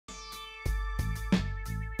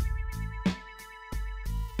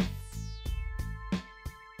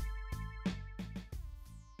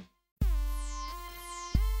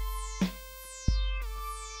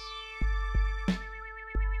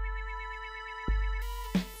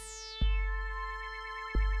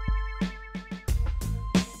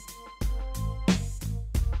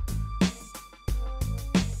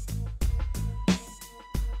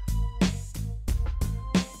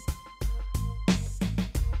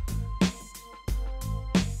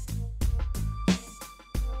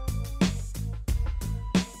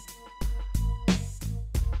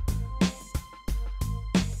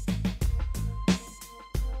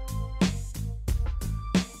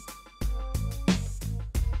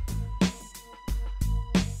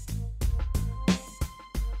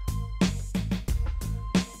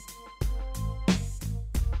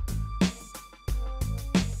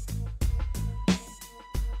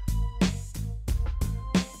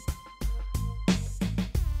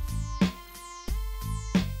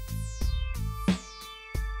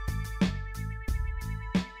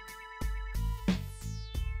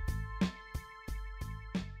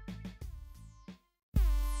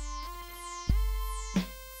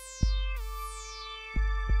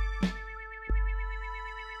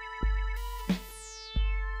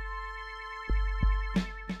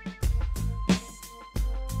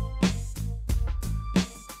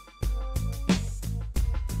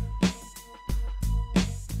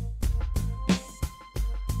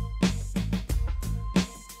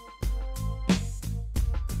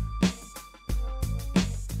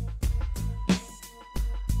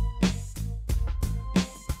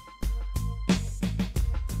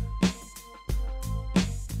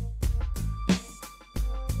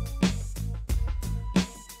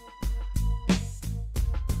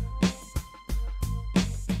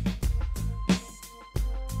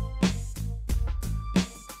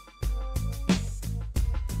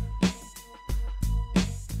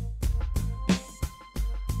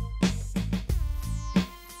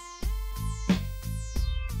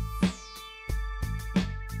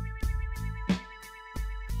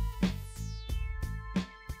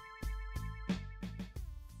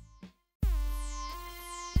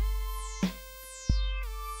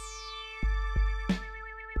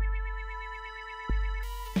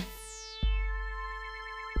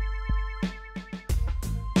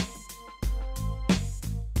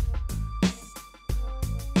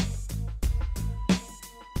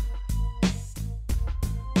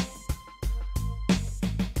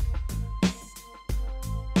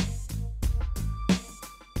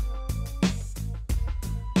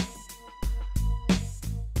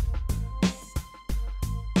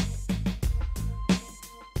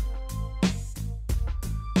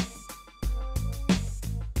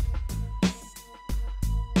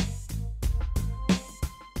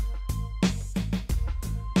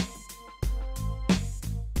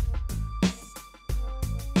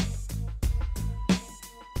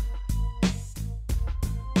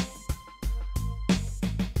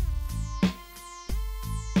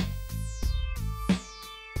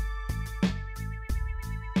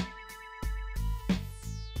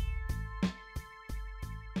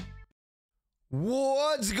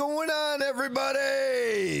What's going on,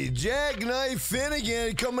 everybody? Jackknife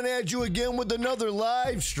Finnegan coming at you again with another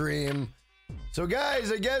live stream. So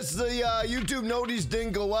guys, I guess the YouTube notice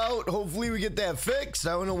didn't go out. Hopefully we get that fixed.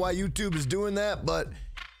 I don't know why YouTube is doing that, but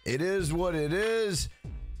it is what it is.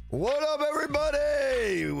 What up,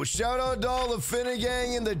 everybody? Shout out to all the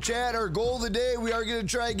Finnegan in the chat. Our goal today, we are going to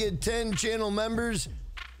try to get 10 channel members.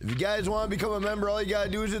 If you guys want to become a member, all you got to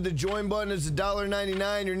do is hit the join button. It's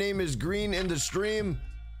 $1.99. Your name is green in the stream.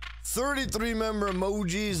 33 member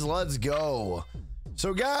emojis. Let's go.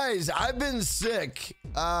 So guys, I've been sick.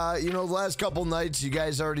 The last couple nights, you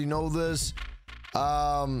guys already know this.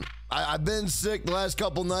 I've been sick the last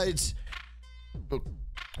couple nights.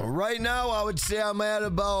 Right now, I would say I'm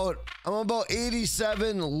about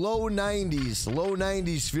 87, low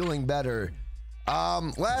 90s, feeling better.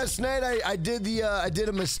 Last night I did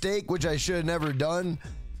a mistake which I should have never done.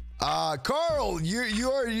 Carl,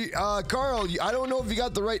 Carl, I don't know if you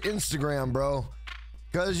got the right Instagram, bro,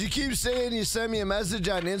 because you keep saying you send me a message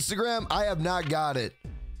on Instagram. I have not got it.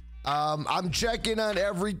 I'm checking on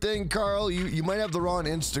everything, Carl. You might have the wrong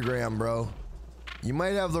Instagram, bro. You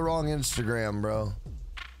might have the wrong Instagram, bro.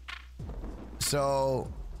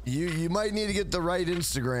 So you might need to get the right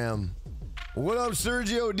Instagram. What up,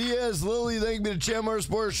 Sergio Diaz, Lily, thank me to Tamarack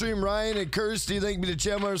Sports Stream, Ryan and Kirsty, thank me to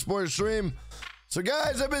Tamarack Sports Stream. So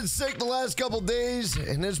guys, I've been sick the last couple days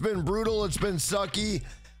and it's been brutal. It's been sucky.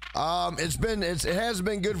 It has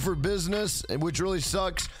been good for business, which really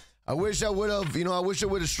sucks. I wish I would have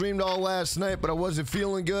streamed all last night, but I wasn't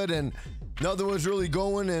feeling good and nothing was really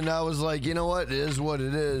going. And I was like, you know what? It is what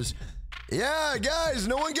it is. Yeah, guys,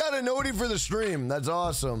 no one got a noti for the stream. That's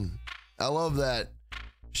awesome. I love that.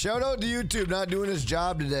 Shout out to YouTube not doing his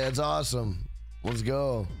job today. That's awesome. Let's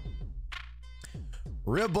go.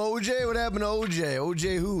 Rip OJ. What happened to OJ?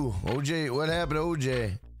 OJ who? OJ. What happened to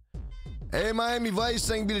OJ? Hey, Miami Vice.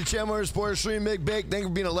 Thank you to Tamarack Sports Stream. Big Big. Thank you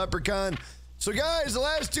for being a leprechaun. So, guys, the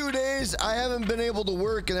last 2 days, I haven't been able to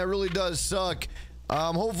work, and that really does suck.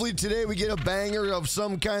 Hopefully today we get a banger of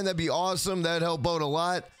some kind. That'd be awesome. That'd help out a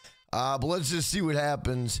lot. But let's just see what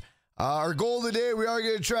happens. Our goal today, we are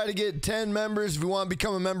going to try to get 10 members. If you want to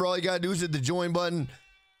become a member, all you got to do is hit the join button.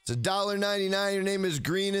 It's $1.99. Your name is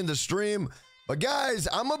green in the stream. But guys,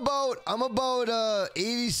 I'm about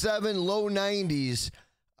 87, low 90s.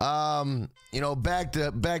 Back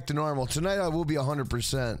to normal. Tonight I will be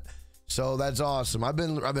 100%. So that's awesome. I've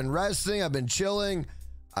been resting, I've been chilling.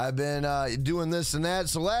 I've been doing this and that.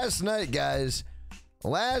 So last night, guys,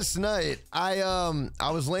 I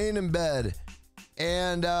was laying in bed.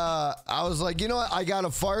 And I was like, you know what? I got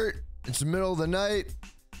to fart. It's the middle of the night.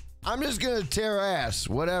 I'm just going to tear ass.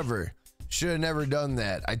 Whatever. Should have never done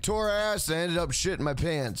that. I tore ass. I ended up shitting my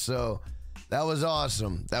pants. So that was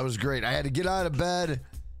awesome. That was great. I had to get out of bed,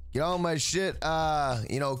 get all my shit,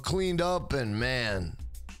 cleaned up. And man,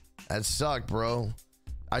 that sucked, bro.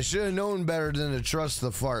 I should have known better than to trust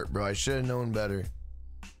the fart, bro. I should have known better.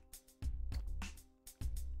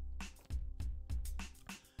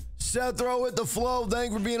 Seth Rowe with the flow.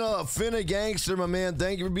 Thank you for being a Finna gangster, my man.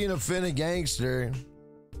 Thank you for being a Finna gangster.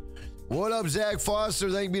 What up, Zach Foster?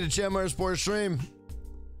 Thank you to Tamarack Sports Stream.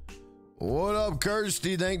 What up,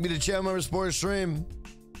 Kirsty? Thank you to Tamarack Sports Stream.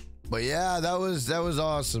 But yeah, that was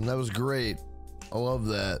awesome. That was great. I love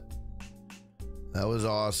that. That was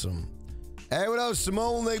awesome. Hey, what up,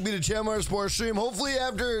 Simone? Thank you to Tamarack Sports Stream. Hopefully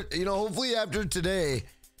after today,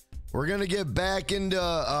 we're gonna get back into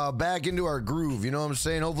our groove. You know what I'm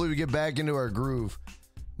saying? Hopefully we get back into our groove.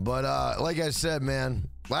 But like I said, man,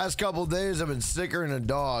 last couple of days I've been sicker than a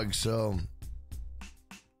dog. So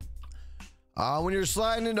when you're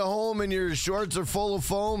sliding into home and your shorts are full of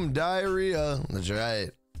foam, diarrhea. That's right.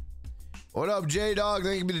 What up, J Dog?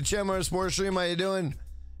 Thank you to Tamarack Sports Stream. How you doing?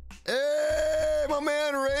 Hey, my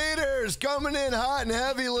man, Raiders coming in hot and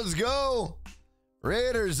heavy. Let's go,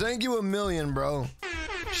 Raiders. Thank you a million, bro.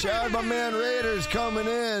 Shout out my man Raiders coming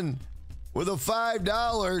in with a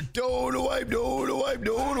 $5 dodo wipe.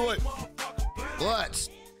 Let's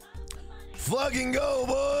fucking go,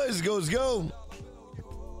 boys. Let's go.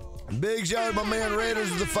 Big shout out my man Raiders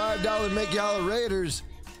with the $5 make y'all Raiders.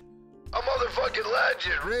 A motherfucking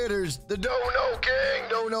legend. Raiders, the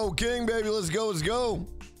Dono King, baby. Let's go.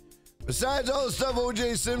 Besides all the stuff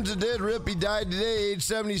O.J. Simpson did, Rip, he died today, age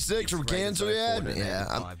 76 from cancer he had. Yeah,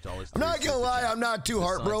 I'm not gonna lie, I'm not too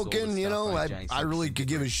heartbroken, you know. I really could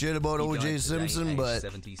give a shit about O.J. Simpson, but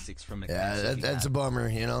yeah, that's a bummer,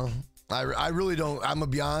 you know. I really don't, I'm gonna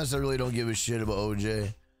be honest, I really don't give a shit about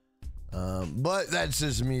O.J. But that's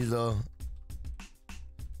just me, though.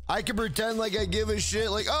 I can pretend like I give a shit,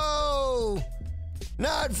 like, oh,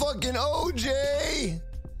 not fucking O.J.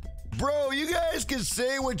 Bro, you guys can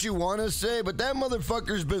say what you want to say, but that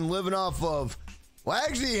motherfucker's been living off of, well,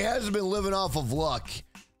 actually, he hasn't been living off of luck,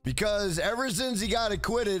 because ever since he got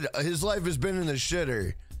acquitted, his life has been in the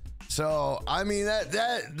shitter. So, I mean,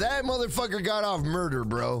 that motherfucker got off murder,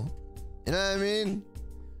 bro. You know what I mean?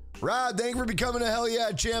 Rod, thank you for becoming a hell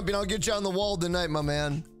yeah champion. I'll get you on the wall tonight, my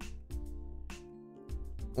man.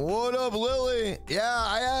 What up, Lily? Yeah,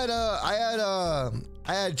 I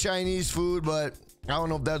had Chinese food, but I don't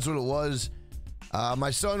know if that's what it was.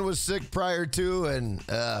 My son was sick prior to, and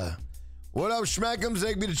what up, Schmeckums?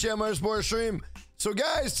 Thank you to Channel Motorsport stream. So,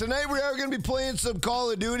 guys, tonight we are going to be playing some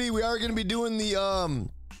Call of Duty. We are going to be doing the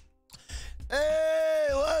hey,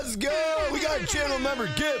 let's go! We got channel member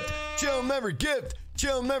gift, channel member gift,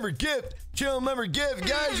 channel member gift, channel member gift.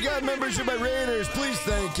 Guys, you got a membership by Raiders, please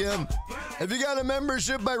thank him. If you got a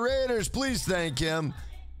membership by Raiders, please thank him.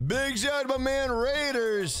 Big shout out to my man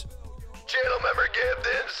Raiders. Channel member gift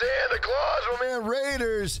in Santa Claus, my man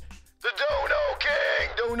Raiders. The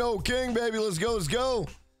Dono King, baby. Let's go, let's go.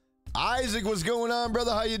 Isaac, what's going on,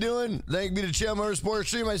 brother? How you doing? Thank you to Channel Motorsport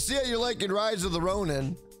stream. I see how you're liking Rise of the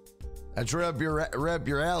Ronin. That's right up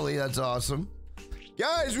your alley. That's awesome.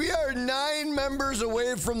 Guys, we are 9 members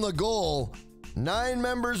away from the goal. 9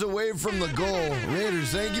 members away from the goal. Raiders,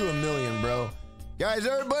 thank you a million, bro. Guys,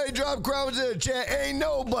 everybody drop crowds in the chat. Ain't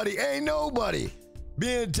nobody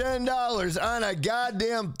being $10 on a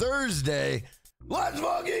goddamn Thursday. Let's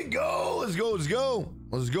fucking go. Let's go, let's go.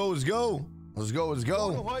 Let's go, let's go. Let's go, let's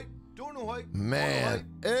go. Man.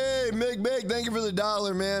 Hey, Mig, thank you for the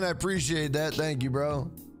 $1, man. I appreciate that. Thank you,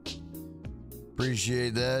 bro.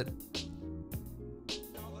 Appreciate that.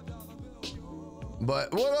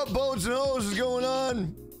 But what up, Boats and O's? What's going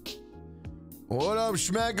on? What up,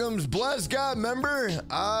 Schmeckums? Bless got member?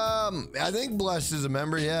 I think Bless is a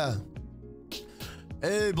member, yeah.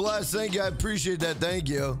 Hey, Bless, thank you. I appreciate that. Thank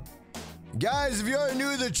you. Guys, if you are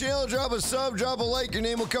new to the channel, drop a sub, drop a like. Your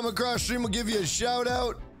name will come across stream. We'll give you a shout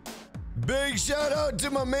out. Big shout out to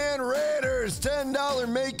my man Raiders. $10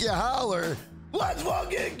 make you holler. Let's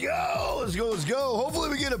fucking go. Let's go, let's go. Hopefully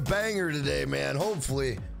we get a banger today, man.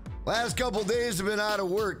 Hopefully. Last couple days have been out of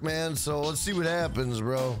work, man. So let's see what happens,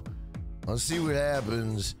 bro. Let's see what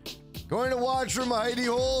happens. Going to watch from a hidey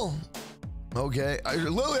hole. Okay.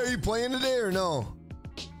 Lily, are you playing today or no?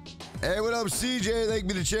 Hey, what up, CJ? Thank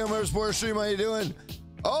you to Channel Motorsport stream. How you doing?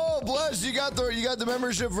 Oh, bless, you got the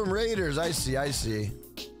membership from Raiders. I see.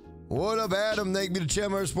 What up, Adam? Thank you to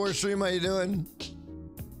Channel Motorsport stream. How you doing?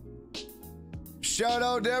 Shout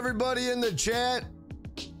out to everybody in the chat.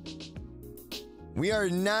 We are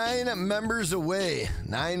 9 members away.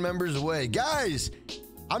 9 members away. Guys,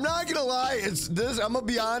 I'm not gonna lie. I'm gonna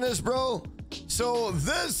be honest, bro. So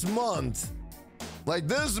this month,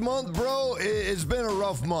 bro, it's been a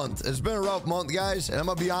rough month. It's been a rough month, guys. And I'm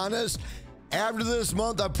gonna be honest. After this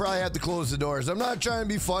month, I probably have to close the doors. I'm not trying to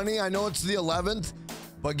be funny. I know it's the 11th.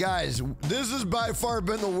 But guys, this has by far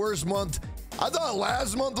been the worst month. I thought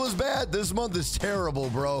last month was bad. This month is terrible,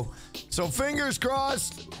 bro. So fingers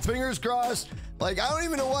crossed. Fingers crossed. Like, I don't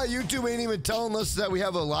even know why YouTube ain't even telling us that we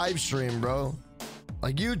have a live stream, bro.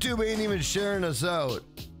 Like, YouTube ain't even sharing us out.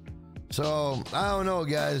 So, I don't know,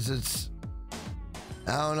 guys.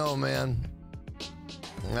 I don't know, man.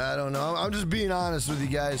 I don't know. I'm just being honest with you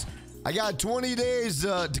guys. I got 20 days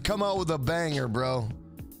to come out with a banger, bro.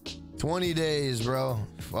 20 days, bro.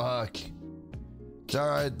 Fuck. It's all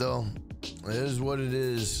right, though. It is what it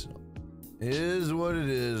is. It is what it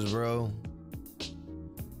is, bro.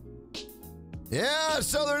 Yeah,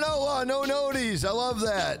 Southern Outlaw, no noties. I love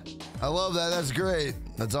that. I love that. That's great.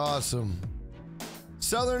 That's awesome.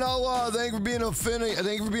 Southern Outlaw, thank you for being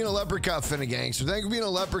a leprechaun, Finnegan. So thank you for being a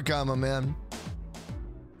leprechaun, my man.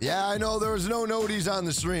 Yeah, I know there was no noties on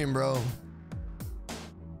the stream, bro.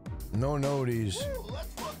 No noties. Ooh,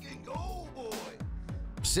 let's fucking go, boy.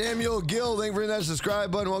 Samuel Gill, thank you for hitting that subscribe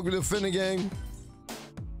button. Welcome to Finnegan.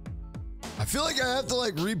 I feel like I have to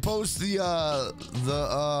like repost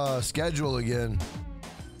the schedule again.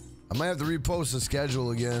 I might have to repost the schedule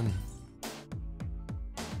again.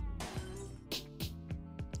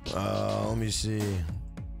 Let me see.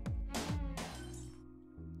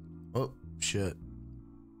 Oh shit.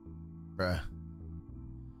 Bruh.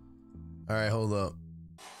 All right, hold up.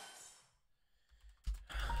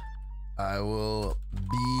 I will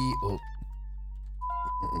be. Oh.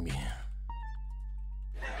 Let me.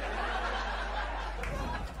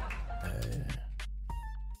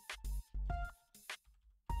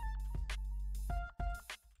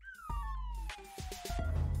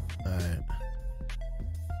 All right.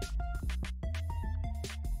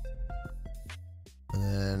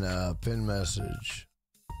 And then pin message.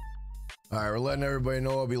 All right, we're letting everybody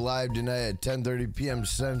know I'll be live tonight at 10:30 p.m.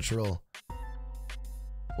 Central.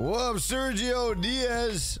 What up, Sergio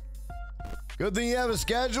Diaz? Good thing you have a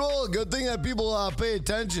schedule. Good thing that people pay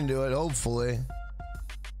attention to it, hopefully.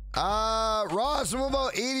 Ross, I'm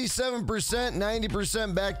about 87%,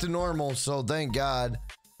 90% back to normal, so thank God.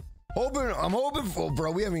 I'm hoping for,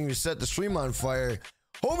 bro, we haven't even set the stream on fire.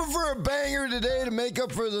 Hoping for a banger today to make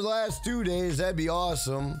up for the last 2 days. That'd be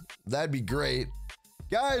awesome. That'd be great.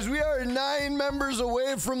 Guys, we are 9 members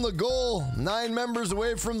away from the goal. 9 members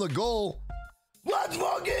away from the goal. Let's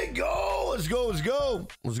fucking go. Let's go. Let's go.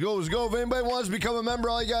 Let's go. Let's go. If anybody wants to become a member,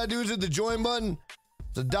 all you gotta do is hit the join button.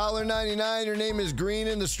 It's $1.99. Your name is green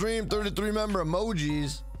in the stream. 33 member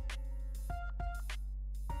emojis.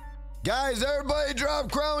 Guys, everybody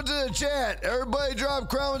drop crowns in the chat. Everybody drop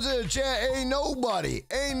crowns in the chat. Ain't nobody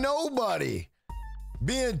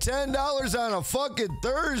being $10 on a fucking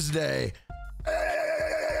Thursday.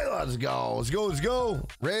 Let's go. Let's go. Let's go.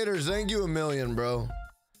 Raiders, thank you a million, bro.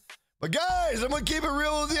 But guys, I'm going to keep it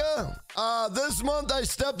real with you. This month I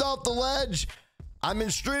stepped off the ledge. I've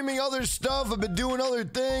been streaming other stuff. I've been doing other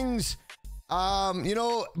things. You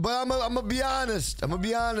know, but I'm going to be honest. I'm going to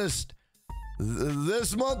be honest.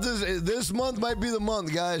 This month might be the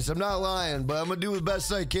month, guys. I'm not lying, but I'm going to do the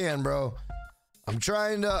best I can, bro. I'm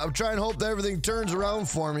trying to hope that everything turns around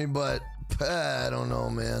for me, but I don't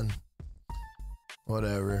know, man.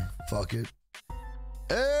 Whatever. Fuck it.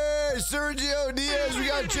 Hey, Sergio Diaz, we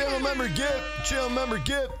got channel member gift. Channel member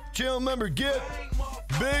gift. Channel member gift.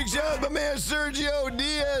 Big shout out to my man Sergio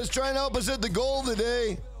Diaz trying to help us hit the goal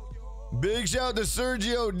today. Big shout out to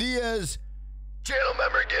Sergio Diaz. Channel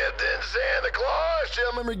member gift in Santa Claus.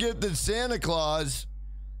 Channel member gift in Santa Claus.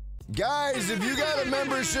 Guys, if you got a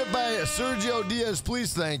membership by Sergio Diaz,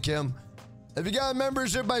 please thank him. If you got a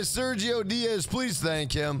membership by Sergio Diaz, please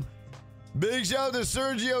thank him. Big shout out to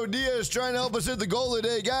Sergio Diaz trying to help us hit the goal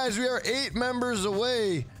today. Guys, we are 8 members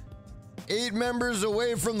away. 8 members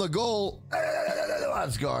away from the goal.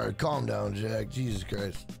 Let's go. Calm down, Jack. Jesus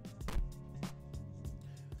Christ.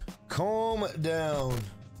 Calm down.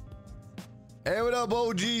 Hey, what up,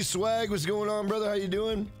 OG Swag? What's going on, brother? How you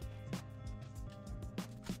doing?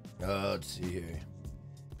 Let's see here.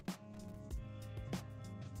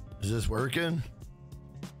 Is this working?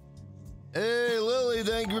 Hey, Lily,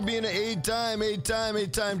 thank you for being an 8-time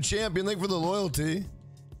champion. Thank you for the loyalty.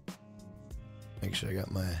 Make sure I got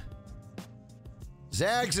my...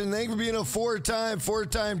 Zaxxon, thank you for being a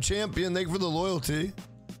 4-time champion. Thank you for the loyalty.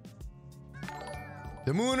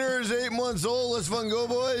 The Mooner is 8 months old. Let's fucking go,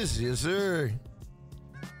 boys. Yes, sir.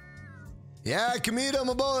 Yeah, Kamita, I'm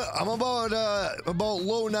about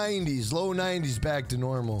low 90s back to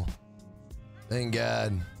normal. Thank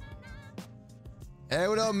God. Hey,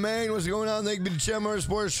 what up, man? What's going on? Thank you for the Chemar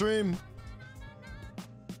Sports stream.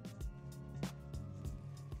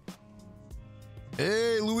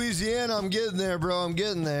 Hey, Louisiana, I'm getting there, bro. I'm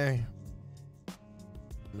getting there.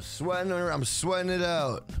 I'm sweating it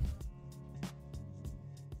out.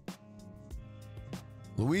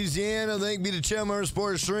 Louisiana, thank you for the Chemar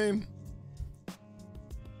Sports stream.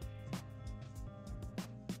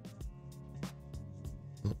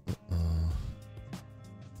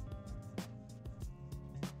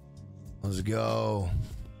 Let's go.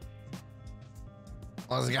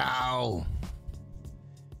 Let's go.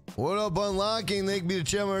 What up, Unlocking? Thank you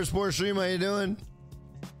to Chemar Sports stream. How you doing?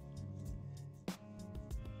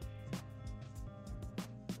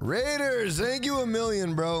 Raiders, thank you a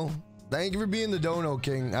million, bro. Thank you for being the Dono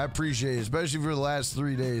King. I appreciate it, especially for the last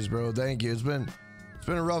 3 days, bro. Thank you. It's been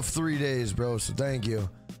a rough 3 days, bro. So thank you.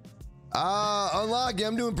 Unlocking,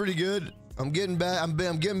 I'm doing pretty good. I'm getting back. I'm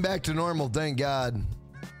getting back to normal. Thank God.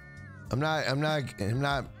 I'm not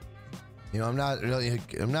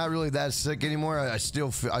really that sick anymore. I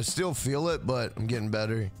still feel it, but I'm getting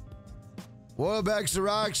better. What up,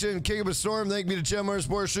 Extra Auction? King of a Storm, thank you to Chemar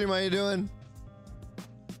Sports stream. How you doing?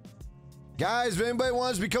 Guys, if anybody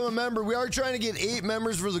wants to become a member, we are trying to get 8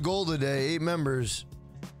 members for the goal today. 8 members.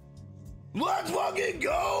 Let's fucking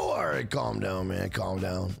go! All right, calm down, man. Calm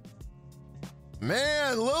down.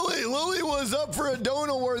 Man, Lily was up for a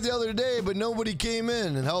Dono award the other day, but nobody came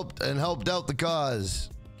in and helped out the cause.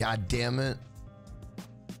 God damn it.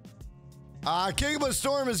 King of a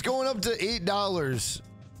Storm is going up to $8,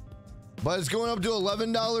 but it's going up to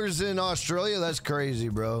 $11 in Australia. That's crazy,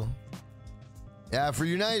 bro. Yeah, for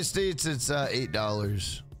United States, it's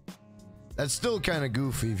 $8. That's still kind of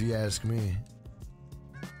goofy, if you ask me.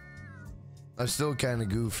 That's still kind of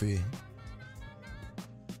goofy.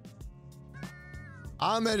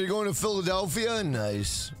 Ahmed, you're going to Philadelphia?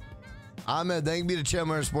 Nice. Ahmed, thank you to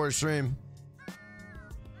Chemar Sports stream.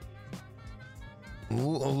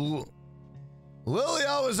 Lily,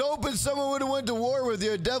 I was hoping someone would have went to war with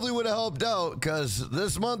you. It definitely would have helped out, because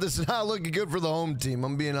this month is not looking good for the home team.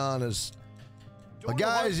 I'm being honest. But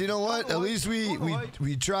guys, you know what? At least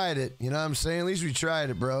we tried it. You know what I'm saying? At least we tried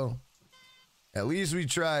it, bro. At least we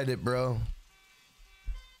tried it, bro.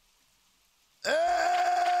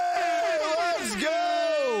 Hey, let's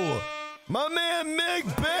go! My man Mick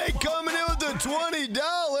Bay coming in with a $20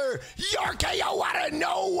 Yorkie out of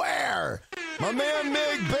nowhere. My man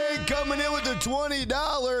Mick Bay coming in with a $20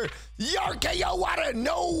 Yorkie out of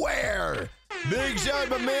nowhere. Big shout out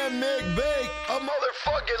to my man Mick Bake, a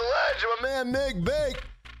motherfucking legend. My man Mick Bake,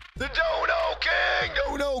 the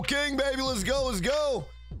Dono King, baby. Let's go, let's go.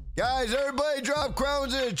 Guys, everybody drop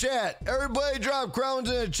crowns in the chat. Everybody drop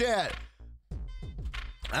crowns in the chat.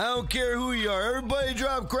 I don't care who you are. Everybody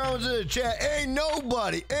drop crowns in the chat. Ain't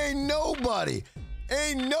nobody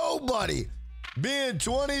being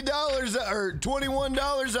 $20 or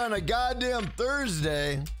 $21 on a goddamn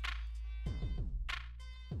Thursday.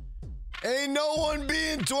 Ain't no one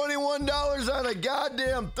being $21 on a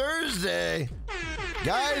goddamn Thursday.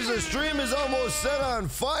 Guys, the stream is almost set on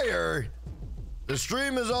fire. The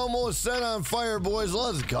stream is almost set on fire, boys.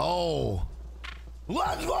 Let's go.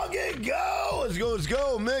 Let's fucking go. Let's go, let's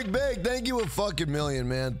go. Mick Big, thank you a fucking million,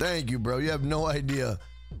 man. Thank you, bro. You have no idea.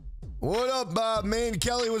 What up, Bob? Man,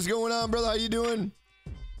 Kelly, what's going on, brother? How you doing?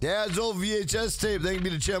 Dad's old VHS tape. Thank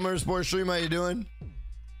you to Chandler Sports Stream. How you doing?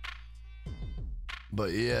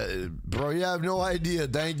 But yeah, bro, you have no idea.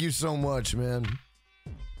 Thank you so much, man.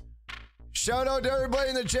 Shout out to everybody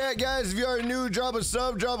in the chat, guys. If you are new, drop a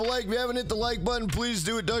sub, drop a like. If you haven't hit the like button, please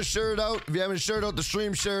do. It does share it out. If you haven't shared out the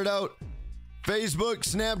stream, share it out. Facebook,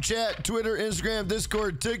 Snapchat, Twitter, Instagram,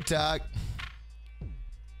 Discord, TikTok.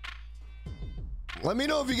 Let me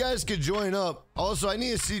know if you guys could join up. Also, I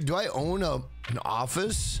need to see, do I own an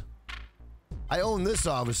office? I own this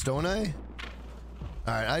office, don't I?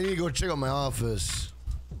 All right, I need to go check out my office.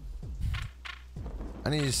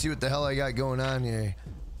 I need to see what the hell I got going on here.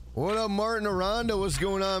 What up, Martin Aranda? What's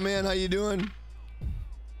going on, man? How you doing?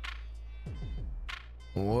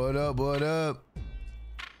 What up, what up?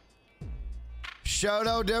 Shout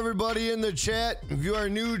out to everybody in the chat. If you are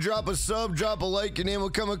new, drop a sub, drop a like. Your name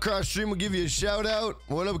will come across stream. We'll give you a shout out.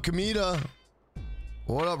 What up, Kamita?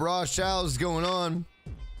 What up, Ross Child? What's going on?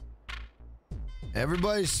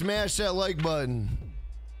 Everybody smash that like button.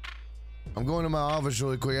 I'm going to my office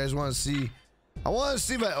really quick. I just want to see. I want to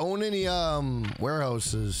see if I own any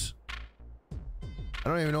warehouses. I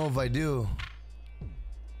don't even know if I do.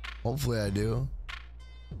 Hopefully I do.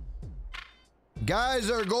 Guys,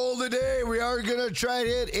 our goal today, we are going to try to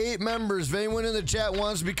hit 8 members. If anyone in the chat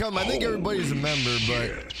wants to become, I think everybody's a member,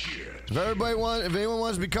 but if anyone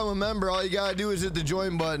wants to become a member, all you got to do is hit the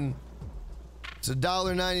join button. It's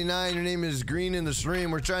 $1.99. Your name is Green in the stream.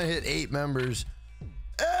 We're trying to hit 8 members.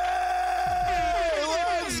 Hey,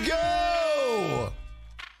 let's go!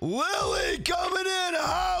 Lily coming in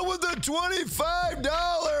hot with a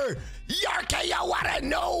 $25 Yorkie out of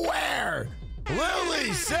nowhere.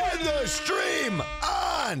 Lily, set the stream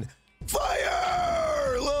on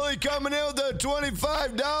fire! Lily coming in with a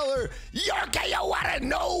 $25 Yorkie out of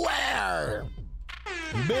nowhere.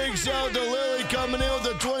 Big shout out to Lily coming in with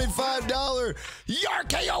a $25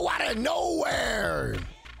 Yorkie out of nowhere.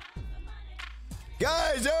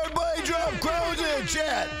 Guys, everybody drop crowns in the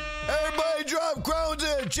chat. Everybody drop crowns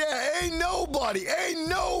in the chat. Ain't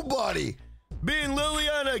nobody being Lily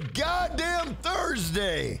on a goddamn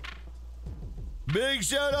Thursday. Big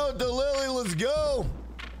shout out to Lily. Let's go.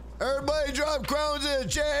 Everybody drop crowns in the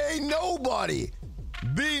chat. Ain't nobody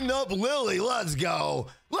beating up Lily. Let's go.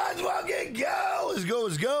 Let's fucking go. Let's go.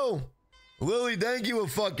 Let's go. Lily, thank you a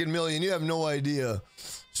fucking million. You have no idea.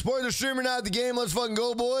 Support the streamer, not the game. Let's fucking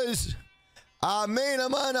go, boys. Man,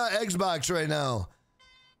 I'm on Xbox right now.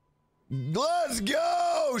 Let's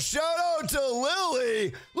go. Shout out to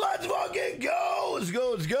Lily. Let's fucking go. Let's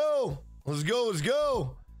go. Let's go. Let's go. Let's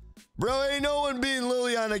go. Bro, ain't no one beating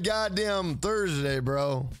Lily on a goddamn Thursday,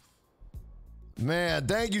 bro. Man,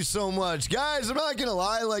 thank you so much. Guys, I'm not gonna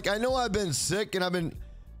lie. Like, I know I've been sick and I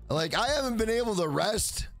haven't been able to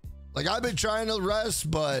rest. Like, I've been trying to rest,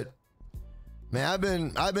 but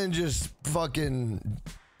man, I've been just fucking,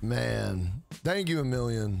 man. Thank you a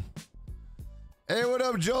million. Hey, what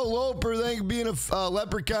up, Joe Loper? Thank you for being a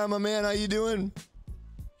leprechaun, my man. How you doing?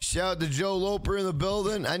 Shout out to Joe Loper in the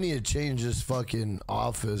building. I need to change this fucking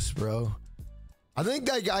office, bro. I think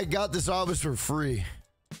I got this office for free.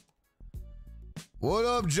 What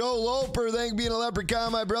up, Joe Loper? Thank you for being a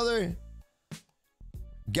leprechaun, my brother.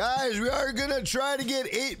 Guys, we are going to try to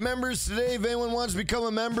get 8 members today. If anyone wants to become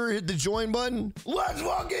a member, hit the join button. Let's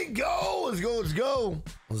fucking go. Let's go. Let's go.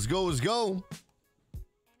 Let's go. Let's go.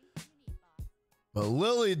 But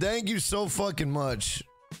Lily, thank you so fucking much.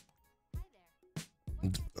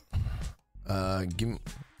 Give me,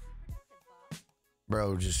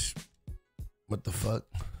 bro. Just what the fuck,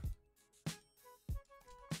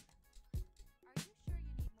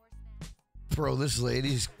 bro? This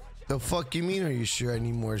lady's the fuck you mean? Are you sure I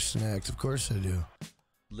need more snacks? Of course I do.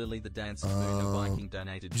 Lily the Dancer Viking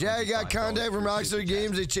donated. Yeah, I got contact from Rockstar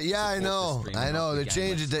Games. Yeah, I know. They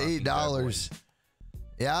changed it to $8.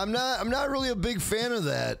 Yeah, I'm not really a big fan of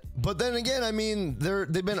that. But then again, I mean,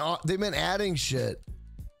 they've been adding shit.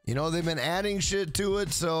 You know, they've been adding shit to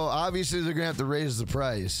it, so obviously they're gonna have to raise the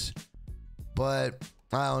price. But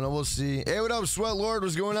I don't know. We'll see. Hey, what up, Sweat Lord?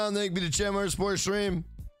 What's going on? Thank you to Chandler Sports Stream.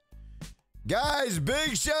 Guys,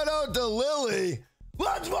 big shout out to Lily.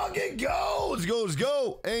 Let's fucking go. Let's go. Let's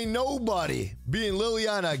go. Ain't nobody being Lily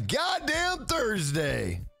on a goddamn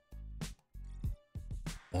Thursday.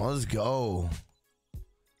 Let's go.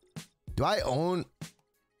 Do I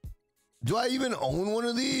even own one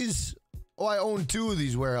of these? Oh, I own 2 of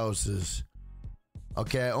these warehouses.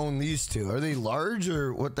 Okay, I own these 2. Are they large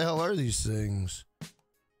or what the hell are these things?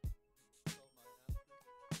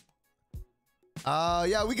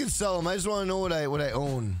 Yeah, we can sell them. I just want to know what I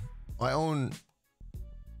own.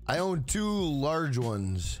 I own 2 large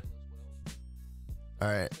ones. All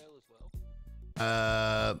right.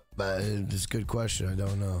 But it's a good question. I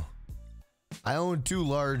don't know. I own 2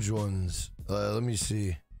 large ones. Let me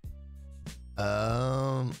see.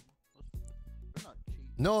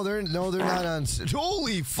 No, they're not on.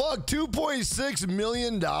 Holy fuck! $2.6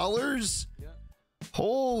 million.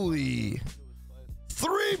 Holy.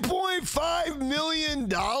 $3.5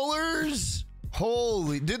 million.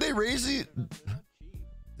 Holy! Did they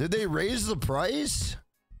raise the price?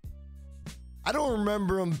 I don't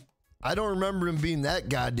remember them. I don't remember them being that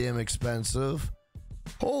goddamn expensive.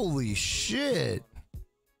 Holy shit!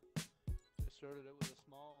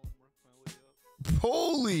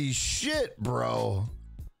 Holy shit, bro!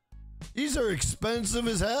 These are expensive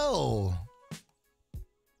as hell.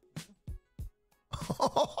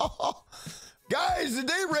 Guys, did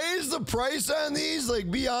they raise the price on these?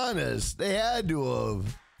 Like, be honest. They had to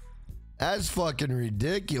have. That's fucking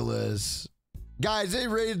ridiculous. Guys,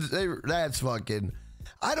 that's fucking...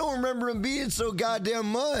 I don't remember them being so goddamn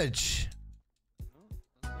much.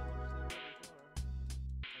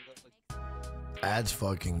 That's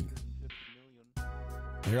fucking...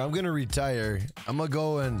 Here, I'm gonna retire. I'm gonna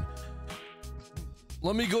go and...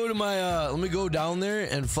 Let me go to my, let me go down there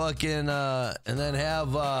and fucking, and then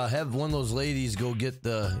have one of those ladies go get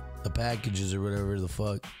the packages or whatever the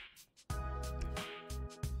fuck.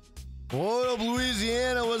 What up,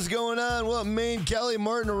 Louisiana? What's going on? What, Maine Kelly,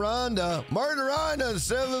 Martin Aranda? Martin Aranda,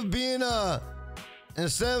 instead of being a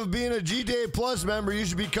GTA Plus member, you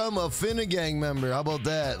should become a Finnegan member. How about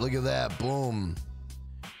that? Look at that. Boom.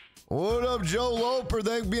 What up, Joe Loper?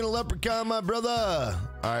 Thanks for being a leprechaun, my brother.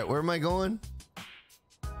 All right, where am I going?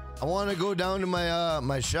 I want to go down to my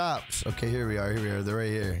my shops. Okay, here we are. They're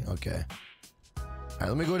right here. Okay. All right,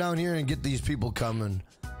 let me go down here and get these people coming.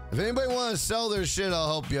 If anybody wants to sell their shit, I'll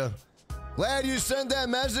help you. Glad you sent that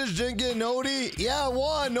message. Didn't get noti. Yeah,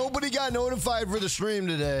 one. Nobody got notified for the stream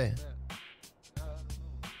today.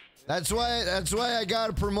 That's why I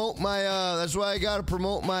gotta promote my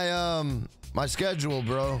my schedule,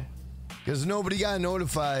 bro. Because nobody got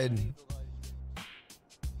notified.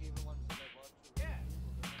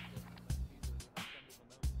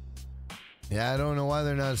 Yeah, I don't know why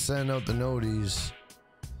they're not sending out the noties.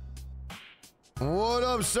 What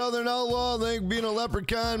up, Southern Outlaw? Thank you for being a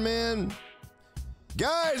leprechaun, man.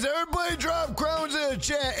 Guys, everybody drop crowns in the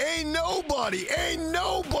chat. Ain't nobody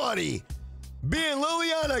being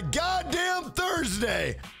Lily on a goddamn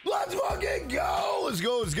Thursday. Let's fucking go. Let's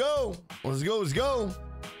go.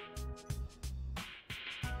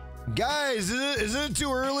 Guys, is it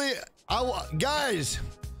too early? Guys,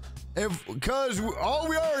 because all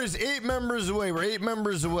we are is 8 members away. We're 8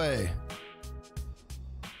 members away.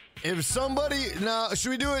 If somebody, now,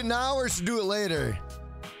 should we do it now or should we do it later?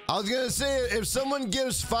 I was gonna say, if someone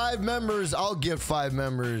gives 5 members, I'll give 5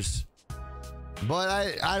 members. But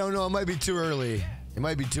I don't know, it might be too early.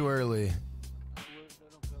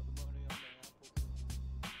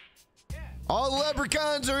 All the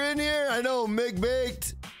leprechauns are in here. I know Mick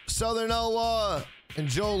Baked, Southern Outlaw, and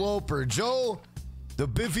Joe Loper. Joe, the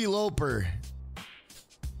Biffy Loper.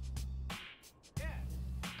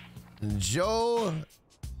 Joe,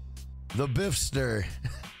 the Biffster.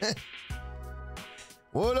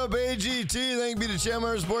 What up, AGT? Thank you to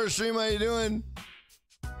Chandler Sports Stream. How you doing?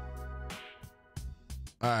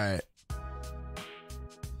 All right.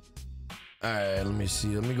 All right, let me see.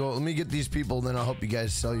 Let me go. Let me get these people, then I'll help you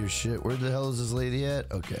guys sell your shit. Where the hell is this lady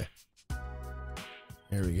at? Okay.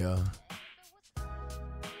 Here we go.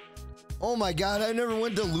 Oh my God, I never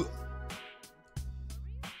went to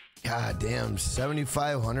God damn,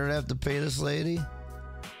 7,500 I have to pay this lady?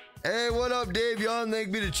 Hey, what up, Dave Young?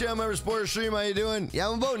 Thank you to Channel Member Sports Stream. How you doing? Yeah,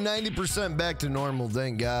 I'm about 90% back to normal,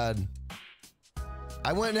 thank God.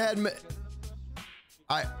 I went and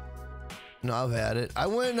had... No, I've had it. I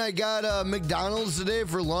went and I got McDonald's today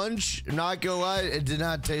for lunch. Not gonna lie, it did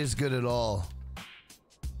not taste good at all.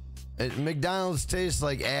 McDonald's tastes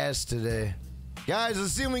like ass today. Guys,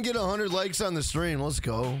 let's see if we can get 100 likes on the stream. Let's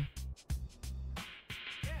go.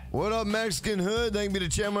 What up, Mexican Hood? Thank you to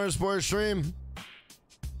Chandler Sports Stream.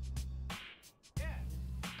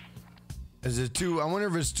 Is it too... I wonder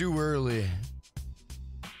if it's too early.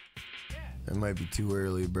 It might be too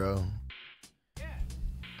early, bro.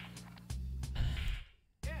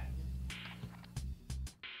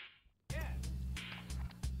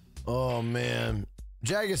 Oh man,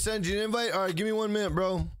 Jack, I sent you an invite. All right, give me 1 minute,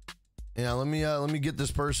 bro. Yeah, let me get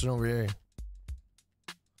this person over here.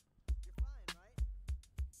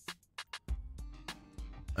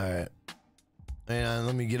 All right, hang on,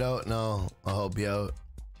 let me get out and I'll help you out.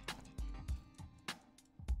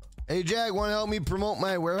 Hey Jack, want to help me promote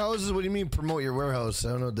my warehouses? What do you mean promote your warehouse? I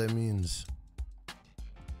don't know what that means.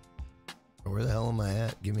 Where the hell am I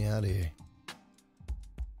at? Get me out of here.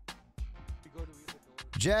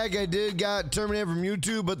 Jack, I got terminated from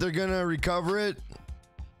YouTube, but they're gonna recover it.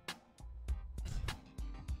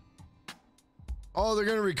 Oh, they're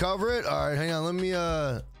gonna recover it? All right, hang on. Let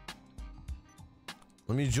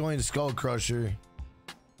me join Skull Crusher.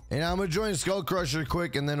 And I'm gonna join Skull Crusher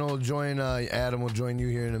quick, and then we'll join Adam will join you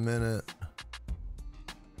here in a minute.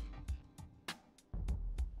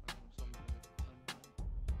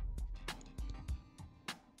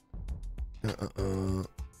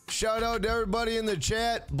 Shout out to everybody in the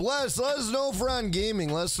chat. Bless, let us know if we're on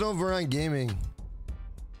gaming. Let us know if we're on gaming.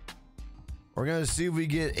 We're gonna see if we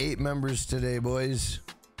get 8 members today, boys.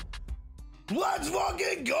 Let's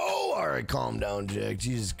fucking go! All right, calm down, Jack.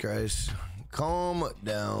 Jesus Christ. Calm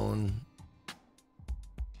down.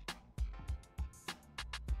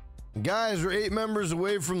 Guys, we're 8 members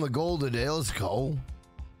away from the goal today. Let's go.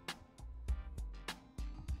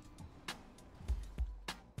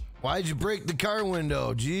 Why'd you break the car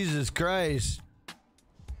window? Jesus Christ.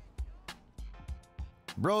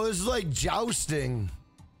 Bro, this is like jousting.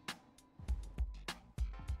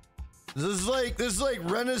 This is like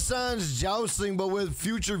Renaissance jousting, but with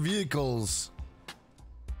future vehicles.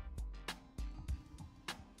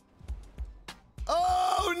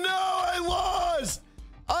 Oh no, I lost!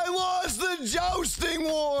 I lost the jousting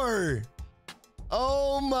war!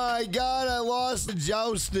 Oh my God, I lost the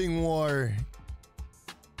jousting war.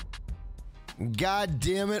 God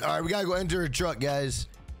damn it. All right, we gotta go enter a truck, guys.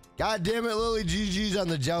 God damn it, Lily. GG's on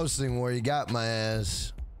the jousting war. You got my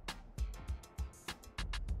ass.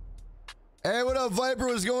 Hey, what up, Viper?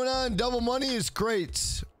 What's going on? Double money is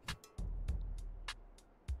crates.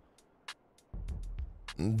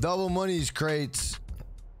 Double money is crates.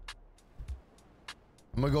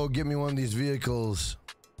 I'm gonna go get me one of these vehicles.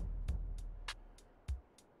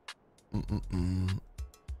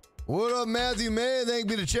 What up, Matthew May? Thank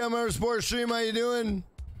you to Channel Sports Stream. How you doing?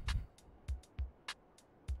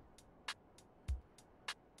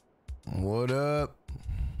 What up?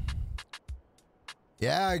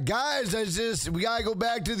 Yeah, guys, we gotta go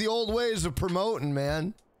back to the old ways of promoting,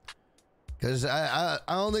 man. Cause I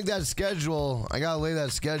don't think that schedule. I gotta lay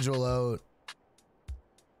that schedule out.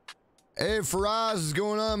 Hey, Faraz, what's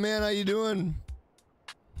going on, man? How you doing?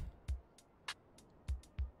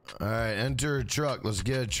 All right, enter a truck. Let's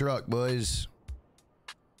get a truck, boys.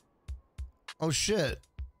 Oh, shit.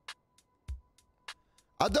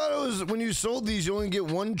 I thought it was when you sold these, you only get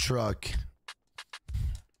 1 truck.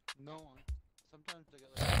 No, sometimes they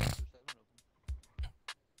get like 6 or 7 of them.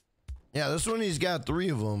 Yeah, this one, he's got 3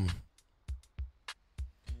 of them.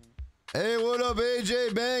 Hey, what up,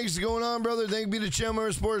 AJ Banks? What's going on, brother? Thank you to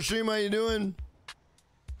Chandler Sports Stream. How you doing?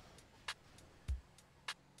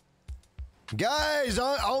 Guys,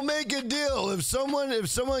 I'll make a deal. If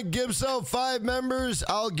someone gives out 5 members,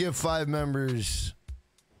 I'll give 5 members.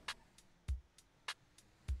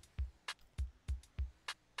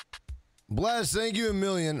 Blast, thank you a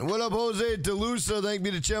million. What up, Jose Delusa? Thank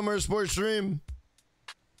you to Chandler Sports Stream.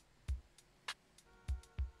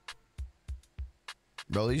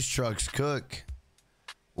 Bro, these trucks cook.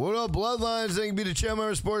 What up, Bloodlines? Thank you to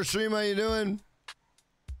Chandler Sports Stream. How you doing?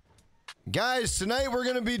 Guys, tonight we're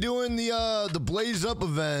gonna be doing the Blaze Up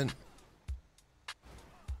event.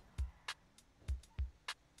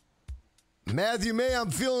 Matthew May, I'm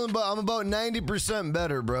about 90%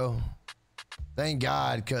 better, bro. Thank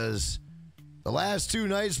God, because the last 2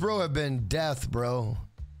 nights, bro, have been death, bro.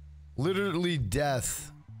 Literally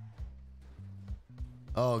death.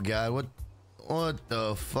 Oh, God, what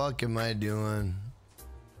the fuck am I doing?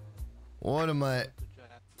 What am I...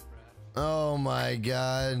 Oh, my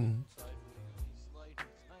God.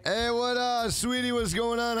 Hey, what up, sweetie? What's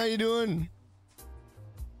going on? How you doing?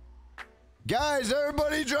 Guys,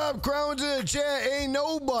 everybody drop crowns in the chat. Ain't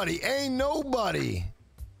nobody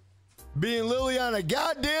being Lily on a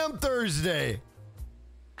goddamn Thursday.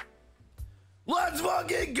 Let's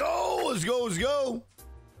fucking go. Let's go. Let's go.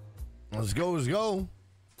 Let's go. Let's go.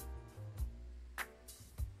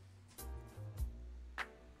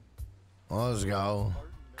 Let's go.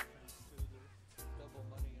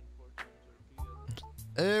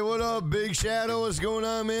 Hey, what up, Big Shadow? What's going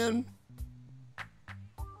on, man?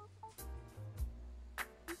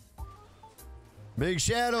 Big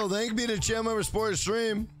Shadow, thank you to Channel Member Sports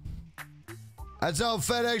Stream. That's how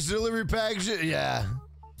FedEx delivery package it. Yeah.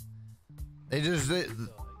 They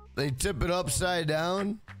tip it upside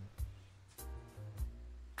down.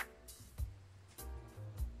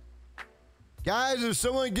 Guys, if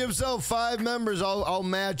someone gives out 5 members, I'll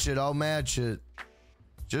match it. I'll match it.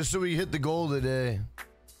 Just so we hit the goal today.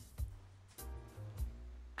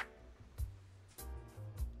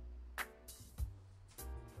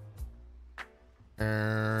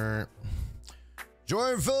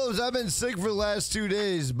 Jordan Phillips, I've been sick for the last 2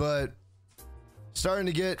 days, but starting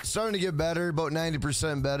to get better, about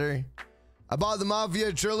 90% better. I bought the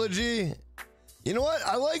Mafia trilogy. You know what?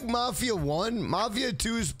 I like Mafia 1. Mafia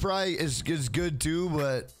 2 is probably is good too,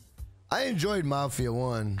 but I enjoyed Mafia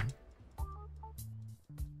 1.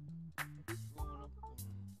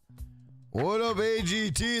 What up,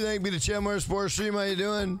 AGT? Thank you to Channel Sports Stream. How you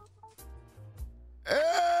doing?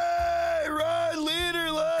 Hey, Rod Leader,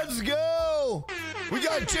 let's go. We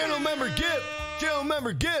got channel member gift, channel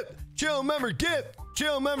member gift, channel member gift,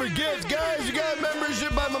 channel member gift. Guys, you got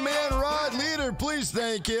membership by my man Rod Leader. Please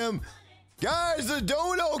thank him. Guys, the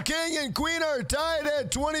Dono King and Queen are tied at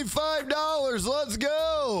 $25. Let's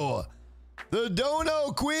go. The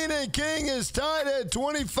Dono Queen and King is tied at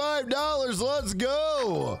 $25. Let's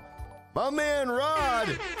go. My man Rod.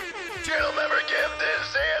 Channel member gift is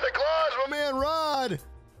Santa Claus. My man Rod.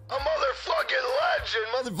 A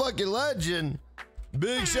motherfucking legend.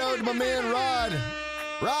 Big shout out to my man Rod.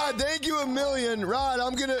 Rod, thank you a million. Rod,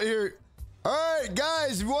 I'm gonna here. All right,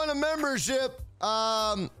 guys, if you want a membership,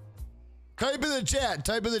 type in the chat.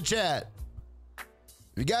 Type in the chat.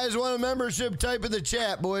 If you guys want a membership, type in the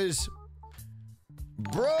chat, boys.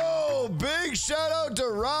 Bro, big shout out to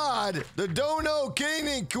Rod. The Dono King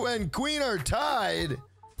and Queen are tied.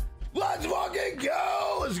 Let's fucking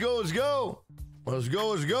go. Let's go. Let's go. Let's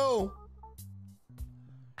go. Let's go.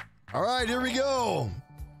 All right, here we go.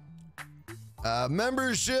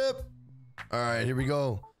 Membership. All right, here we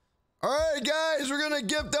go. All right, guys, we're gonna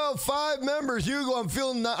gift out 5 members. Hugo,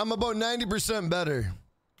 I'm about 90% better.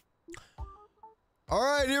 All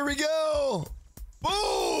right, here we go.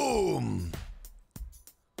 Boom.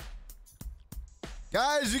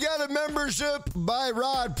 Guys, you got a membership by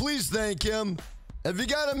Rod, please thank him. If you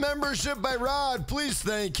got a membership by Rod, please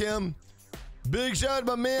thank him. Big shout out to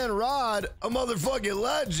my man Rod, a motherfucking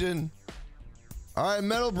legend. All right,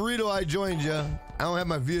 Metal Burrito, I joined you. I don't have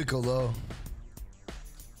my vehicle though.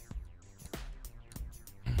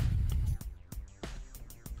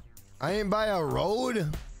 I ain't by a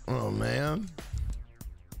road? Oh, man.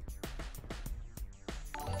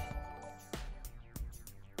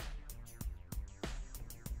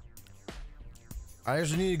 I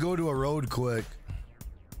just need to go to a road quick.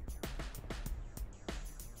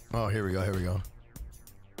 Oh, here we go. Here we go.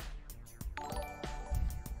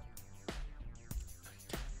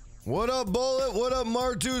 What up, Bullet? What up,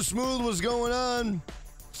 Martu Smooth? What's going on?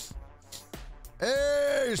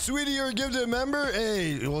 Hey, sweetie, you're a gifted member?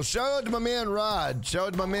 Hey, well, shout out to my man Rod. Shout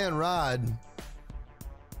out to my man Rod.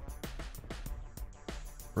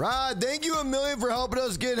 Rod, thank you a million for helping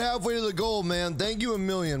us get halfway to the goal, man. Thank you a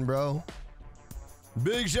million, bro.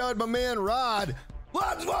 Big shout out to my man Rod.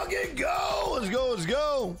 Let's fucking go. Let's go. Let's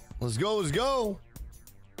go. Let's go. Let's go.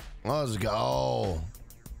 Let's go.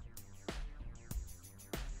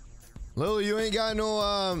 Lily, you ain't got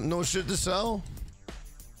no shit to sell?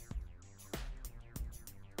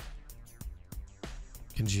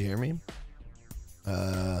 Can you hear me?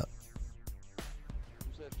 I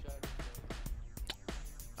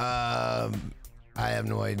have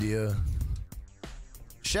no idea.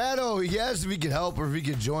 Shadow, he asked if he could help or if he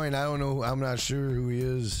could join. I don't know. I'm not sure who he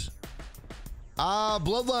is.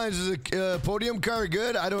 Bloodlines is a podium card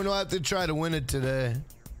good? I don't know. I have to try to win it today.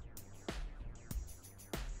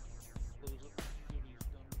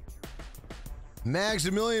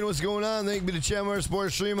 Maximilian, what's going on? Thank you to Chandler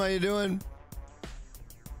Sports Stream. How you doing?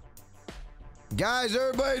 Guys,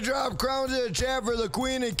 everybody drop crowns in the chat for the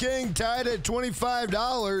Queen and King, tied at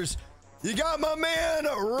 $25. You got my man,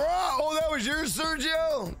 Oh, that was yours,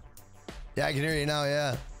 Sergio? Yeah, I can hear you now,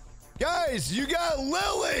 yeah. Guys, you got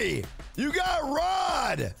Lily. You got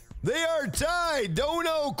Rod. They are tied.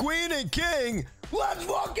 Dono, Queen, and King. Let's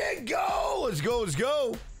fucking go. Let's go, let's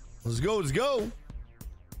go. Let's go, let's go.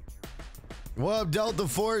 What up, Delta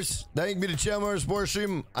Force? Thank me to Chandler Sports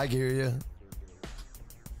Stream. I can hear you.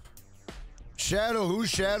 Shadow, who's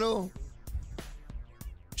Shadow?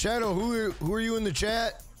 Shadow, who are you in the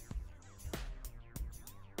chat?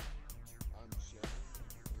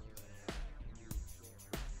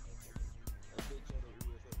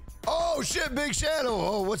 Oh shit, Big Shadow.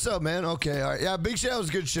 Oh, what's up, man? Okay, all right. Yeah, Big Shadow's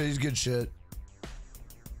good shit. He's good shit.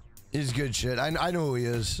 He's good shit. I know who he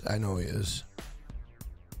is. I know who he is.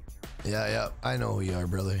 Yeah, I know who you are,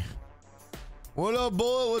 brother. What up,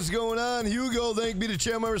 Bullet? What's going on? Hugo, thank me to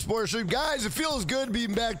Chandler Sports Stream. Guys, it feels good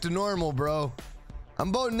being back to normal, bro. I'm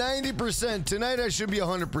about 90%. Tonight I should be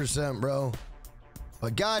 100%, bro.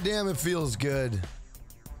 But goddamn, it feels good.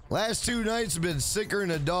 Last 2 nights have been sicker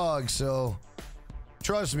than a dog, so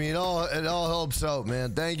trust me, it all helps out,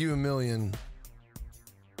 man. Thank you a million.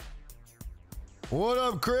 What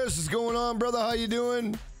up, Chris? What's going on, brother? How you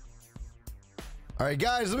doing? All right,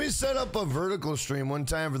 guys, let me set up a vertical stream one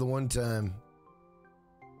time for the one time.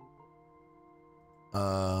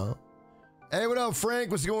 Hey, what up,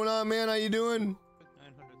 Frank? What's going on, man? How you doing?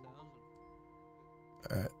 900,000.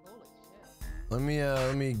 All right.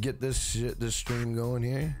 Let me get this stream going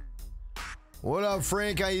here. What up,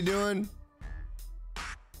 Frank? How you doing?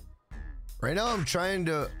 Right now I'm trying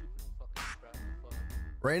to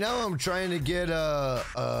get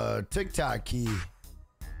a TikTok key.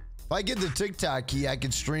 If I get the TikTok key, I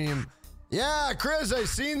can stream. Yeah, Chris, I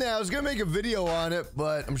seen that. I was gonna make a video on it,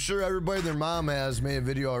 but I'm sure everybody and their mom has made a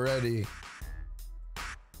video already.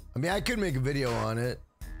 I mean, I could make a video on it.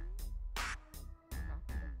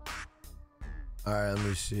 All right, let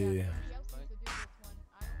me see.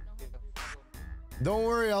 Don't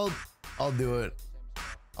worry, I'll do it.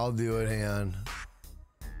 I'll do it. Hang on.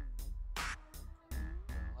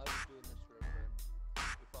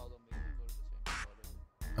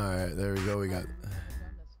 All right, there we go. We got.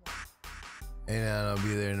 Hang on, I'll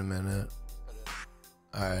be there in a minute.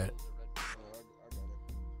 All right.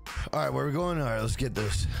 All right, where are we going? All right, let's get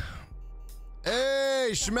this.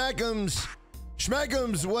 Hey, Schmackums.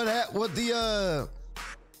 Schmackums, what the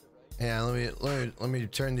yeah, let me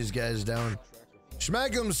turn these guys down.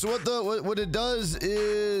 Schmackums, what it does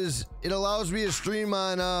is it allows me to stream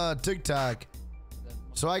on TikTok.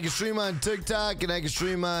 So I can stream on TikTok and I can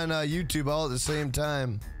stream on YouTube all at the same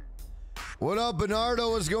time. What up,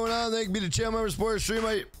 Bernardo? What's going on? Thank you to Chandler Sports Stream.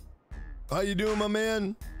 How you doing, my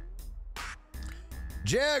man?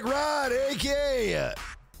 Jack Rod, aka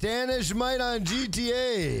Danish Might on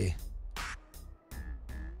GTA.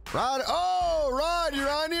 Rod, oh, Rod, you're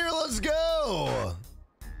on here. Let's go.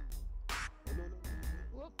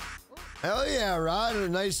 Hell yeah, Rod.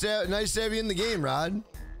 Nice to have you in the game, Rod.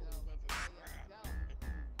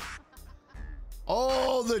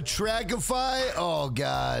 Oh, the Trackify. Oh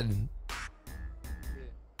God.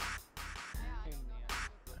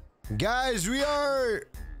 Guys, we are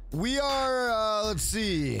let's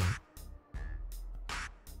see.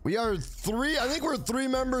 I think we're 3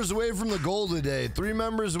 members away from the goal today. 3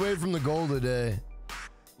 members away from the goal today.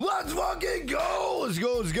 Let's fucking go. Let's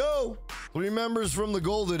go. Let's go. 3 members from the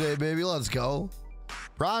goal today, baby. Let's go.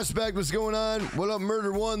 Prospect, what's going on? What up,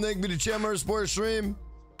 Murder One? Thank you to Chandler Sports Stream.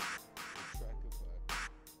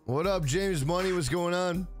 What up, James Money? What's going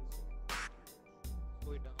on?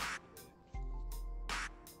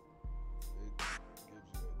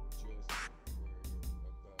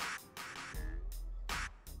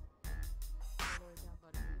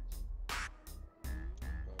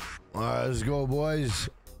 All right, let's go, boys.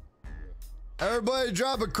 Everybody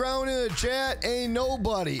drop a crown in the chat. Ain't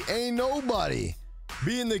nobody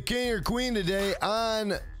being the king or queen today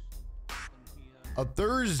on a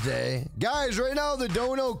Thursday. Guys, right now the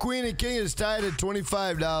Dono Queen and King is tied at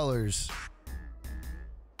 $25.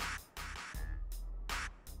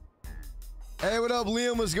 Hey, what up,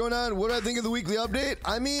 Liam? What's going on? What do I think of the weekly update?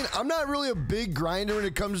 I mean, I'm not really a big grinder when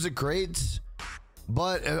it comes to crates.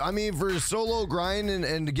 But, I mean, for a solo grind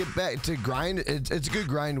and to get back to grind, it's a good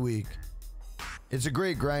grind week. It's a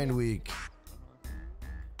great grind week.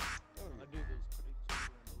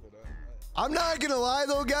 I'm not gonna lie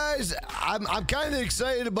though, guys. I'm kind of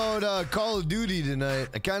excited about Call of Duty tonight.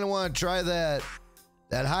 I kind of want to try that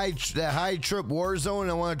high trip Warzone.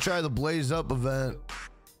 I want to try the Blaze Up event.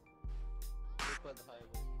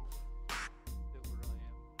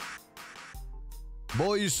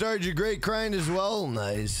 Boy, you started your great grind as well.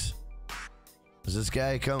 Nice. Does this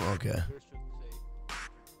guy come? Okay.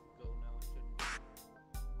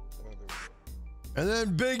 And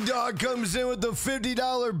then Big Dog comes in with the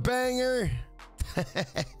 $50 banger.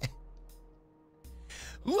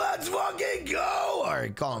 Let's fucking go! All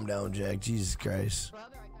right, calm down, Jack. Jesus Christ.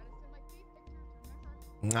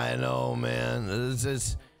 I know, man.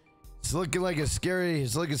 It's looking like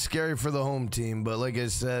it's looking scary for the home team. But like I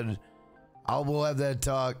said, we'll have that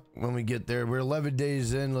talk when we get there. We're 11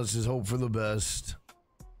 days in. Let's just hope for the best.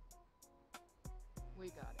 We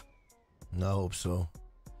got it. I hope so.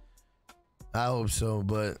 I hope so,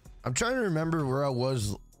 but I'm trying to remember where I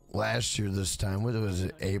was last year this time. What was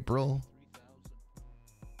it, April?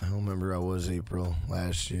 I don't remember where I was April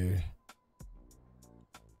last year.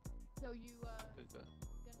 So you didn't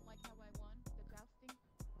like how I won the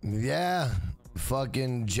jousting? Yeah,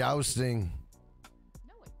 fucking jousting.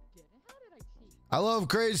 No, I didn't. How did I cheat? I love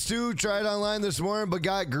craze too. Tried online this morning, but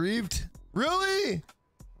got griefed. Really?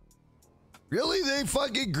 Really? They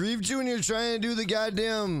fucking grieved you when you're trying to do the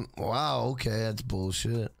goddamn... Wow, okay, that's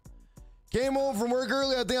bullshit. Came home from work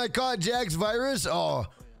early. I think I caught Jack's virus. Oh,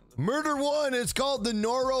 murder one. It's called the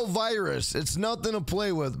norovirus. It's nothing to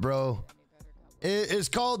play with, bro. It's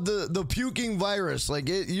called the puking virus. Like,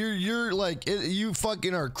 you're like, you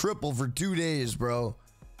fucking are crippled for 2 days, bro.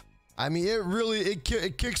 I mean,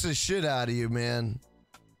 it kicks the shit out of you, man.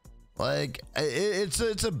 Like, it's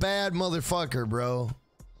a bad motherfucker, bro.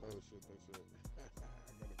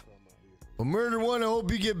 Well, murder one, I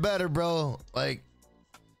hope you get better, bro. Like,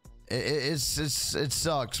 it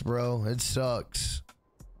sucks, bro. It sucks.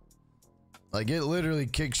 Like, it literally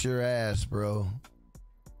kicks your ass, bro.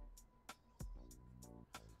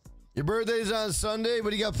 Your birthday's on Sunday. What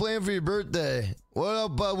do you got planned for your birthday? What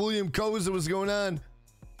up, William Koza? What's going on?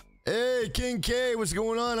 Hey, King K, what's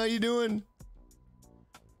going on? How you doing?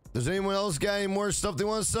 Does anyone else got any more stuff they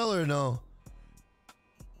want to sell or no?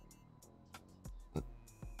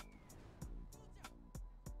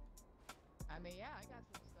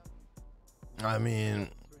 I mean,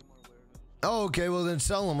 oh, okay, well then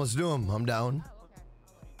sell them. Let's do them. I'm down. Oh, okay.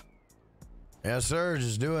 Yes, sir.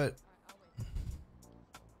 Just do it.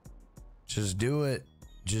 Just do it.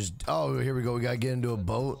 Oh, here we go. We got to get into a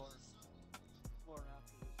boat.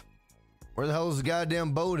 Where the hell is the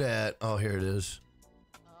goddamn boat at? Oh, here it is.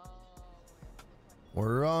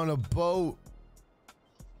 We're on a boat.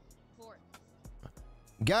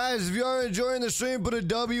 Guys, if you are enjoying the stream, put a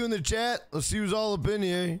W in the chat. Let's see who's all up in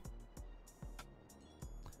here.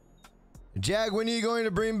 Jack, when are you going to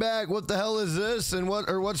bring back What the Hell Is This and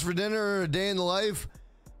What's for Dinner or A Day in the Life?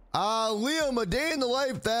 Liam, A Day in the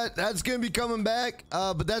Life, that's gonna be coming back,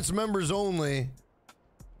 but that's members only.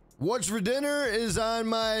 What's for Dinner is on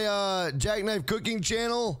my Jackknife cooking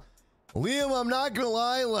channel. Liam, I'm not gonna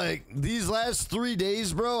lie, like these last 3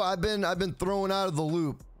 days, bro, I've been thrown out of the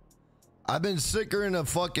loop. I've been sicker than a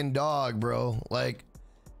fucking dog, bro. Like,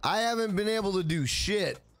 I haven't been able to do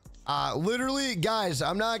shit. Literally, guys,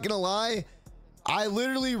 I'm not gonna lie. I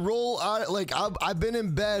literally roll out, like, I've been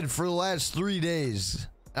in bed for the last 3 days.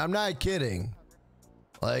 I'm not kidding.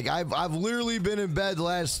 Like, I've literally been in bed the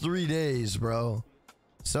last 3 days, bro.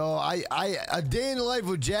 So a day in the life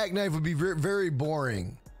with Jackknife would be very, very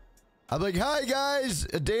boring. I'm like, hi guys,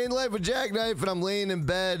 a day in the life with Jackknife, and I'm laying in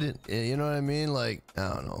bed. You know what I mean? Like, I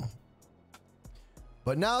don't know.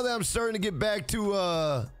 But now that I'm starting to get back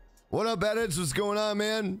to, what up, edits? What's going on,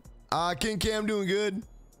 man? King Cam doing good.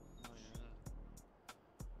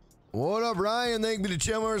 What up, Ryan? Thank you to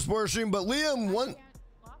Channel our sports stream. But Liam, once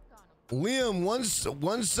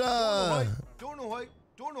Don't know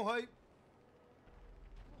hype.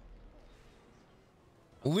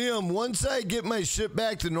 Liam, once I get my shit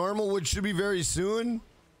back to normal, which should be very soon,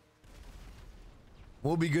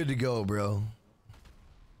 we'll be good to go, bro.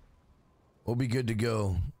 We'll be good to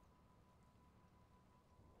go.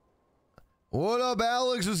 What up,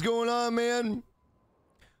 Alex? What's going on, man?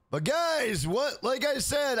 But guys, like I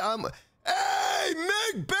said, hey,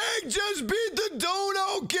 Mick Big just beat the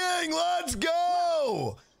Dono King. Let's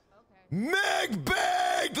go. Okay. Mick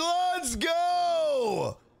Big, let's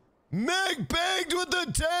go. Mick Big with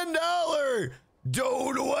the $10.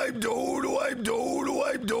 Dono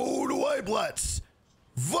wipe. Let's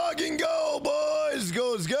fucking go, boys.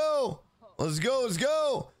 Let's go. Let's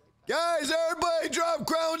go. Guys, everybody drop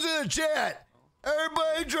crowns in the chat.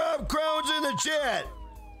 Everybody drop crowns in the chat.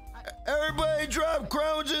 Everybody drop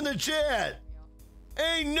crowns in the chat.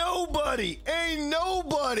 Ain't nobody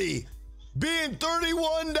being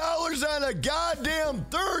 $31 on a goddamn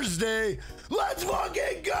Thursday. Let's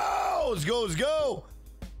fucking go. Let's go.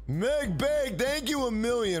 Meg Bake, thank you a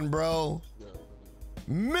million, bro.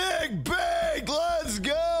 Meg Bake, let's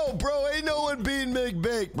go, bro. Ain't no one beating Meg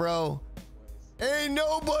Bake, bro. Ain't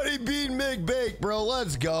nobody beating Meg Bake, bro.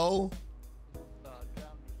 Let's go.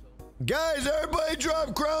 Guys, everybody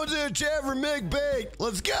drop crowns in the chat for Meg Bake.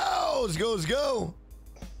 Let's go.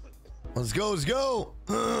 Let's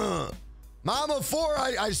go. Mama 4,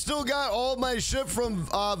 I still got all my shit from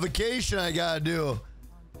vacation I gotta do.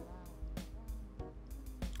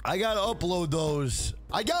 I gotta upload those.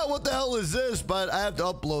 I got what the hell is this, but I have to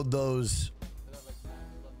upload those.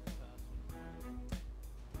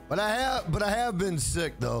 But I have been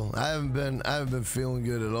sick though. I haven't been feeling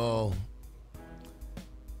good at all.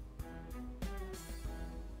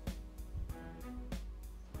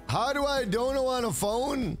 How do I dono on a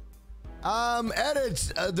phone?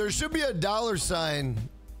 Edits. There should be a $sign.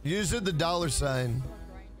 Use it, the $sign.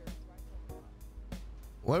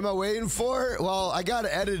 What am I waiting for? Well, I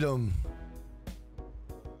gotta edit them.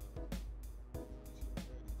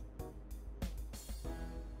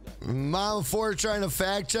 Mama 4 trying to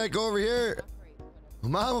fact check over here.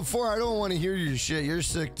 Mama 4, I don't want to hear your shit. You're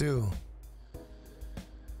sick too.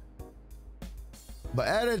 But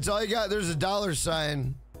edits, all you got, there's a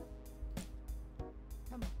 $sign.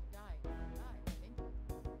 Come on, die. Thank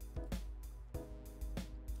you.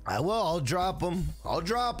 I will. I'll drop them,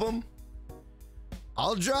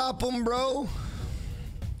 bro.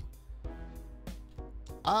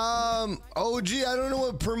 OG, I don't know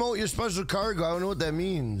what promote your special cargo. I don't know what that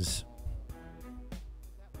means.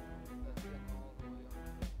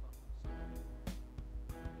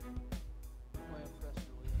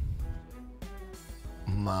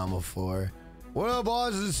 Mama 4. What up,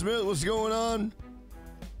 Austin Smith? What's going on?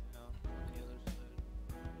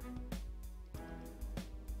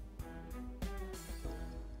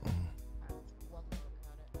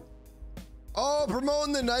 Oh,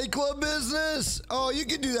 promoting the nightclub business? Oh, you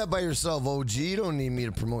can do that by yourself, OG. You don't need me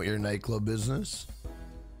to promote your nightclub business.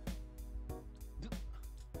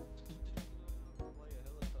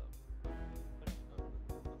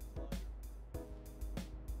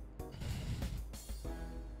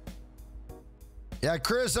 Yeah,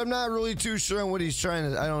 Chris, I'm not really too sure on what he's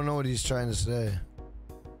trying to... I don't know what he's trying to say.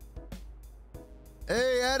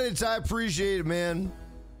 Hey, edits, I appreciate it, man.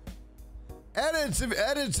 Edits,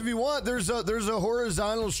 if you want, there's a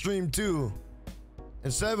horizontal stream too.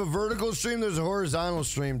 Instead of a vertical stream, there's a horizontal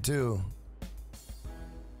stream too.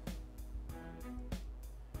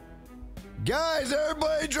 Guys,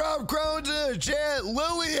 everybody drop crowns in the chat.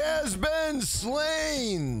 Lily has been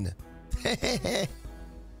slain.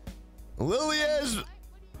 Lily has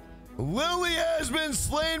been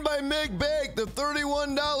slain by Mick Bake, the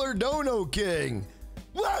 $31 Dono King.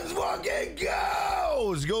 Let's fucking go!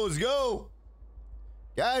 Let's go.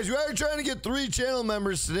 Guys, we are trying to get 3 channel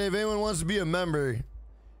members today. If anyone wants to be a member,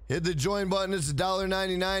 hit the join button. It's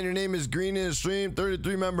 $1.99. Your name is green in the stream.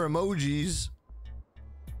 33 member emojis.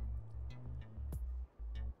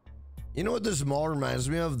 You know what this mall reminds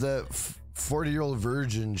me of? That 40-year-old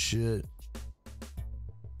virgin shit.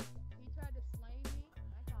 He tried to slay me.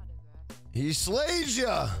 I caught his ass. He slayed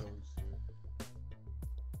ya.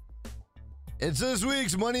 It's this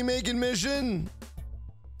week's money-making mission.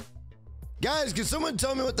 Guys, can someone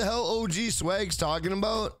tell me what the hell OG Swag's talking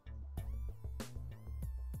about?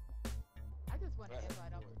 I just want to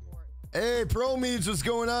invite up the port. Hey, Pro Meats, what's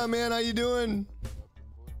going on, man? How you doing?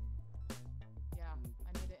 Yeah, I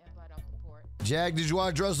need to invite up the port. Jack, did you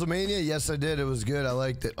watch WrestleMania? Yes, I did. It was good. I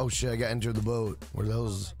liked it. Oh, shit, I got into the boat. Where the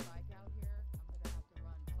hell's... My bike out here, I'm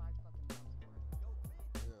gonna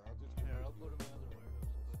have to run 5 fucking miles for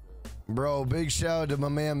it. Bro, big shout out to my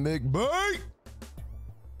man Mick Bake.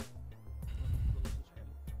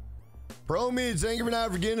 Pro Meats, thank you for not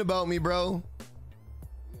forgetting about me, bro.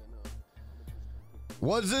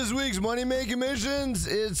 What's this week's money making missions?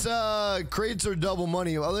 It's crates or double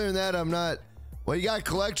money. Other than that, I'm not. Well, you got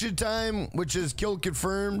collection time, which is kill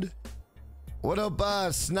confirmed. What up,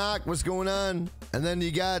 Snock? What's going on? And then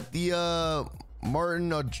you got the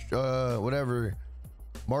Martin, whatever,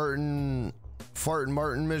 Martin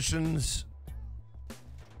missions.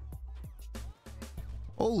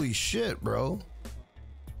 Holy shit, bro.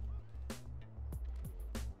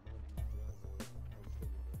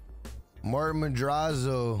 Martin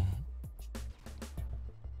Madrazo.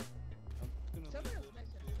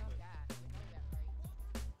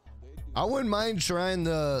 I wouldn't mind trying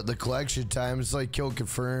the collection time. It's like kill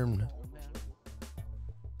confirmed.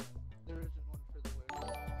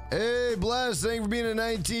 Hey, Bless, thank you for being a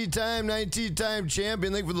 19-time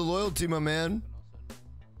champion. Thank you for the loyalty, my man.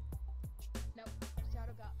 Nope.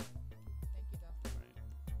 Shadow got. Thank you, Doc.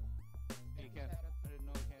 Hey, you can't. I didn't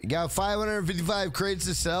know you You got 555 crates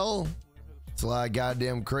to sell? It's a lot of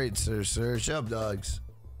goddamn crates there, sir. Shut up, dogs.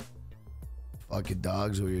 Fucking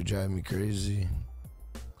dogs over here driving me crazy.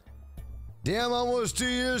 Damn, almost 2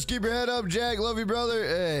 years. Keep your head up, Jack. Love you, brother.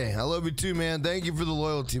 Hey, I love you too, man. Thank you for the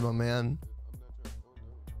loyalty, my man.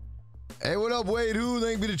 Hey, what up, Wade? Who?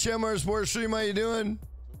 Thank you to Chemar Sports Stream. How you doing?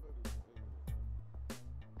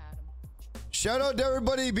 Adam. Shout out to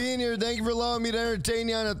everybody being here. Thank you for allowing me to entertain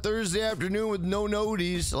you on a Thursday afternoon with no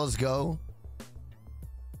noties. Let's go.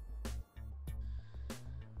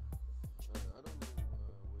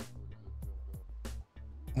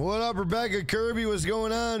 What up, Rebecca Kirby? What's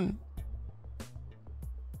going on?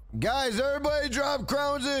 Guys, everybody drop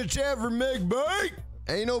crowns in the chat for Mick Bake.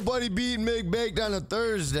 Ain't nobody beating Mick Baked on a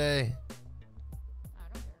Thursday.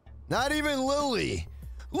 I don't care. Not even Lily.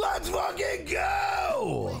 Let's fucking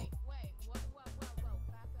go! Wait. What? Back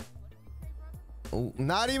up. What did you say, brother? Oh,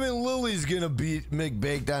 not even Lily's gonna beat Mick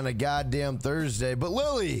Baked on a goddamn Thursday. But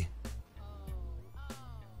Lily.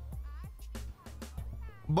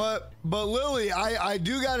 But Lily, I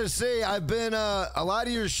do gotta say, I've been a lot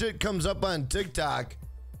of your shit comes up on TikTok.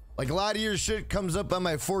 Like a lot of your shit comes up on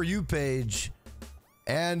my For You page.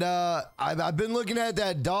 And I've been looking at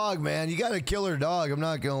that dog, man. You got a killer dog, I'm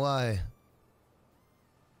not gonna lie.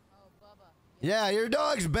 Oh, Bubba. Yeah, your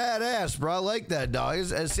dog's badass, bro. I like that dog.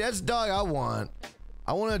 That's the dog I want.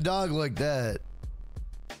 I want a dog like that.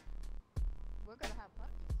 We're gonna have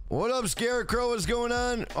puppies. What up, Scarecrow? What's going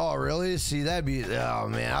on? Oh, really? See, that'd be... Oh,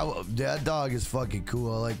 man. That dog is fucking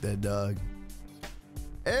cool. I like that dog.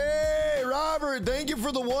 Hey, Robert. Thank you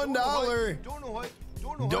for the $1. Don't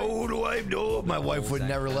wipe. No, my wife would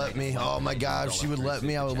never let me. Oh, my God. If she would let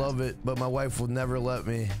me, I would love it. But my wife would never let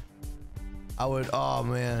me. I would... Oh,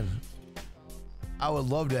 man. I would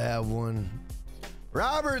love to have one.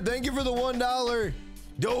 Robert, thank you for the $1.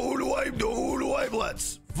 Don't wipe.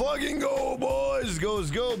 Let's fucking go, boys.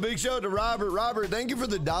 Let's go. Big shout out to Robert. Robert, thank you for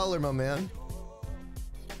the $1, my man.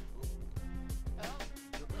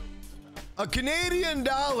 A Canadian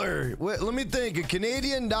dollar. Wait, let me think. A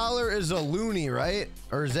Canadian dollar is a loonie, right?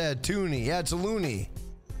 Or is that a toonie? Yeah, it's a loonie.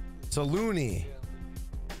 It's a loonie.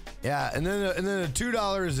 Yeah, and then a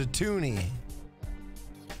 $2 is a toonie.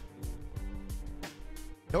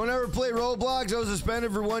 Don't ever play Roblox. I was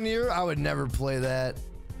suspended for 1 year. I would never play that.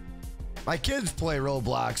 My kids play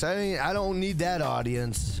Roblox. I don't need that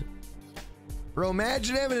audience. Bro,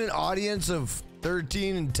 imagine having an audience of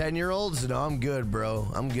 13 and 10-year-olds. No, I'm good, bro.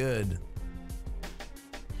 I'm good.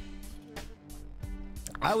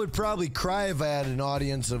 I would probably cry if I had an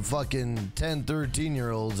audience of fucking 10,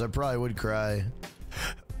 13-year-olds. I probably would cry.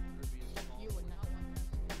 You would not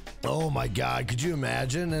want that. Oh my God, could you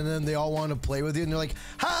imagine? And then they all want to play with you and they're like,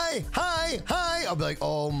 hi. I'll be like,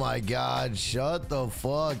 oh my God, shut the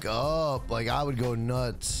fuck up. Like, I would go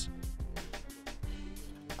nuts.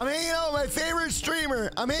 I'm hanging out with my favorite streamer.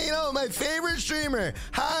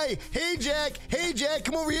 Hi, hey Jack,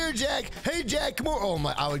 come over here, Jack. Hey Jack, come over. Oh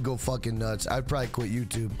my, I would go fucking nuts. I'd probably quit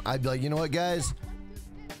YouTube. I'd be like, you know what, guys?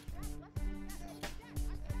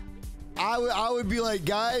 I would be like,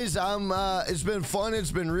 guys, it's been fun, it's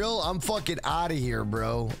been real. I'm fucking out of here,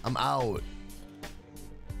 bro. I'm out.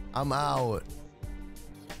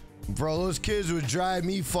 Bro, those kids would drive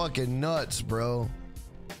me fucking nuts, bro.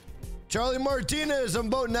 Charlie Martinez, I'm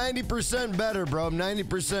about 90% better, bro. I'm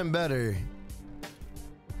 90% better.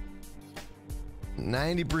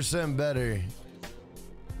 90% better.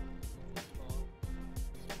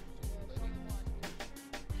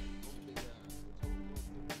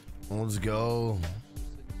 Let's go.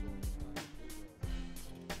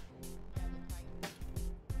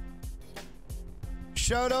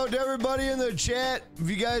 Shout out to everybody in the chat. If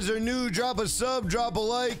you guys are new, drop a sub, drop a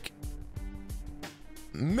like.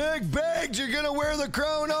 Mick Bags, you're gonna wear the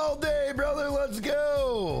crown all day, brother. Let's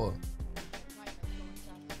go.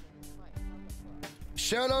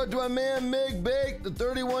 Shout out to my man Mick Bake, the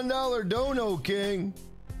 $31 Dono King.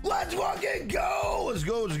 Let's fucking go. Let's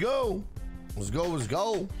go.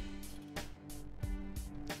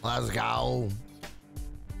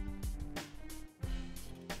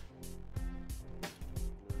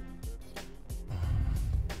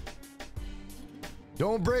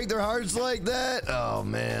 Don't break their hearts like that. Oh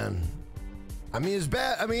man. I mean, it's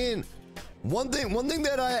bad. I mean, one thing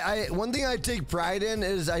I take pride in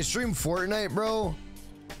is I stream Fortnite, bro.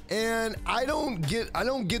 And I don't get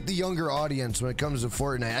the younger audience when it comes to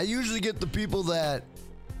Fortnite. I usually get the people that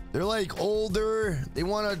They're like older. They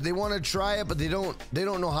wanna try it, but they don't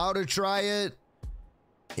know how to try it.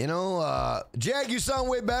 You know, Jack, you sound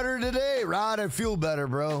way better today. Rod, I feel better,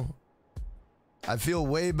 bro. I feel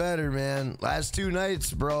way better, man. Last 2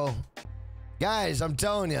 nights, bro. Guys, I'm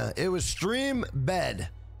telling you, it was stream bed.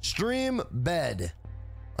 Stream bed.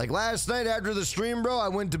 Like last night after the stream, bro, I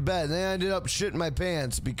went to bed. Then I ended up shitting my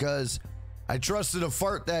pants because I trusted a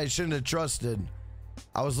fart that I shouldn't have trusted.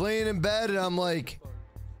 I was laying in bed and I'm like,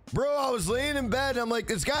 bro, I was laying in bed and I'm like,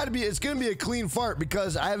 it's gonna be a clean fart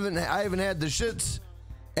because I haven't had the shits.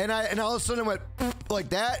 And all of a sudden I went like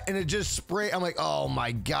that and it just sprayed. I'm like, oh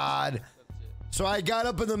my God. So I got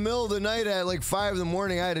up in the middle of the night at like 5 in the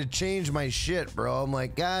morning. I had to change my shit, bro. I'm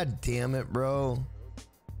like, God damn it, bro.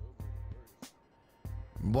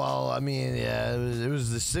 Well, I mean, yeah, it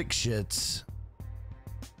was the sick shits.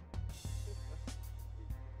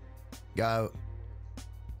 So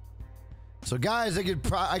guys, I could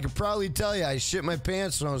probably tell you I shit my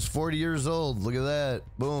pants when I was 40 years old. Look at that.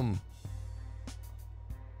 Boom.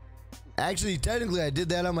 Actually, technically, I did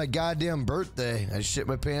that on my goddamn birthday. I shit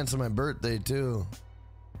my pants on my birthday, too.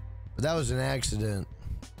 But that was an accident.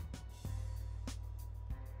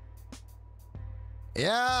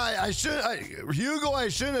 Yeah, Hugo, I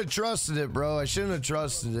shouldn't have trusted it, bro. I shouldn't have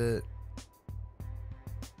trusted it.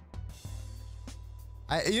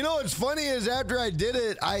 You know what's funny is after I did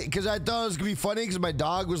it, because I thought it was going to be funny because my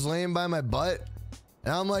dog was laying by my butt.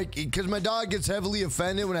 And I'm like, because my dog gets heavily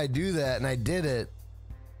offended when I do that, and I did it.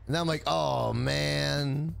 And I'm like, oh,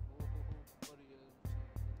 man.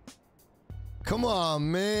 Come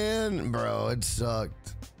on, man. Bro, it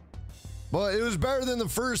sucked. But it was better than the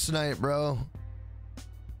first night, bro.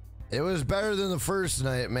 It was better than the first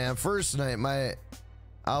night, man. First night,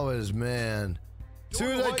 I was, man. As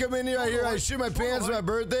soon as I come in here, I hear I shit my pants on my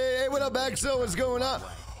birthday. Hey, what up, XO? What's going on?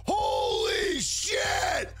 Holy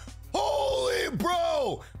shit! Holy,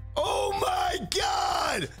 bro! Oh, my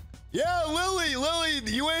God! Yeah, Lily,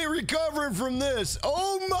 you ain't recovering from this.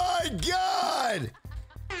 Oh my God!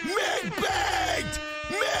 Mick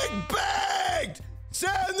bagged!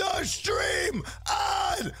 Send the stream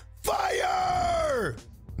on fire!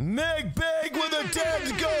 Mick bagged with a 10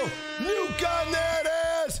 to go. Nuke on that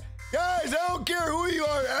ass! Guys, I don't care who you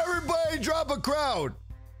are. Everybody drop a crown.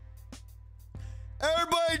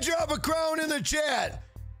 Everybody drop a crown in the chat.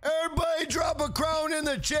 Everybody drop a crown in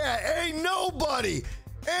the chat. Ain't nobody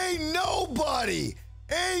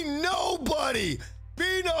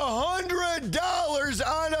being $100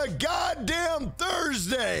 on a goddamn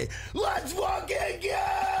Thursday. Let's fucking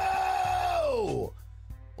go!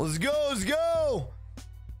 Let's go!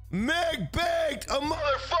 Mick Baked, a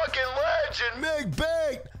motherfucking legend, Mick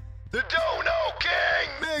Baked, the Dono King,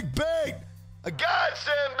 Mick Baked, a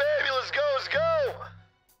godsend, baby. Let's go!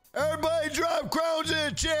 Everybody drop crowns in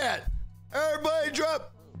the chat. Everybody drop.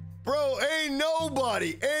 Bro, ain't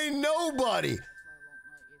nobody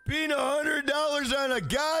being $100 on a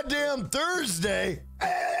goddamn Thursday.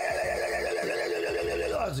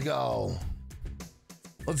 Let's go.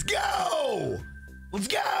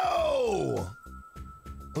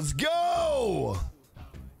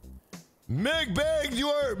 Mick Bag,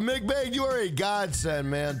 you are a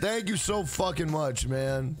godsend, man. Thank you so fucking much,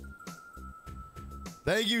 man.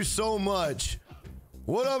 Thank you so much.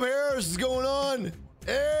 What up, Harris? What's going on?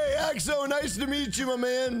 Hey, Axo, nice to meet you, my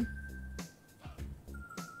man.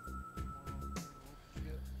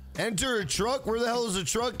 Enter a truck? Where the hell is the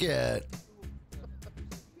truck at?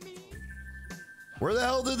 Where the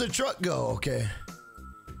hell did the truck go? Okay.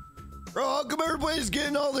 Bro, how come everybody's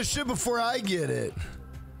getting all the shit before I get it?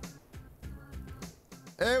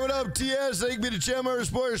 Hey, what up, TS? Thank you to Chandler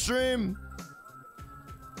Sports Stream.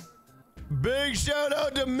 Big shout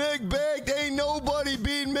out to Mick Baked. Ain't nobody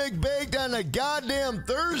beating Mick Baked on a goddamn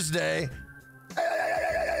Thursday.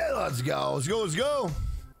 Let's go. Yep,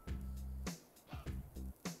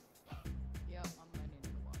 I'm running in the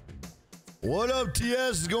water. What up,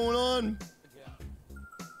 TS? Is going on?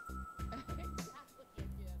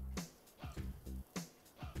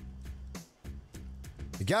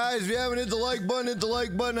 Guys, if you haven't hit the like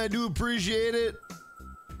button, I do appreciate it.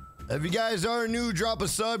 If you guys are new, drop a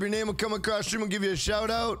sub. Your name will come across stream. We'll give you a shout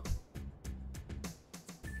out.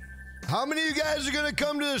 How many of you guys are going to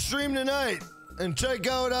come to the stream tonight and check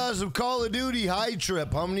out some Call of Duty High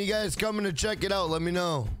Trip? How many of you guys coming to check it out? Let me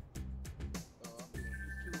know.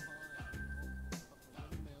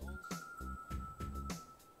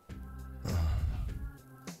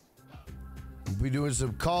 We'll be doing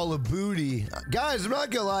some Call of Booty. Guys, I'm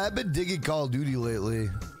not going to lie. I've been digging Call of Duty lately.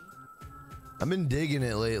 I've been digging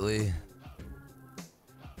it lately.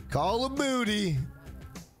 Call of Booty.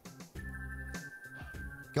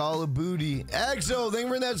 Call of booty. Exo, thank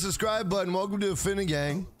you for that subscribe button. Welcome to the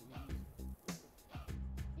Finnegan.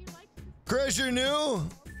 Chris, you're new?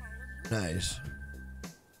 Nice.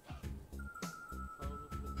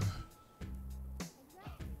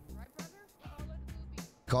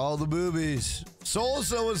 Call the boobies.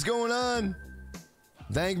 Solsa, what's going on?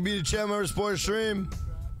 Thank you to Chem Sports Stream.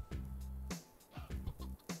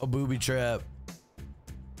 A booby trap.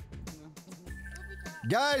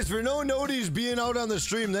 Guys, for no noties being out on the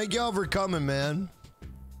stream, thank y'all for coming, man.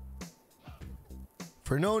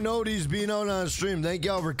 For no noties being out on the stream, thank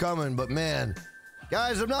y'all for coming. But man,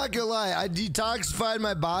 guys, I'm not gonna lie. I detoxified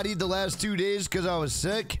my body the last 2 days because I was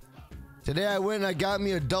sick. Today I went and I got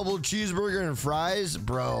me a double cheeseburger and fries.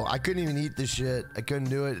 Bro, I couldn't even eat this shit. I couldn't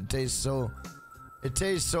do it. It tastes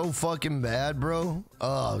so fucking bad, bro.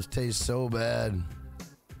 Oh, it tastes so bad.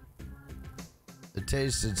 It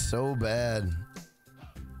tasted so bad.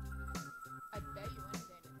 I bet you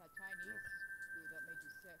anything it's that Chinese food that made you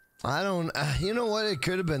sick. I don't, you know what? It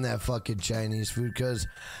could have been that fucking Chinese food because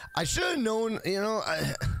I should have known, you know,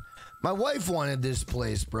 my wife wanted this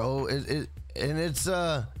place, bro. It's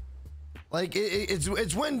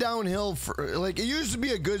went downhill for, like, it used to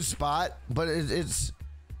be a good spot, but it's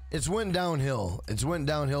went downhill. It's went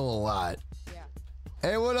downhill a lot. Yeah.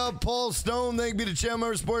 Hey, what up, Paul Stone? Thank you to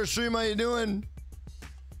Chandler Sports Stream. How you doing?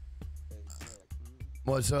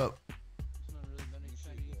 What's up? There's not really many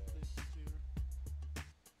Chinese places here.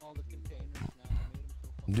 All the containers now made them so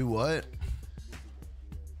fucking Do what?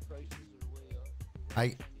 prices are way up. I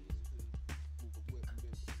Chinese food.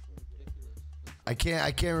 Ridiculous.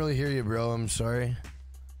 I can't really hear you, bro. I'm sorry.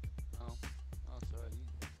 Oh, sorry.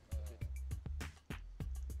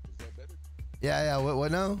 Is that better? Yeah.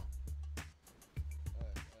 What now?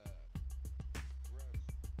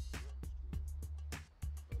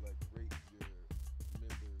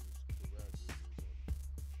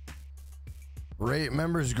 Rate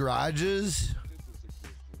members' garages.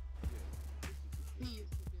 He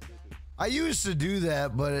used to do that. I used to do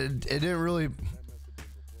that, but it didn't really.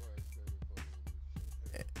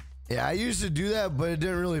 Yeah, I used to do that, but it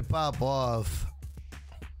didn't really pop off.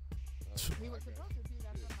 He was supposed to do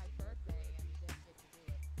that for my birthday and he didn't get to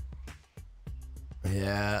do it.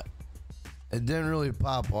 Yeah, it didn't really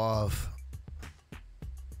pop off.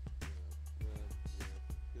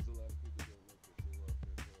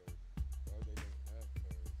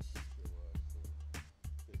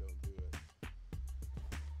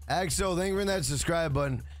 Axo, thank you for that subscribe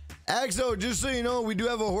button. Axo, just so you know, we do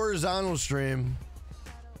have a horizontal stream.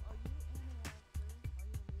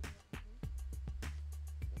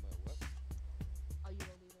 Are you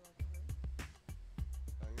a leader of the group?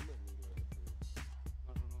 I am a leader of the group.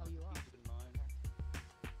 I don't know. Oh, you are? Keep it in mind.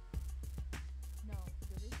 No,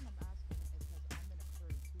 the reason I'm asking is because I'm in a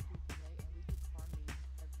crew 2 weeks away and we do car meets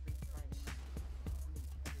every Friday night.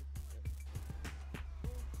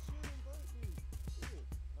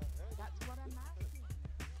 That's what I'm asking.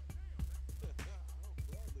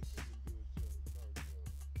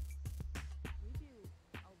 We do a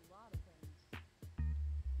lot of things.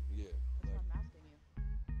 Yeah. That's what I'm asking you.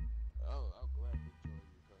 I'll gladly join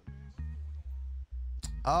your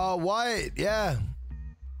comments. White, yeah.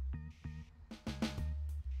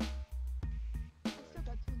 I still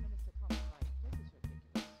got 2 minutes to come fight. This is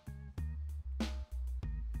ridiculous.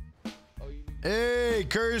 Oh, you need Hey,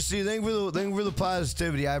 Kirsty, thank you for the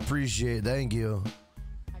positivity. I appreciate it. Thank you.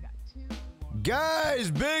 I got 2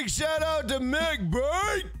 Guys, big shout out to Mick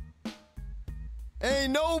Bright.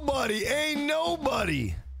 Ain't nobody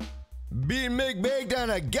beating Mick Baked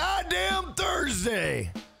on a goddamn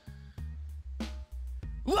Thursday.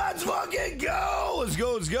 Let's fucking go. Let's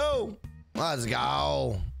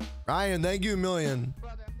go. Ryan, thank you a million.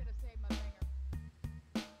 Brother, I'm gonna save my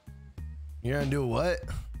banger. You're gonna do what?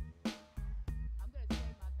 I'm gonna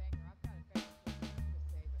save my banger. I've got a banger. I'm gonna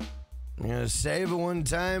save it. You're gonna save it one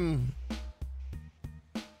time.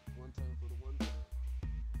 One time for the one time.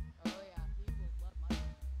 Oh yeah, he will love my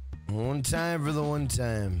banger. One time for the one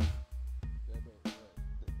time. That ain't right.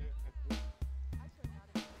 I should not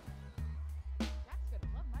have. Jack's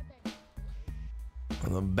gonna love my banger.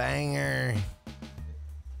 The banger.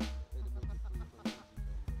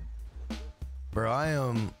 Bro, I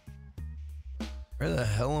am. Where the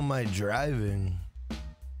hell am I driving?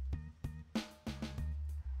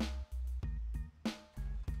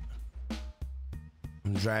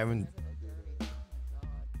 I'm driving. Oh my god.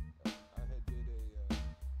 I had did a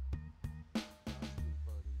costume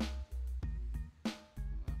party.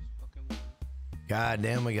 That's fucking weird. God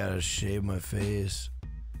damn, I gotta shave my face.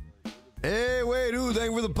 Hey, wait, ooh,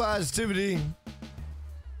 thank you for the positivity. We met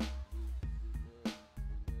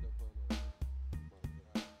up on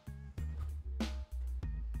a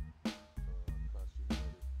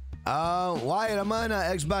Wyatt, I'm on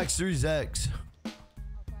Xbox Series X. On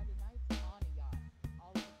Friday nights on a yacht.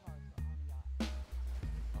 All of the cars were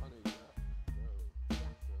on a yacht.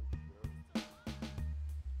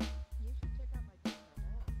 You should check out my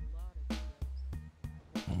channel. I have a lot of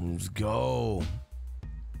videos. Let's go.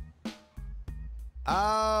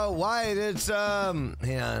 Wyatt, it's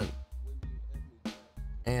hang on.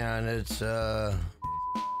 And it's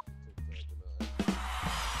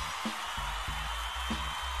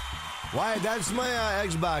Wyatt, that's my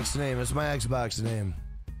Xbox name. That's my Xbox name.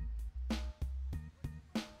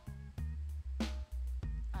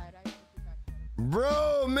 Alright, I gotta get back to it.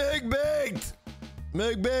 Bro, McBaked!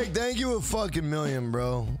 McBaked, thank you a fucking million,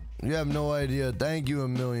 bro. You have no idea. Thank you a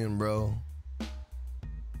million, bro.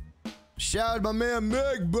 Shout out my man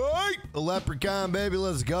McBaked! The leprechaun, baby,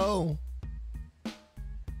 let's go.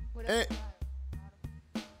 Whatever.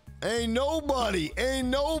 Ain't nobody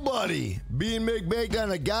being McBaked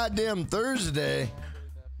on a goddamn Thursday.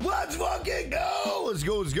 Let's fucking go! Let's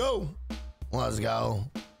go, let's go. Let's go.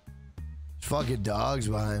 There's fucking dogs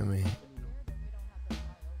behind me.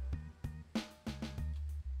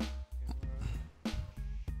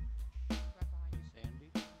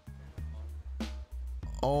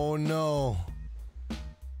 Oh no.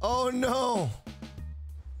 Oh no.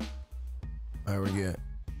 Alright, we're good.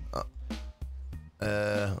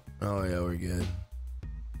 Oh yeah, we're good.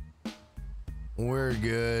 We're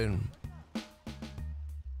good.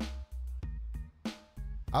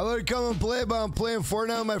 I would come and play, but I'm playing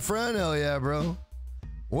Fortnite with my friend. Hell yeah, bro.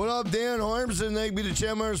 What up, Dan Harmson? Thank you to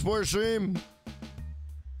Chandler Sports Stream.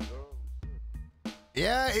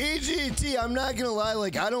 Yeah, AGT. I'm not gonna lie,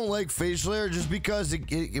 like I don't like facial hair just because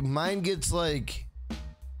mine gets like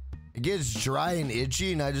it gets dry and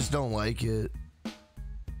itchy, and I just don't like it.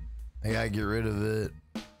 I gotta get rid of it.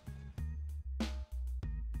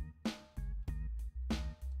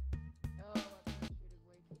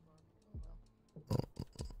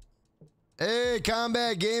 Hey,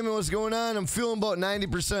 Combat Gaming, what's going on? I'm feeling about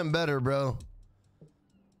 90% better, bro.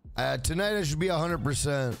 Tonight I should be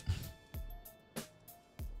 100%.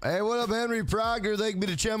 Hey, what up, Henry Proctor? Thank you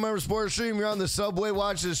to Channel Member Sports Stream. You're on the subway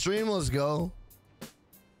watching the stream. Let's go.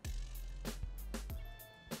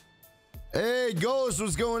 Hey, Ghost,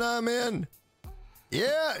 what's going on, man?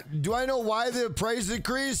 Yeah, do I know why the price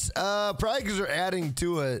increased? Probably because they're adding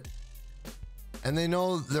to it. And they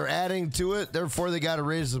know they're adding to it, therefore they got to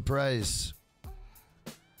raise the price.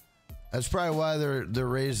 That's probably why they're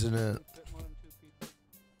raising it.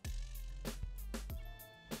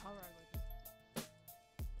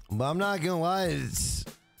 But I'm not gonna lie, it's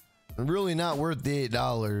really not worth the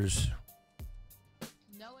 $8.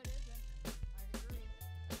 No, it isn't. I agree.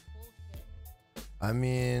 That's bullshit. I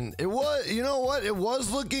mean, it was, you know what? It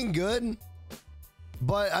was looking good.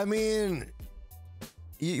 But I mean,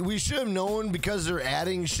 we should have known because they're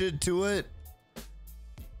adding shit to it.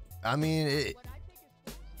 I mean, it. What I think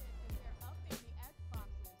is bullshit is they're upping the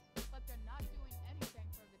Xboxes, but they're not doing anything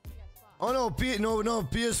for the PS5. Oh no,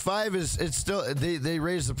 PS5 is it's still they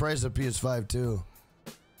raised the price of PS5 too.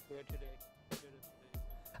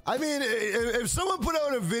 I mean, if someone put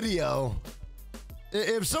out a video,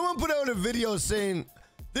 saying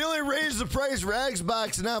they only raised the price for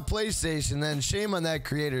Xbox and not PlayStation, then shame on that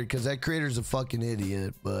creator because that creator's a fucking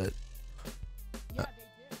idiot. But Yeah,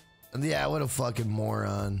 they did. yeah, what a fucking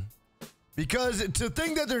moron. Because to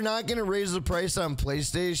think that they're not gonna raise the price on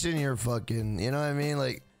PlayStation, you're fucking, you know what I mean?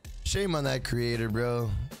 Like, shame on that creator, bro.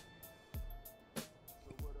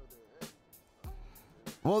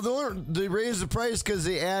 Well, they raised the price because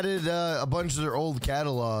they added a bunch of their old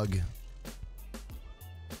catalog.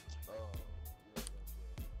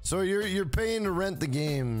 So you're paying to rent the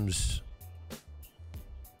games.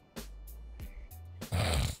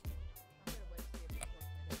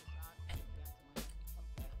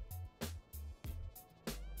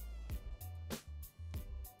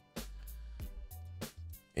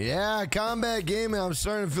 Yeah, Combat Gaming, I'm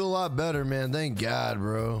starting to feel a lot better, man. Thank God,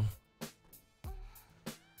 bro.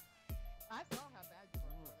 I saw how bad you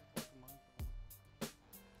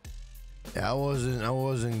were. Yeah, I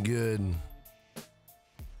wasn't good.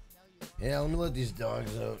 Yeah, let me let these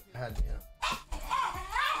dogs out. God damn.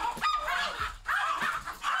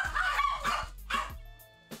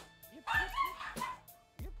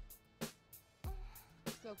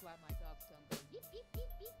 So glad my dogs don't go beep beep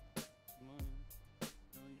beep beep.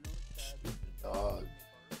 Dog.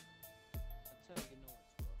 That's how you know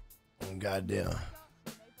it's rough. Oh, goddamn.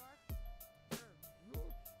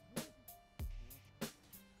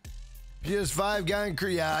 PS5 got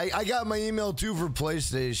increased. Yeah, I got my email too for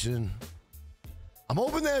PlayStation. I'm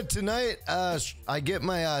hoping that tonight I get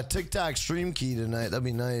my TikTok stream key tonight. That'd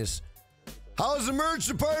be nice. How's the merch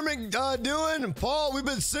department doing? Paul, we've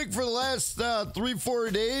been sick for the last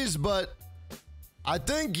 3-4 days, but I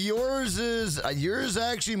think yours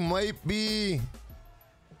actually might be.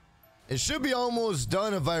 It should be almost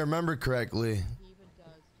done if I remember correctly. He even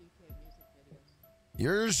does GK music videos.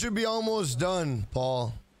 Yours should be almost done,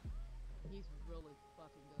 Paul. He's really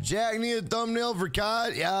fucking good. Jack, need a thumbnail for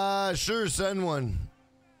COD? Yeah, sure, send one.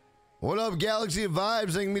 What up, Galaxy of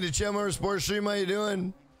Vibes? Thank me to Chemar Sports Stream. How you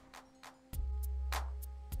doing?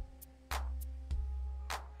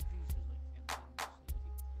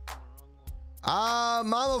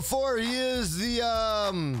 Mama 4, he's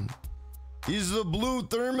the blue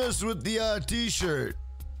thermos with the t-shirt.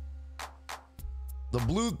 The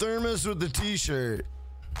blue thermos with the t-shirt.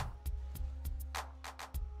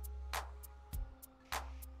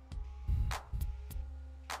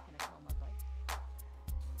 Can I call my bike?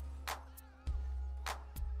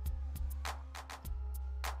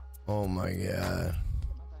 Oh my god.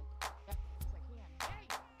 Get my bike. Yeah, yes I can. Hey!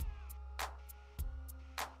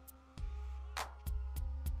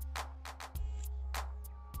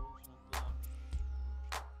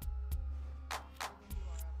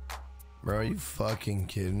 Bro, are you fucking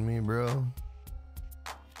kidding me, bro?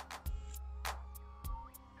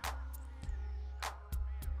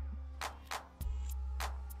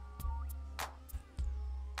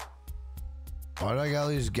 Why do I got all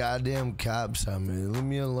these goddamn cops on me? Leave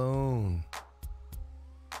me alone.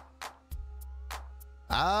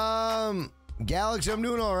 Galaxy, I'm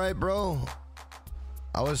doing all right, bro.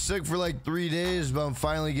 I was sick for like 3 days, but I'm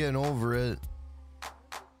finally getting over it.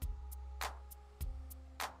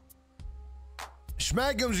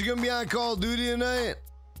 Schmackums, you gonna be on Call of Duty tonight?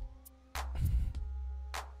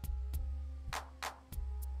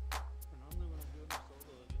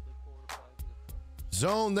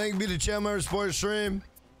 Zone, thank you to Chemar Sports Stream. And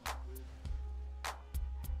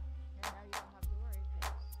now you don't have to worry,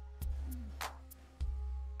 'cause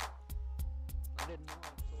I didn't know I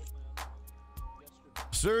sold my other one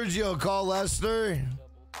yesterday. Sergio, call Lester.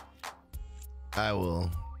 Double. I will.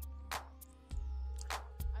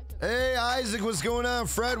 I took Hey, Isaac, what's going on?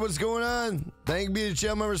 Fred, what's going on? Thank you to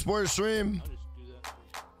Chemar Sports Stream. I'll just do that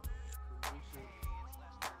for research.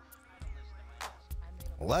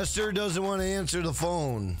 I made a Lester doesn't want to answer the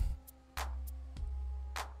phone.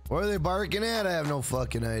 Where are they barking at? I have no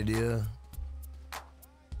fucking idea.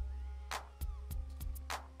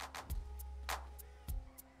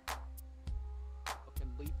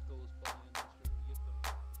 Fucking leaf goes by and I start to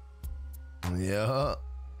get them. Yeah.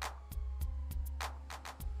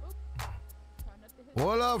 try not to hit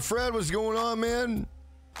What up, Fred? What's going on, man?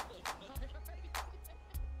 I'm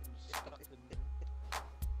stuck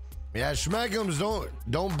in Yeah, Schmackums,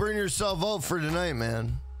 don't burn yourself out for tonight,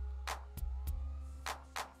 man.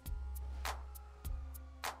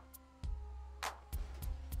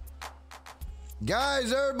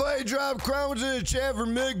 Guys, everybody drop crowns in the chat for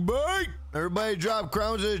Mick Baked. Everybody drop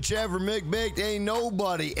crowns in the chat for Mick Baked. Ain't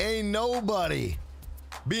nobody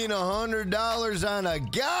being $100 on a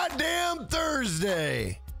goddamn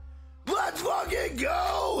Thursday. Let's fucking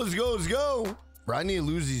go. Let's go, let's go. Bro, I need to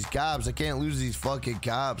lose these cops. I can't lose these fucking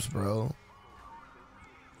cops, bro.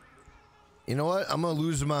 You know what? I'm gonna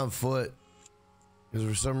lose them on foot. Because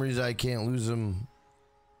for some reason I can't lose them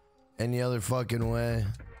any other fucking way.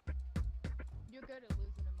 You're good at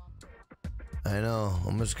losing him on foot. I know.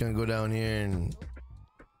 I'm just gonna go down here and.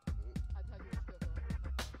 I thought you were still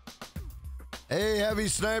going. Hey, Heavy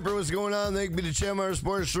Sniper, what's going on? Thank you to Chemar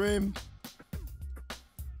Sports Stream.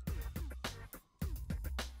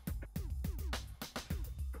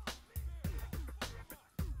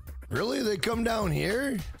 Really? They come down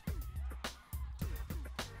here?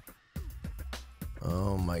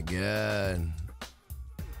 Oh my god.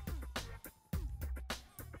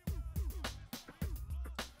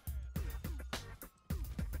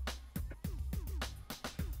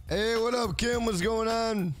 Hey, what up, Kim? What's going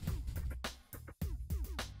on?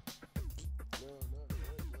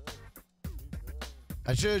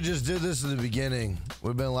 I should have just did this in the beginning.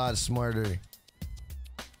 Would have been a lot smarter.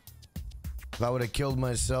 If I would have killed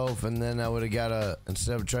myself and then I would have got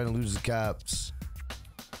instead of trying to lose the cops.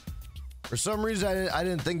 For some reason, I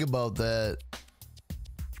didn't think about that.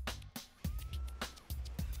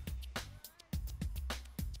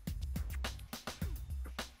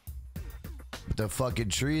 The fucking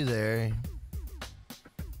tree there.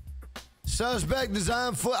 Suspect is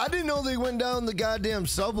on foot. I didn't know they went down the goddamn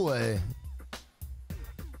subway.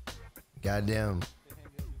 Goddamn.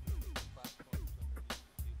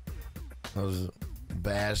 Those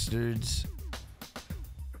bastards.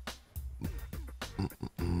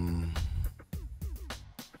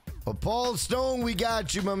 But Paul Stone, we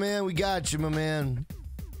got you, my man. We got you, my man.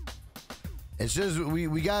 It's just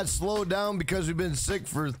we got slowed down because we've been sick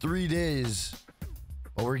for 3 days.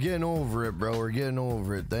 But we're getting over it, bro. We're getting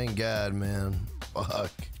over it. Thank God, man.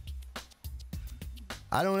 Fuck.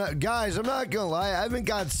 I don't know. Guys, I'm not gonna lie. I haven't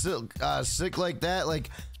got sick like that. Like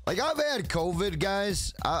I've had COVID,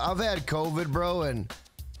 guys. I've had COVID, bro, and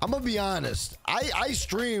I'm gonna be honest. I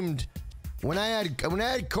streamed when I had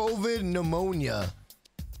COVID pneumonia.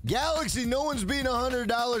 Galaxy, no one's beating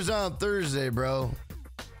 $100 on Thursday, bro.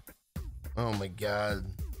 Oh my God.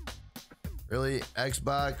 Really?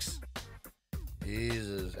 Xbox?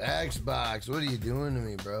 Jesus. Xbox, what are you doing to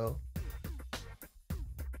me, bro?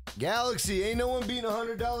 Galaxy, ain't no one beating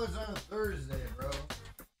 $100 on a Thursday, bro.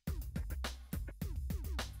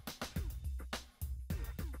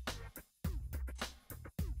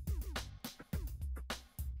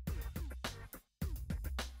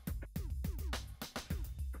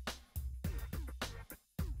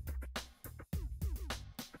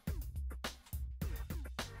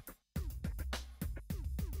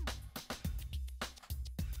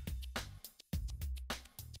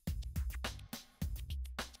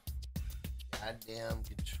 Goddamn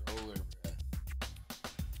controller, bro.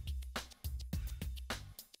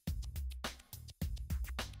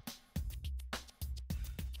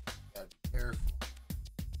 Gotta be careful.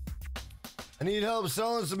 I need help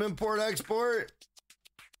selling some import-export.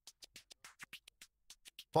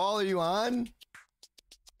 Paul, are you on?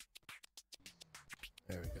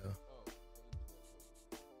 There we go.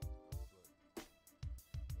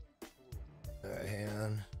 All right, hang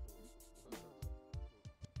on.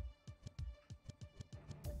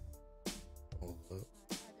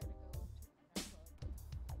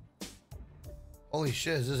 Holy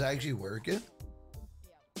shit, is this actually working?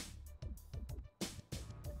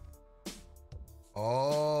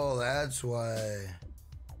 Oh, that's why.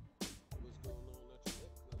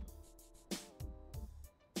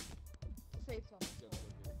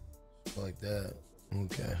 Like that.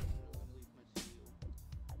 Okay.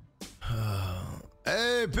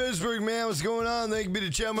 Hey, Pittsburgh, man, what's going on? Thank you for the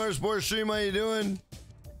Tamarack Sports Stream. How you doing?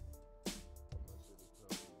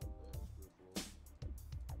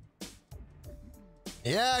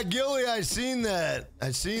 Yeah, Gilly, I seen that.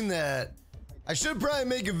 I should probably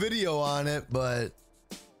make a video on it, but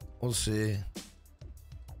we'll see.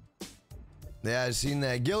 Yeah, I seen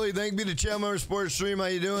that. Gilly, thank you to Tamarack Sports Stream. How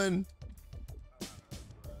you doing?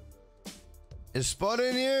 Is Spud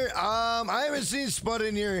in here? I haven't seen Spud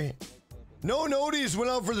in here. No notice went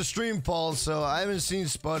out for the stream, Paul, so I haven't seen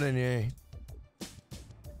Spud in here.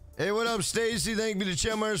 Hey, what up, Stacy? Thank you to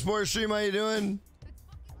Tamarack Sports Stream. How you doing?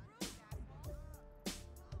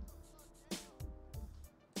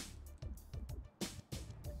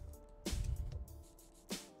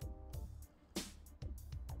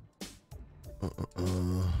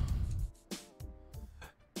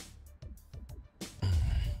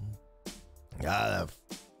 God, that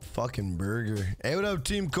fucking burger. Hey, what up,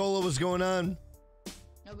 Team Cola? What's going on?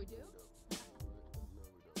 No, we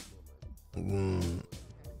do?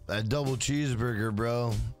 That double cheeseburger,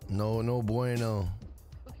 bro. No bueno.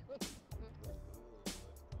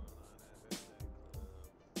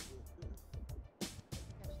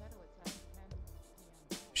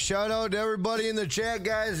 Shout out to everybody in the chat,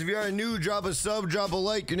 guys. If you are new, drop a sub, drop a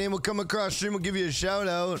like. Your name will come across stream. We'll give you a shout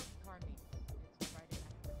out.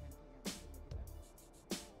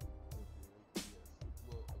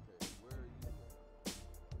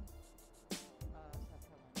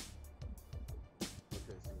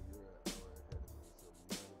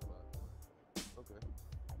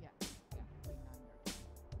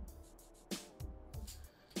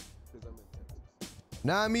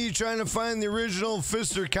 Not me trying to find the original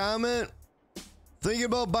Fister comment. Thinking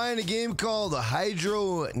about buying a game called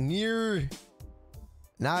Hydro Near.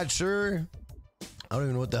 Not sure. I don't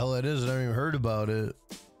even know what the hell that is. I haven't even heard about it.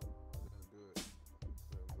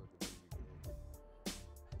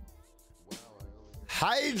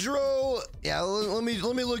 Hydro. Yeah, let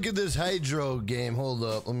me look at this Hydro game. Hold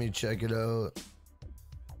up. Let me check it out.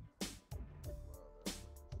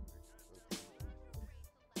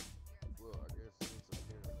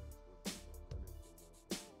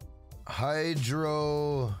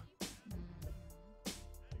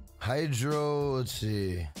 Hydro, let's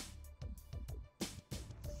see.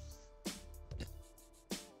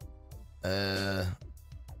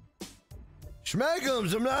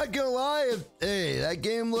 Schmackums, I'm not gonna lie. Hey, that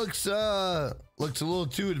game looks a little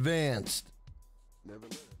too advanced.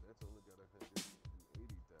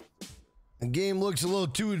 The game looks a little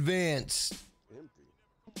too advanced.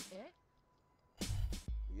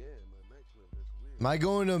 Am I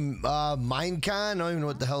going to Minecon? I don't even know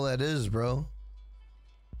what the hell that is, bro.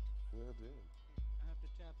 Yeah, damn. I have to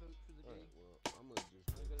tap out for the day. Well, I'm gonna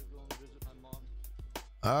just. I gotta go and visit my mom.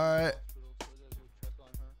 All right. Hospital, so I gotta go check on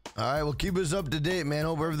her. All right, well, keep us up to date, man.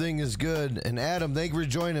 Hope everything is good. And Adam, thank you for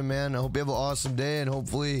joining, man. I hope you have an awesome day, and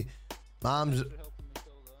hopefully mom's... Thanks for helping me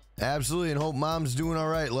fill that. Absolutely, and hope mom's doing all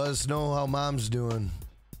right. Let us know how mom's doing.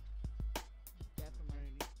 Definitely.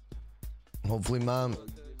 Hopefully mom...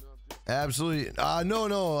 Absolutely.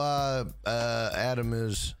 No, Adam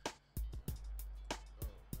is.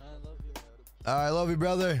 I love you. All right, love you,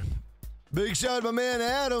 brother. Big shout out to my man,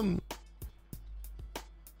 Adam.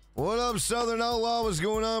 What up, Southern Outlaw? What's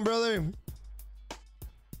going on, brother?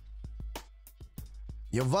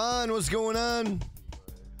 Yvonne, what's going on?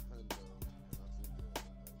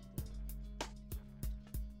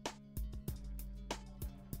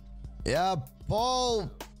 Yeah,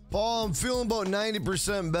 Paul, I'm feeling about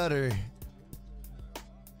 90% better.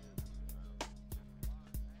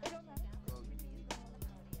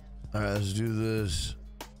 All right, let's do this.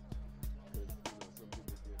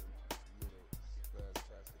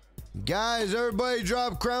 Guys, everybody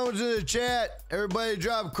drop crowns in the chat. Everybody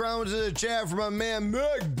drop crowns in the chat for my man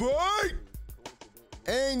Mick Bite.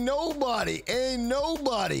 Ain't nobody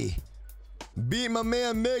beat my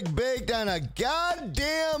man Mick Baked on a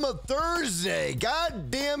goddamn Thursday. God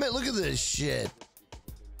damn it, look at this shit.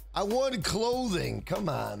 I won clothing. Come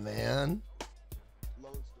on, man.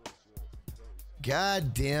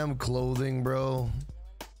 Goddamn clothing, bro.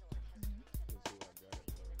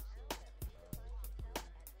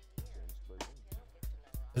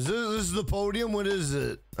 This is the podium? What is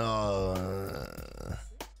it?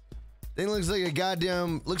 Thing looks like a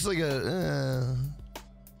goddamn, looks like a,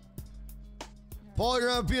 Paul, you're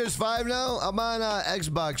on PS5 now? I'm on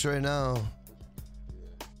Xbox right now.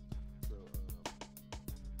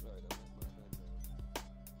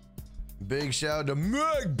 Big shout out to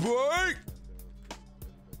McBike.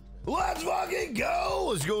 Let's fucking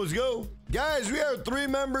go. Let's go, let's go. Guys, we are 3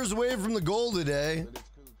 members away from the goal today.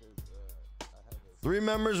 3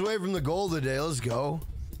 members away from the goal today. Let's go.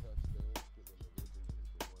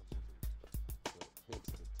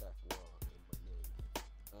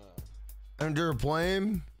 Enter a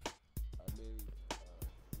plane.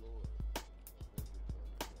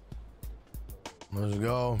 Let's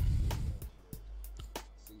go.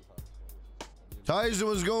 Tyson,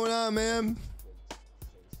 what's going on, man?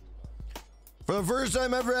 For the first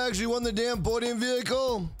time ever, actually won the damn podium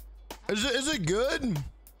vehicle. Is it good?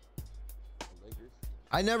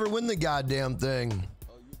 I never win the goddamn thing.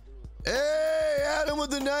 Hey, Adam with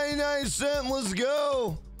the 99¢. Let's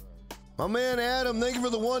go. My man Adam, thank you for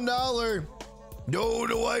the $1. Do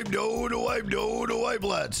the wipe, do the wipe, do the wipe.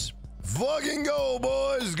 Let's fucking go,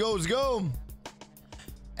 boys. Let's go.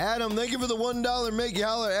 Adam, thank you for the $1. Make you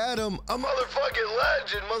holler, Adam. A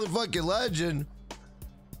motherfucking legend.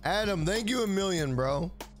 Adam, thank you a million,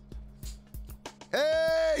 bro.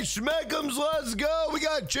 Hey, Schmeckums, let's go. We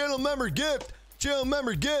got channel member gift. Channel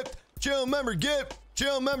member gift. Channel member gift.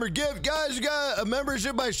 Channel member gift. Guys, you got a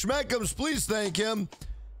membership by Schmeckums. Please thank him.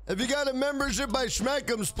 If you got a membership by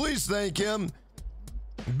Schmeckums, please thank him.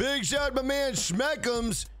 Big shout out to my man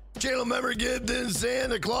Schmeckums. Channel member gift in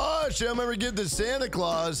Santa Claus. Channel member gift in Santa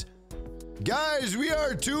Claus. Guys, we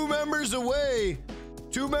are 2 members away.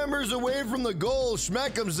 2 members away from the goal.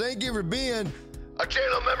 Schmeckums, thank you for being a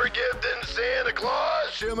channel member gift in Santa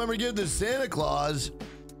Claus. Channel member gift in Santa Claus.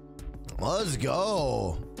 Let's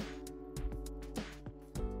go.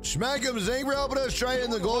 Schmeckums, thank you for helping us try it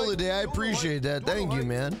in the goal today. I appreciate that. Thank you,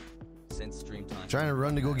 man. Since stream time. Trying to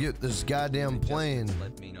run to go get this goddamn plane.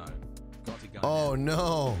 Let me know. Got to go Oh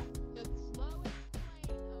no. The slowest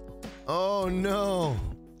plane of Oh no.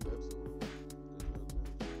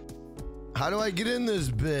 How do I get in this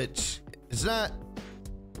bitch? It's not.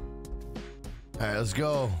 All right, let's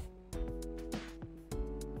go.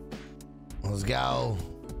 Let's go.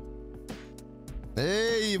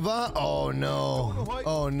 Hey, Yvonne. Oh no.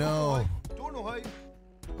 Oh no.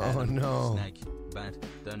 Oh no. Snake, Bat,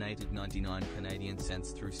 donated 99 Canadian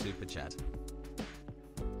cents through Super Chat.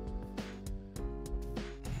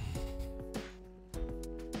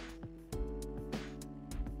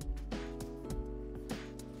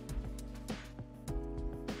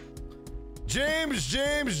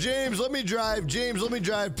 James, let me drive. James, let me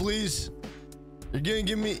drive, please. You're gonna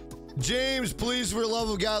give me... James, please, for the love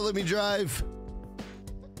of God, let me drive.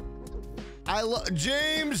 I love...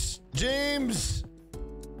 James. James,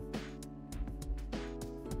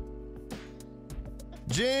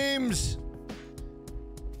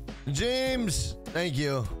 thank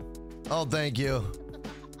you. Oh, thank you.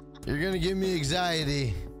 You're gonna give me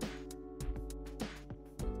anxiety.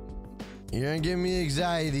 You're gonna give me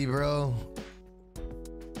anxiety, bro.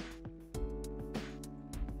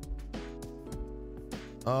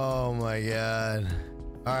 Oh my god.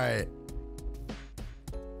 All right.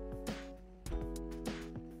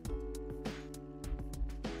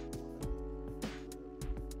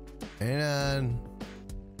 Hang on.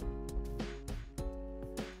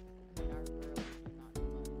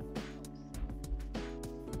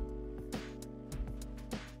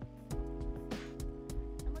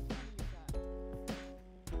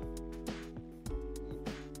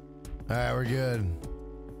 All right, we're good.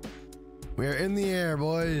 We are in the air,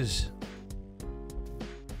 boys.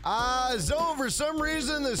 Zone, for some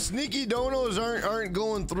reason, the sneaky donos aren't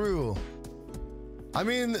going through. I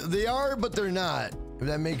mean, they are, but they're not, if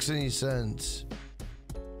that makes any sense.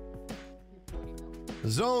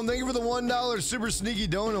 Zone, thank you for the $1 super sneaky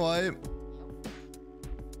dono hype.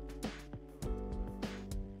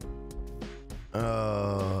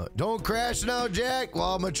 Don't crash now, Jack.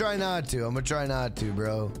 Well, I'm gonna try not to,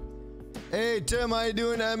 bro. Hey, Tim, how you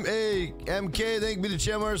doing? Hey, MK, thank you for the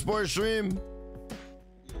Chamar Sports stream.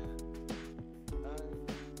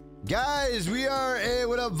 Guys, we are, hey,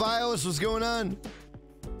 what up, Vios? What's going on?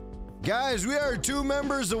 Guys, we are 2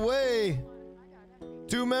 members away.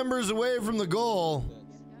 2 members away from the goal.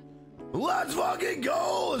 Let's fucking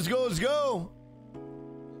go. Let's go, let's go.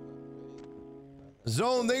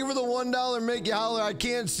 Zone, thank you for the $1 make you holler. I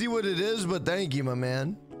can't see what it is, but thank you, my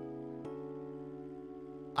man.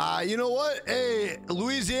 You know what? Hey,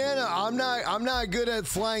 Louisiana, I'm not good at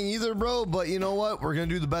flying either, bro, but you know what? We're gonna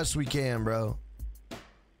do the best we can, bro.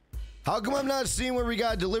 How come I'm not seeing where we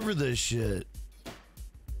gotta deliver this shit?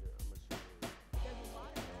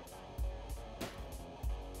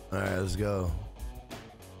 All right, let's go.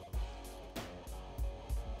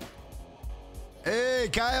 Hey,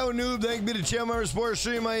 Kyle Noob, thank you to Chamar Sports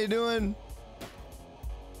stream. How you doing?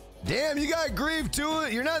 Damn, you got grief too.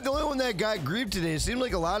 You're not the only one that got grief today. It seems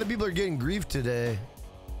like a lot of people are getting grief today.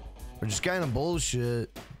 Which is kind of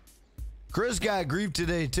bullshit. Chris got grief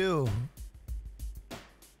today too.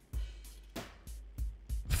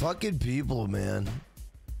 Fucking people, man.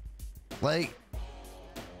 Like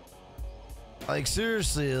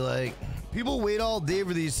seriously, like people wait all day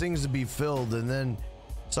for these things to be filled, and then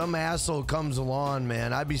some asshole comes along,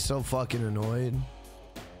 man. I'd be so fucking annoyed.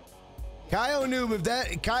 Kyle Noob, if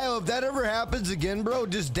that ever happens again, bro,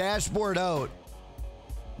 just dashboard out.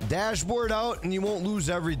 Dashboard out and you won't lose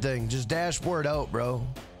everything. Just dashboard out, bro.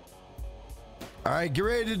 All right, get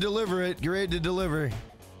ready to deliver it. Get ready to deliver.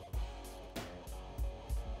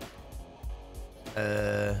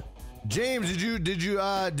 James, did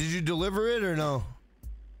you deliver it or no?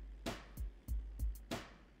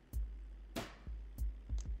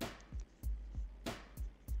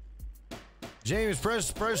 James,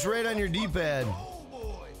 press right on your D-pad.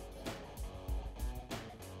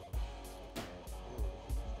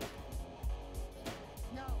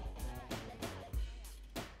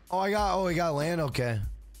 Oh, I got land. Okay.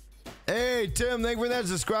 Hey, Tim, thank you for that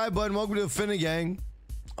subscribe button. Welcome to the Finnegan.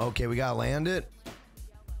 Okay, we got land it.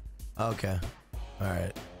 Okay. All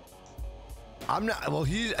right. I'm not. Well,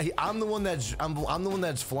 I'm the one that's. I'm the one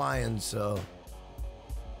that's flying. So.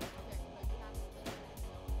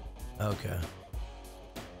 Okay.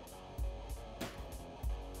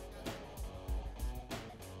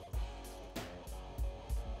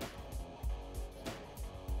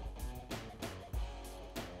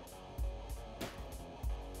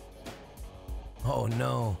 Oh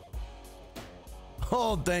no.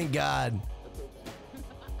 Oh, thank God.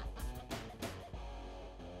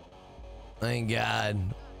 Thank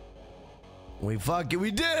God. We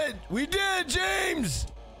did it. We did it, James.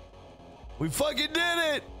 We fucking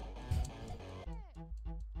did it.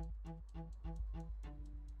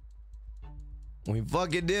 We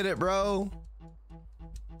fucking did it, bro.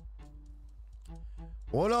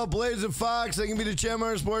 What up, Blazing Fox? I can be the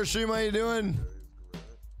Chamar Sports stream. How you doing?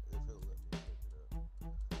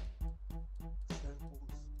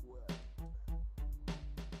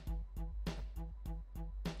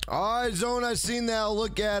 All right, Zone, I seen that. I'll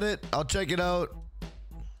look at it. I'll check it out.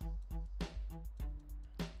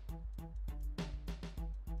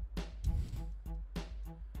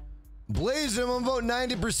 Blazing, I'm about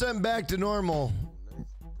 90% back to normal.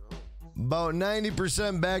 About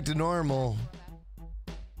 90% back to normal.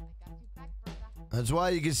 That's why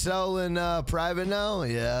you can sell in private now?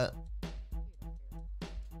 Yeah.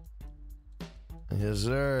 Yes,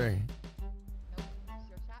 sir.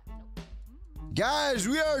 Guys,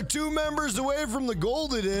 we are 2 members away from the goal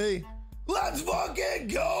today. Let's fucking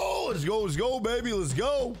go. Let's go, baby. Let's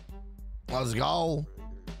go. Let's go.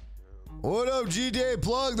 What up, GTA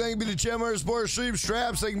Plug? Thank you to Channel Member Sports Stream.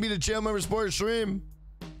 Straps, thank you to Channel Member Sports Stream.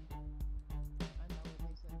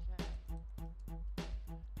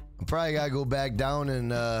 I probably gotta go back down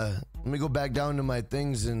and let me go back down to my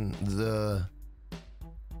things and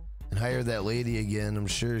hire that lady again. I'm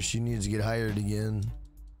sure she needs to get hired again.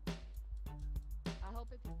 I hope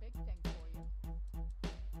it's a big thing for you.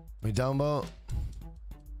 What you talking about?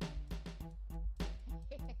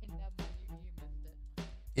 Never mind, you missed it.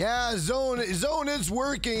 Yeah, Zone, it's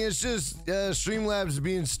working. It's just Streamlabs is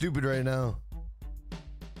being stupid right now.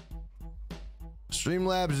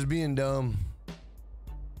 Streamlabs is being dumb.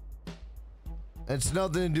 It's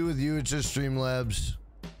nothing to do with you. It's just Streamlabs.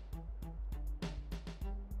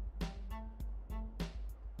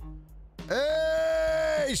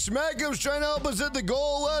 Hey, Schmackham's trying to help us hit the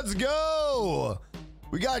goal. Let's go.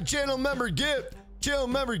 We got channel member gift, channel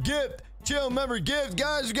member gift, channel member gift.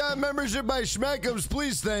 Guys, you got a membership by Schmackham's,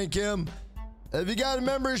 please thank him. If you got a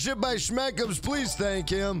membership by Schmackham's, please thank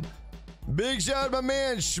him. Big shout out to my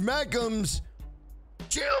man Schmackham's.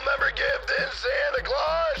 Channel member gift and Santa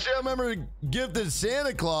Claus. Channel member gift and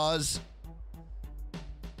Santa Claus.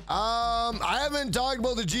 I haven't talked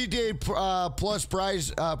about the GTA Plus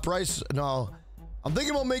price. No, I'm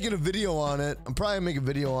thinking about making a video on it. I'm probably making a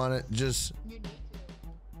video on it. Just You need to.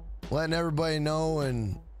 letting everybody know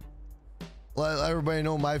and let everybody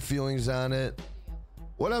know my feelings on it.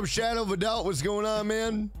 What up, Shadow of a Doubt? What's going on,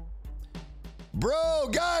 man? Bro,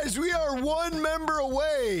 guys, we are one member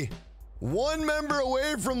away. One member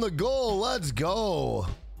away from the goal. Let's go.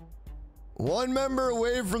 One member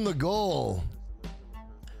away from the goal.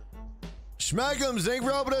 Schmackums, thank you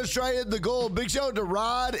for helping us try hit the goal. Big shout out to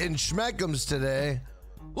Rod and Schmackums today.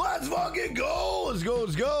 Let's fucking go. Let's go.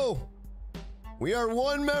 Let's go. We are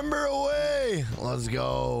one member away. Let's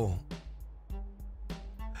go.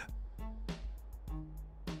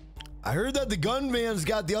 I heard that the gun van's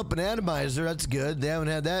got the up and atomizer. That's good. They haven't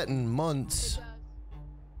had that in months.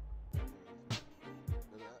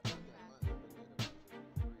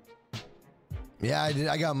 Yeah, I did.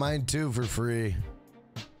 I got mine too for free.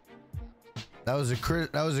 That was a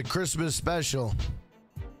Christmas special.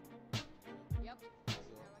 Yep.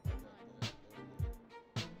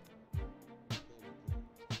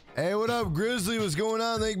 Hey, what up, Grizzly? What's going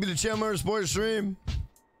on? Thank you to Channel Member Sports Stream.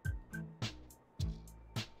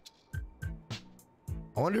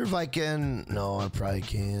 I wonder if I can. No, I probably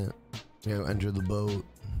can't. Yeah, enter the boat.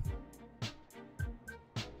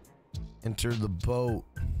 Enter the boat.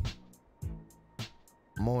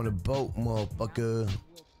 I'm on a boat, motherfucker.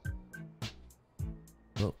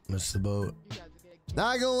 Oh, missed the boat.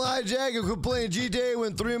 Not gonna lie, Jack. I quit playing GTA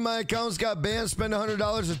when 3 of my accounts got banned. Spend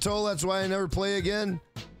 $100 a total. That's why I never play again.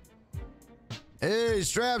 Hey,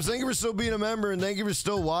 Straps. Thank you for still being a member and thank you for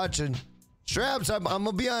still watching. Straps, I'm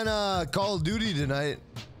gonna be on Call of Duty tonight.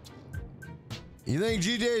 You think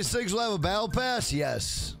GTA 6 will have a battle pass?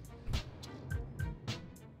 Yes.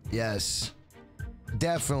 Yes.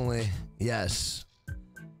 Definitely. Yes.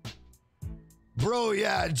 Bro,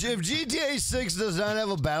 yeah, if GTA 6 does not have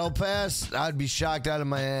a battle pass, I'd be shocked out of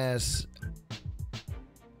my ass.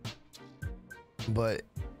 But,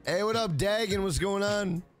 hey, what up, Dagan? What's going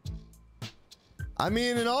on? I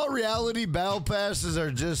mean, in all reality, battle passes are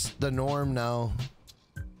just the norm now.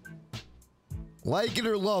 Like it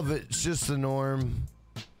or love it, it's just the norm.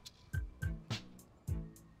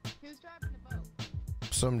 Who's driving the boat?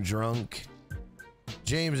 Some drunk.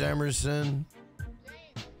 James Emerson. James,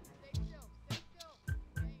 stay still. Stay still.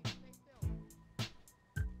 James, stay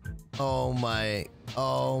still. Oh my.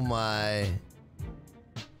 Oh my.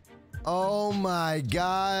 Oh my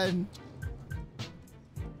God.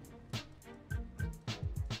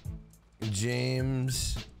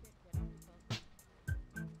 James. Get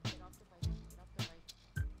off the bike. Get off the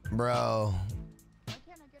bike. Bro. Why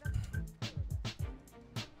can't I get up?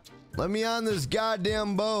 Let me on this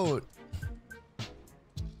goddamn boat.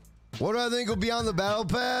 What do I think will be on the battle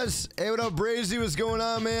pass? Hey, what up, Brazy? What's going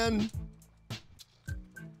on, man?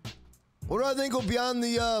 What do I think will be on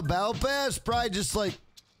the battle pass? Probably just like,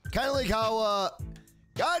 kind of like how,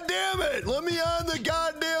 God damn it! Let me on the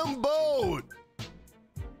goddamn boat!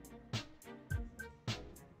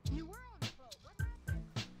 You were on the boat. What happened?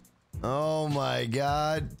 Oh my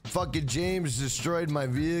God. Fucking James destroyed my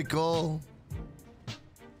vehicle.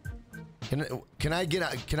 Can I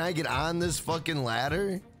get on this fucking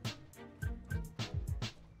ladder?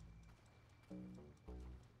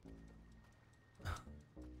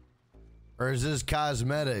 Or is this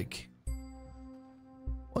cosmetic?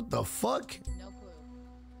 What the fuck? No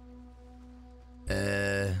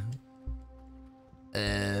clue.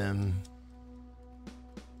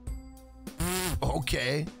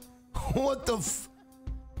 Okay. What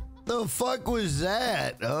the fuck was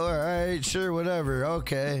that? All right, sure, whatever.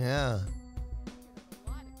 Okay, yeah.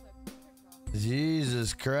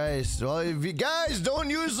 Jesus Christ. Well, if you guys don't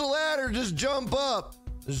use the ladder, just jump up.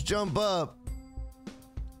 Just jump up.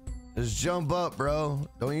 Just jump up, bro.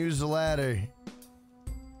 Don't use the ladder.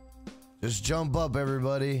 Just jump up,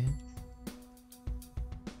 everybody.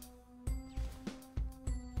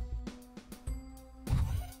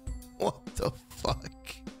 What the fuck?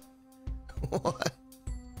 What?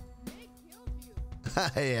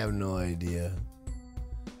 I have no idea.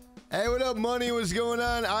 Hey, what up, Money? What's going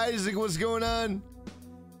on? Isaac, what's going on?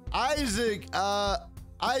 Isaac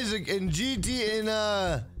and GT and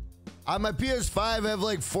on my PS5 I have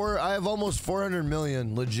like I have almost 400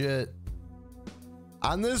 million, legit.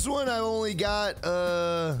 On this one I only got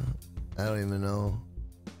I don't even know.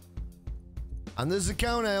 On this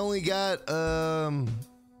account I only got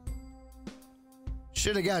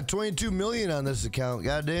shit, I got 22 million on this account.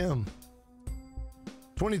 Goddamn.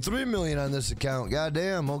 23 million on this account.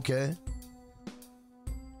 Goddamn, okay.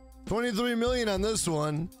 23 million on this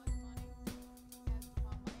one.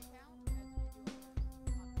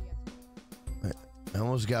 I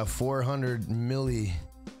almost got 400 milli.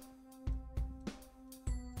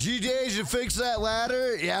 GTA should fix that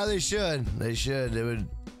ladder? Yeah, they should. They should. It'd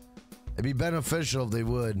be beneficial if they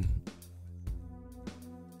would.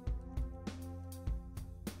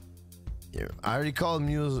 Yeah, I already called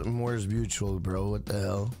Moore's Mutual, bro. What the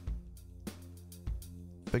hell?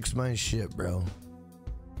 Fix my shit, bro.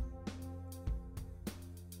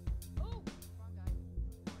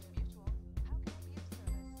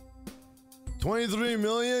 $23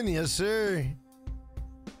 million? Yes, sir.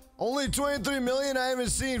 Only 23 million? I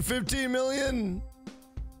haven't seen 15 million?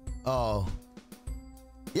 Oh.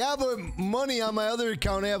 Yeah, but money on my other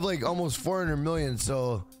account, I have like almost 400 million,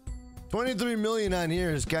 so 23 million on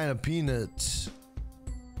here is kind of peanuts.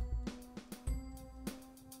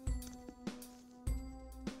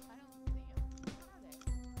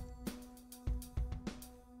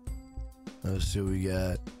 Let's see what we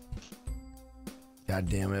got. God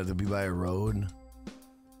damn it, I have to be by a road.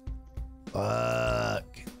 Fuck.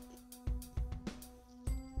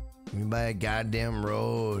 Be by a goddamn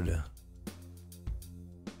road.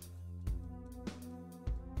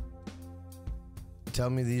 Tell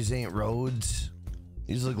me these ain't roads.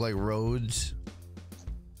 These look like roads.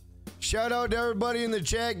 Shout out to everybody in the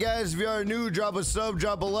chat, guys. If you are new, drop a sub,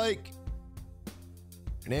 drop a like.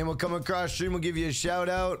 Your name will come across stream. We'll give you a shout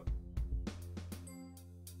out.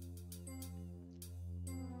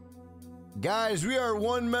 Guys, we are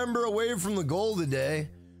one member away from the goal today.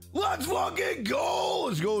 Let's fucking go.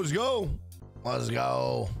 Let's go. Let's go. Let's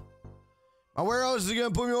go. My warehouse is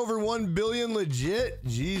going to put me over 1 billion legit.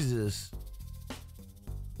 Jesus.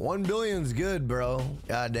 1 billion's good, bro.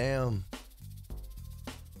 God damn.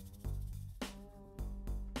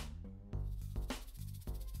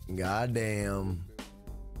 God damn.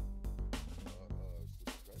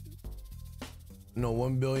 No,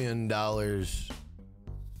 $1 billion.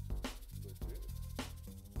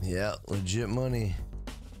 Yeah, legit money.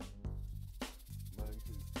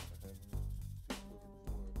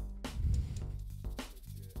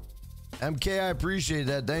 MK, I appreciate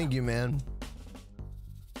that. Thank you, man.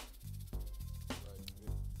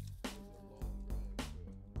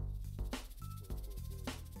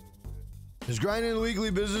 Is grinding the weekly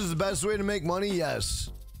business the best way to make money? Yes.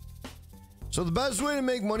 So the best way to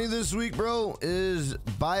make money this week, bro, is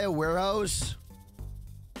buy a warehouse.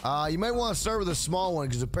 You might want to start with a small one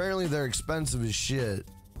because apparently they're expensive as shit.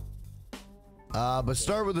 But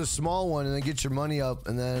start with a small one and then get your money up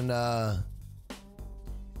and then Jack,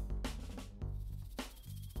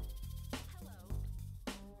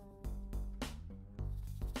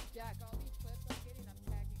 all these clips I'm getting,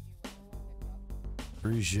 I'm tagging you when I'm picked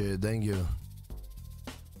up. appreciate it. Thank you.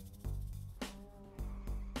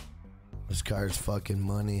 This car's fucking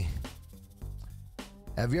money.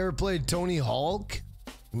 Have you ever played Tony Hawk?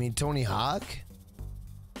 I mean Tony Hawk?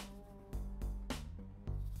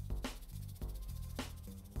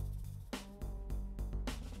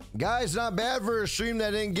 Guys, not bad for a stream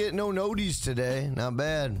that didn't get no noties today. Not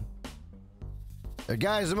bad.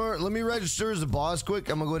 Guys, let me register as a boss quick.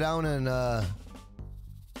 I'm gonna go down and I'm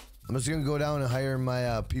just gonna go down and hire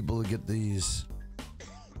my people to get these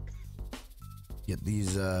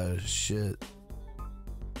shit.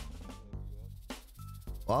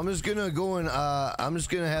 Well, I'm just gonna go and I'm just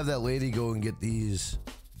gonna have that lady go and get these.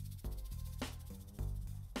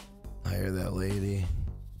 Hire that lady.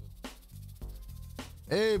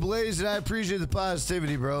 Hey, Blaze, I appreciate the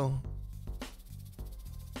positivity, bro.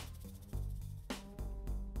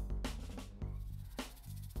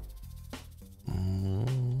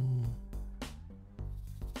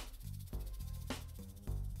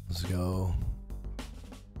 Let's go.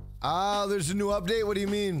 Ah, there's a new update. What do you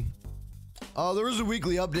mean? Oh, there was a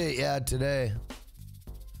weekly update. Yeah, today.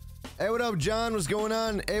 Hey, what up, John? What's going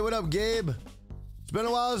on? Hey, what up, Gabe? It's been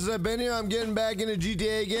a while since I've been here. I'm getting back into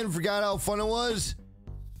GTA again. Forgot how fun it was.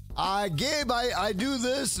 Gabe, I do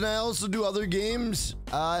this and I also do other games.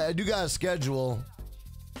 I do got a schedule.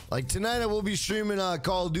 Like tonight I will be streaming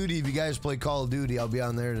Call of Duty. If you guys play Call of Duty, I'll be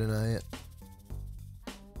on there tonight.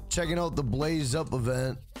 Checking out the Blaze Up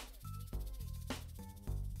event.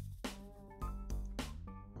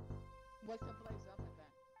 What's the Blaze Up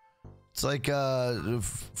event? It's like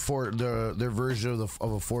for their version of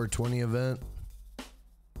a 420 event.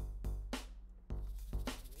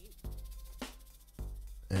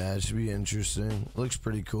 Yeah, it should be interesting. Looks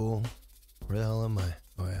pretty cool. Where the hell am I?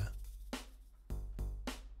 Oh yeah.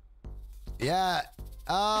 Yeah.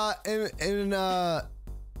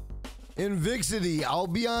 In Vixity, I'll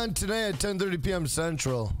be on tonight at 10:30 p.m.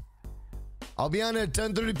 Central. I'll be on at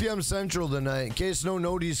 10:30 p.m. Central tonight in case no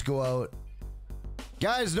noties go out.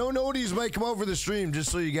 Guys, no noties might come out for the stream, just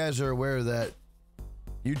so you guys are aware of that.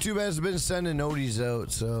 YouTube has been sending noties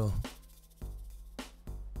out, so.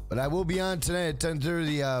 But I will be on tonight at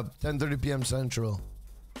 10:30 p.m. Central.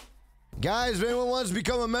 Guys, if anyone wants to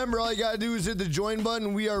become a member, all you gotta do is hit the join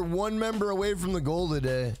button. We are one member away from the goal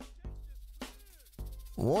today.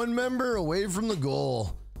 One member away from the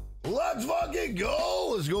goal. Let's fucking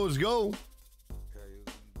go! Let's go, let's go.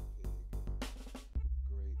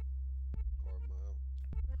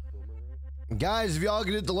 Guys, if y'all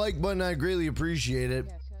can hit the like button, I'd greatly appreciate it.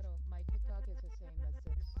 Yeah, Shadow, my TikTok is the same as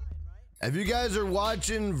this. If you guys are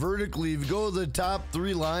watching vertically, if you go to the top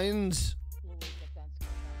 3 lines,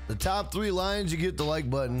 the top 3 lines, you get the like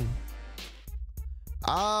button.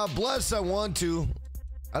 Bless, I want to.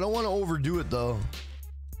 I don't want to overdo it though.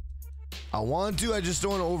 I want to, I just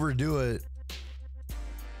don't want to overdo it.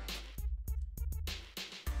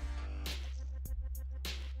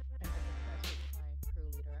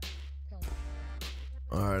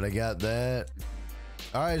 All right, I got that.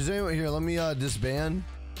 All right, is anyone here? Let me disband.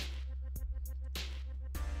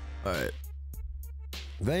 All right.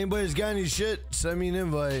 If anybody's got any shit, send me an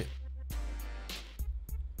invite.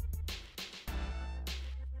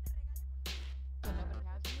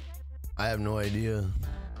 I have no idea.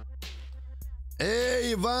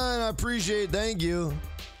 Hey, Yvonne, I appreciate it. Thank you.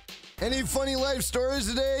 Any funny life stories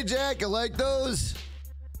today, Jack? I like those.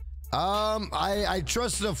 I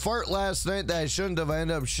trusted a fart last night that I shouldn't have. I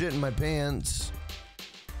ended up shitting my pants.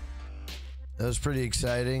 That was pretty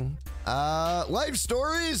exciting. Life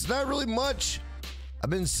stories, not really much. I've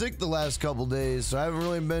been sick the last couple days, so I haven't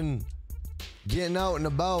really been getting out and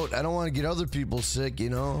about. I don't want to get other people sick, you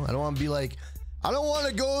know. I don't want to be like, I don't want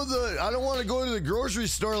to go to the grocery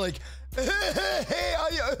store like, hey,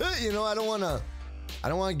 you know. I don't want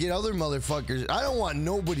to get other motherfuckers. I don't want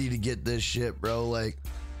nobody to get this shit, bro. Like,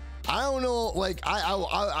 I don't know. Like,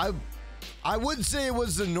 I would say it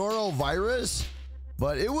was the norovirus,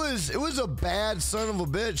 but it was a bad son of a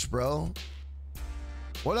bitch, bro.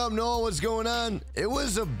 What up, Noah? What's going on? It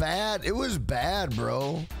was bad,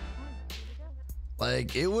 bro.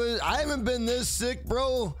 Like, I haven't been this sick,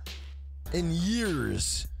 bro, in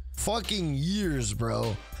years. Fucking years,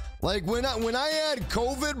 bro. Like, when I had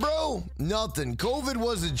COVID, bro, nothing. COVID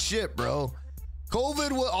wasn't shit, bro.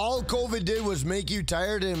 All COVID did was make you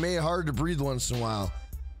tired and it made it hard to breathe once in a while.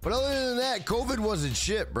 But other than that, COVID wasn't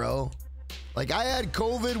shit, bro. Like, I had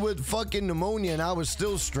COVID with fucking pneumonia and I was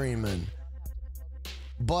still streaming.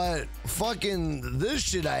 But fucking this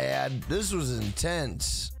shit I had, this was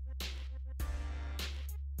intense.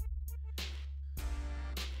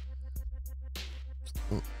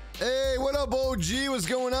 Hey, what up, OG? What's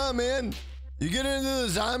going on, man? You get into the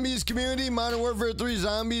zombies community? Modern Warfare 3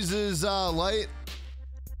 Zombies is light.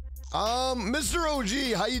 Mr.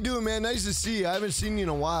 OG, how you doing, man? Nice to see you. I haven't seen you in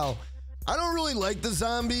a while. I don't really like the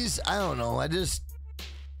zombies. I don't know. I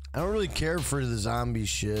don't really care for the zombie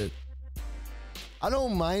shit. I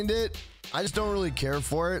don't mind it. I just don't really care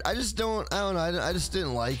for it. I don't know. I just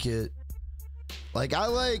didn't like it. Like, I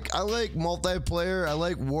like multiplayer. I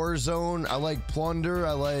like Warzone. I like Plunder.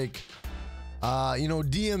 I like, you know,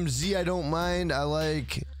 DMZ. I don't mind. I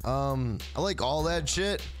like all that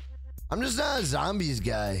shit. I'm just not a zombies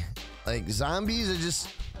guy. Like, zombies,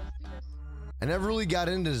 I never really got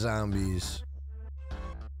into zombies.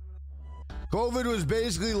 COVID was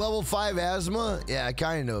basically level 5 asthma. Yeah,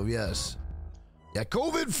 kind of, yes. Yeah,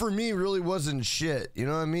 COVID for me really wasn't shit. You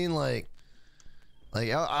know what I mean? Like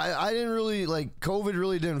I didn't really, like, COVID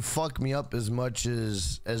really didn't fuck me up as much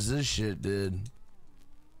as this shit did.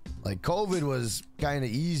 Like, COVID was kind of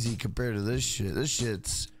easy compared to this shit. This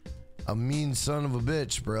shit's a mean son of a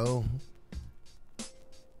bitch, bro.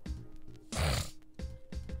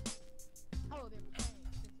 Oh, they're playing.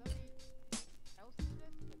 Can somebody else do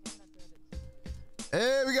this? Because I'm not good at this.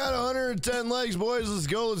 Hey, we got 110 likes, boys. Let's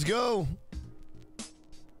go, let's go.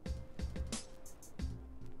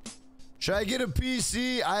 Should I get a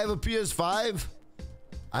PC? I have a PS5.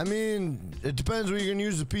 I mean, it depends what you're gonna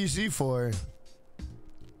use the PC for.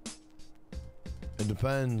 It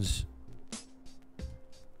depends.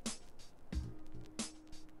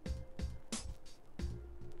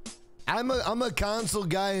 I'm a console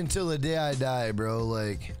guy until the day I die, bro.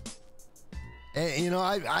 Like, and, you know,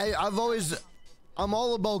 I've always, I'm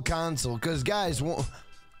all about console, because guys, one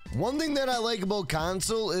thing that I like about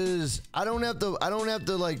console is I don't have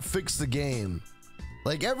to like fix the game.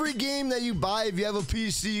 Like, every game that you buy, if you have a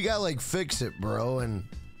PC, you gotta like fix it, bro. And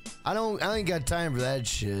I ain't got time for that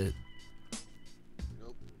shit.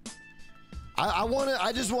 Nope.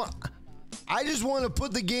 I just want to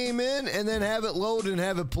put the game in and then have it load and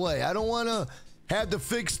have it play. I don't want to have to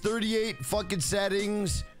fix 38 fucking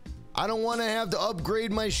settings. I don't want to have to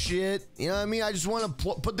upgrade my shit. You know what I mean? I just want to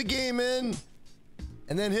put the game in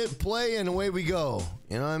and then hit play and away we go.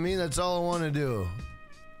 You know what I mean? That's all I want to do.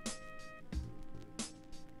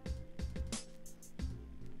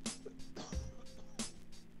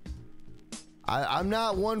 I'm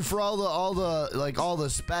not one for all the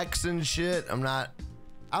specs and shit. I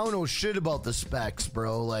don't know shit about the specs,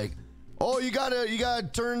 bro. Like, oh, you gotta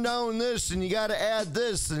turn down this and you gotta add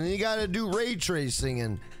this and you gotta do ray tracing,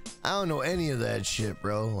 and I don't know any of that shit,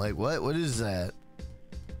 bro. Like, what is that?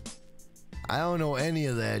 I don't know any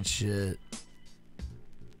of that shit.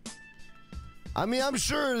 I mean, I'm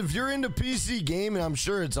sure if you're into PC gaming, I'm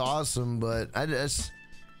sure it's awesome, but I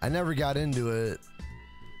never got into it.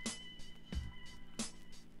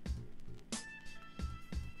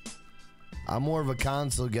 I'm more of a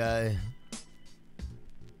console guy.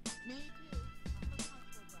 Me too. I'm a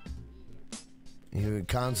console guy. Yeah. You're a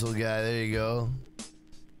console guy. There you go.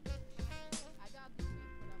 I got the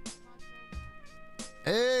Switch, but I'm a console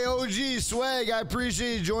guy. Hey, OG Swag. I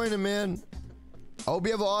appreciate you joining, man. I hope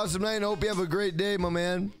you have an awesome night and I hope you have a great day, my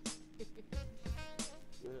man. I like making it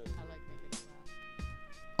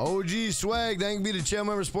laugh. OG Swag. Thank you to Channel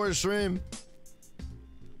Member Sports Stream.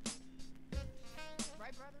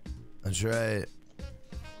 Right, brother? That's right. I'm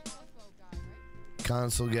a console guy, right?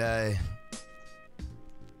 Console guy.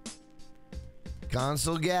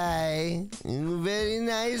 Console guy. Very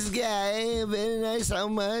nice guy. Very nice. How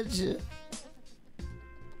much?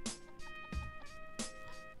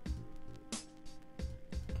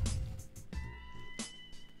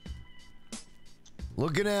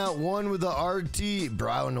 Looking at one with the RT.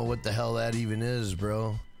 Bro, I don't know what the hell that even is,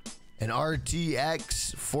 bro. An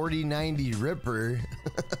RTX 4090 Ripper.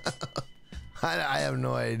 I have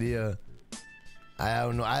no idea. I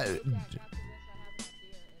don't know. Jack, after this, I have an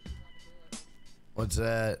idea if you want to do it. What's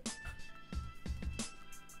that?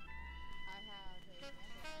 I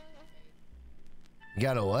have a ambulance. You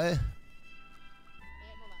got a what? Ambulance.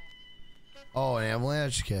 Oh, an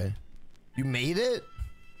avalanche. Okay. You made it?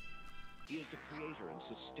 He is the creator and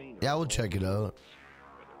sustainer. Yeah, we'll check it out.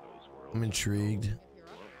 I'm intrigued. If you're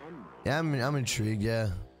up. Yeah, I'm intrigued. Yeah.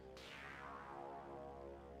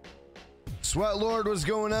 Sweat Lord, what's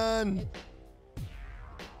going on?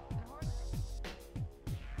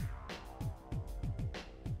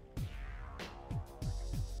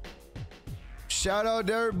 Shout out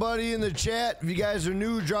to everybody in the chat. If you guys are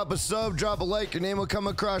new, drop a sub, drop a like. Your name will come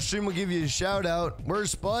across stream. We'll give you a shout out.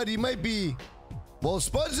 Where's Spud? He might be. Well,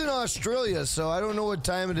 Spud's in Australia, so I don't know what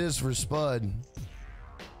time it is for Spud.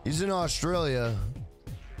 He's in Australia.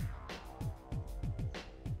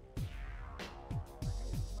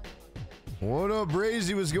 What up,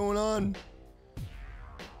 Brazy? What's going on?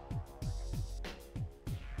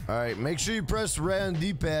 All right, make sure you press red on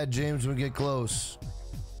D-pad, James, when we get close.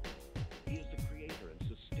 He is the creator and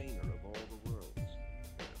sustainer of all the worlds,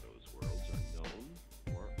 whether those worlds are known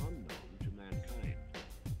or unknown to mankind.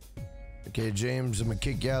 Okay, James, I'm gonna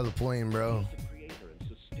kick you out of the plane, bro. He is the creator and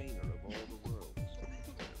sustainer of all the worlds, whether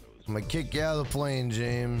those I'm gonna kick you out of the plane,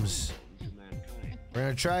 James. known to mankind. We're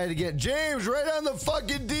gonna try it again. James, right on the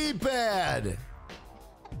fucking D-pad.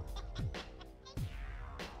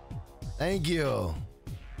 Thank you.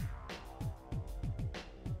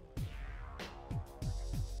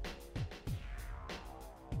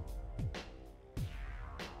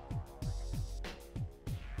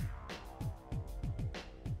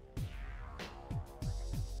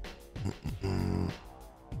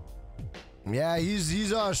 Yeah,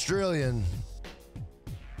 he's Australian.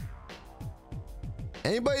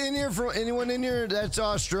 Anybody in here from anyone in here that's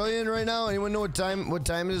Australian right now? Anyone know what time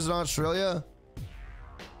it is in Australia?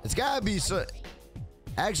 It's gotta be so.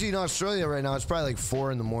 Actually, in Australia right now, it's probably like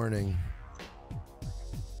 4 in the morning.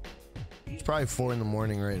 It's probably 4 in the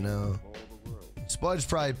morning right now. Spud's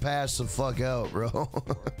probably passed the fuck out, bro.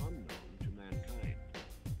 Unknown to mankind.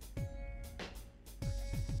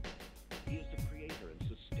 He is the creator and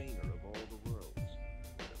sustainer of all the worlds,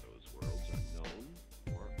 whether those worlds are known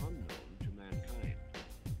or unknown to mankind.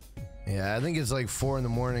 Yeah, I think it's like 4 in the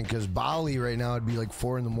morning because Bali right now would be like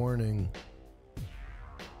 4 in the morning.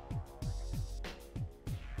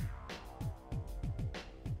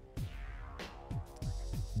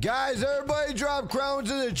 Guys, everybody drop crowns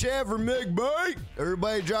in the chat for Mick Bake.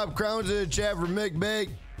 Everybody drop crowns in the chat for Mick Bake.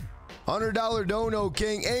 $100 dono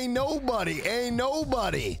king. Ain't nobody beating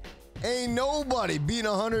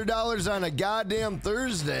 $100 on a goddamn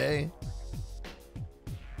Thursday.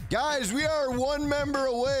 Guys, we are one member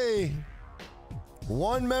away.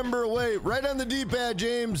 One member away. Right on the D-pad,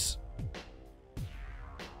 James.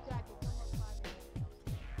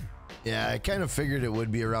 Yeah, I kind of figured it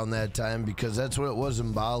would be around that time because that's what it was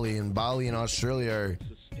in Bali, and Bali and Australia are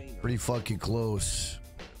pretty fucking close.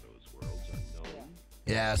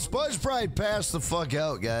 Yeah, Spud's probably passed the fuck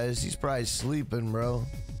out, guys. He's probably sleeping, bro.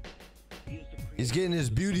 He's getting his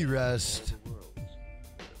beauty rest.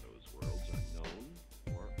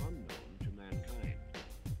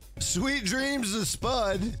 Sweet dreams to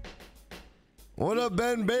Spud. What up,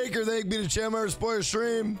 Ben Baker? Thank you to Chandler Sports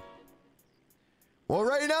Stream. Well,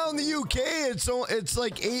 right now in the UK, it's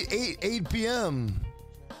like 8 p.m.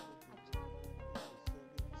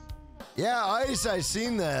 Yeah, Ice, I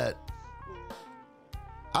seen that.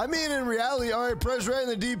 I mean, in reality, all right, press right in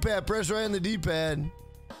the D-pad. Press right in the D-pad.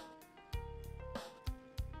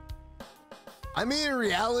 I mean, in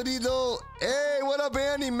reality, though. Hey, what up,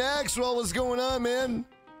 Andy Maxwell? What's going on, man?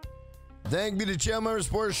 Thank you to Chandler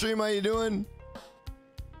Sports Stream. How you doing?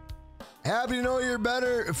 Happy to know you're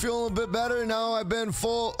better, feeling a bit better now. I've been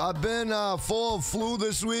full of flu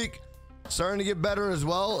this week, starting to get better as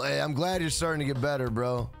well. Hey, I'm glad you're starting to get better,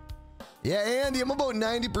 bro. Yeah, Andy, I'm about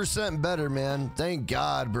 90% better, man. Thank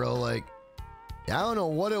God, bro. Like, I don't know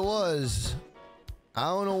what it was.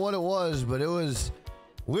 But it was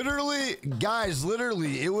literally, guys,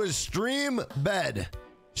 literally, it was stream, bed.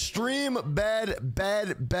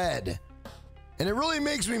 And it really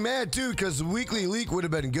makes me mad too, because the weekly leak would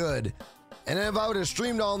have been good. And if I would have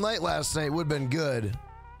streamed all night last night, it would have been good.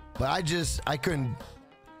 But I couldn't.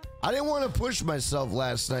 I didn't want to push myself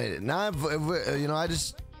last night. Now, you know, I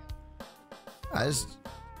just.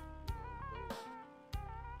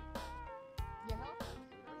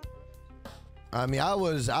 I mean, I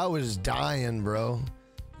was dying, bro.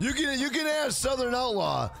 You can ask Southern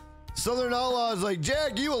Outlaw. Southern Outlaw is like,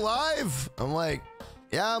 Jack, you alive? I'm like,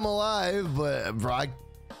 yeah, I'm alive, but bro,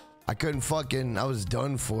 I couldn't fucking, I was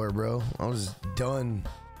done for, bro. I was done.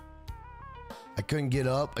 I couldn't get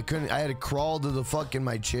up. I had to crawl to the fucking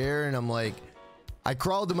my chair, and I'm like, I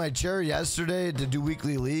crawled to my chair yesterday to do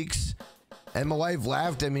weekly leaks, and my wife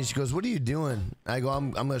laughed at me. She goes, what are you doing? I go,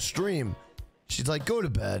 I'm gonna stream. She's like, go to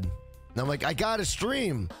bed. And I'm like, I gotta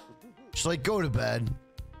stream. She's like, go to bed.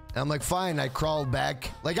 And I'm like, fine. I crawled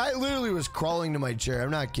back. Like, I literally was crawling to my chair.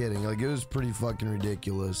 I'm not kidding. Like, it was pretty fucking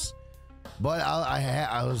ridiculous. But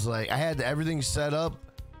I was like, I had everything set up.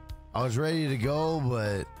 I was ready to go,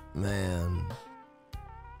 but man.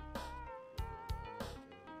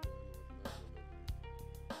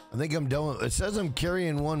 I think I'm done. It says I'm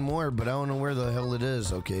carrying one more, but I don't know where the hell it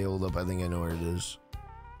is. Okay, hold up. I think I know where it is.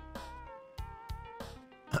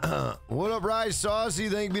 What up, Rise Saucy?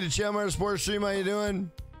 Thank you to Chandler Sports Stream. How you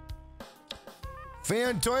doing?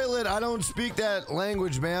 Fan Toilet, I don't speak that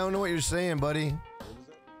language, man. I don't know what you're saying, buddy.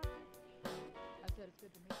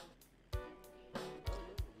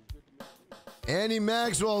 Andy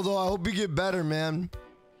Maxwell, though, I hope you get better, man.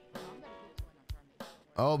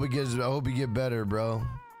 Oh, because I hope you get better, bro.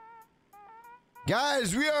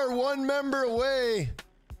 Guys, we are one member away.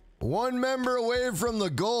 One member away from the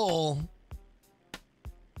goal.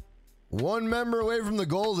 One member away from the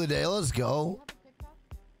goal today. Let's go.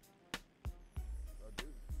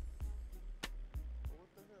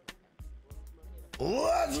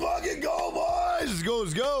 Let's fucking go, boys. Let's go,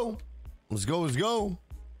 let's go. Let's go, let's go.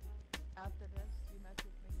 After this, you message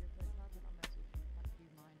me your TikTok and I'll message you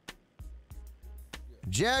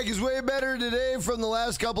mine. Jack is way better today from the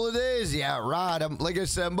last couple of days. Yeah, Rod, like I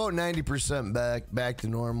said, I'm about 90% back to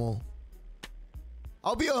normal.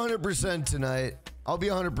 I'll be 100% tonight. I'll be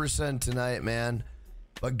 100% tonight, man.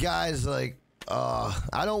 But guys, like,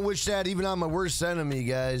 I don't wish that even on my worst enemy,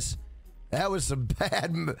 guys. That was some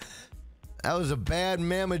bad. That was a bad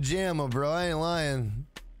mamma jamma, bro. I ain't lying.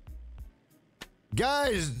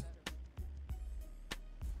 Guys.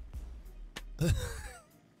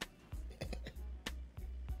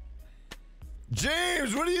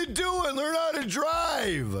 James, what are you doing? Learn how to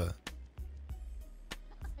drive. You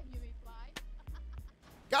mean fly?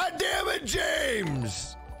 God damn it,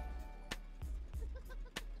 James.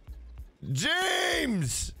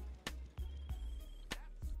 James.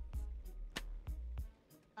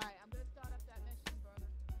 Alright, I'm gonna start up that mission, brother.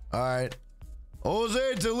 All right.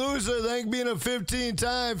 Jose Toulouse, thank you for being a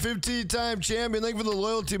 15-time champion. Thank you for the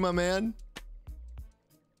loyalty, my man.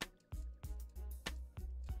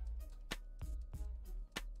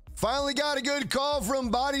 Finally got a good call from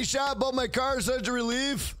Body Shop about my car. Such a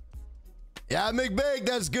relief. Yeah, McBake,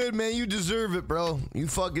 that's good, man. You deserve it, bro. You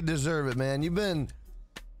fucking deserve it, man. You've been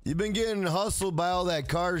getting hustled by all that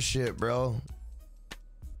car shit, bro.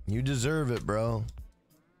 You deserve it, bro.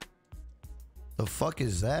 The fuck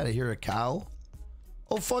is that? I hear a cow.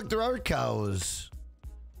 Oh, fuck, there are cows.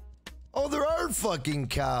 Oh, there are fucking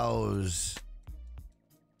cows.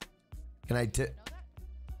 Can I tip?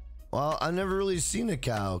 Well, I've never really seen a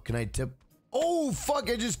cow. Can I tip? Oh, fuck,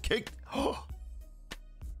 I just kicked.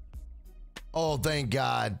 Oh, thank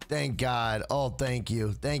God. Thank God. Oh, thank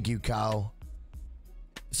you. Thank you, cow.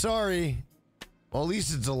 Sorry. Well, at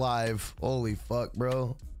least it's alive. Holy fuck,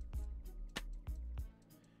 bro.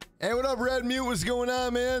 Hey, what up, Red Mute? What's going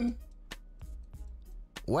on, man?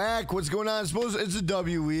 Whack, what's going on? I suppose it's a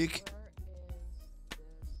W week.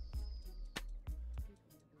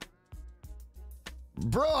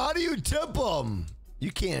 Bro, how do you tip them?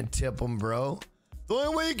 You can't tip them, bro. The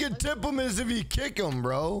only way you can tip them is if you kick them,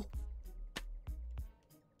 bro.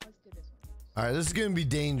 Let's do this one. All right, this is going to be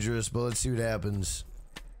dangerous, but let's see what happens.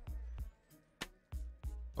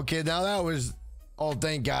 Okay, now that was... Oh,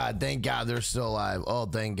 thank God. Thank God they're still alive. Oh,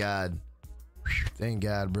 thank God. Whew, thank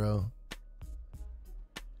God, bro.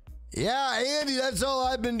 Yeah, Andy, that's all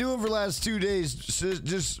I've been doing for the last 2 days.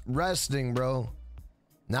 Just resting, bro.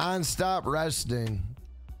 Non-stop resting.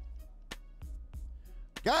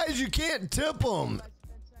 Guys, you can't tip them.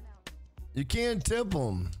 You can't tip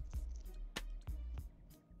them.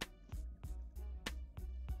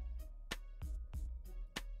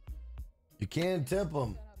 You can't tip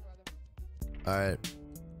them. All right.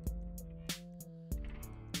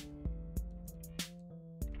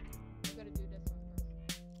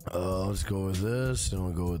 Let's go with this. Then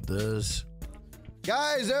we'll go with this.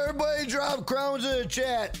 Guys, everybody drop crowns in the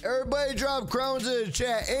chat. Everybody drop crowns in the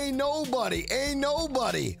chat. Ain't nobody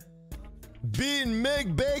beating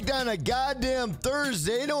Mick Baked on a goddamn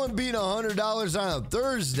Thursday. No one beating $100 on a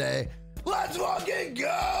Thursday. Let's fucking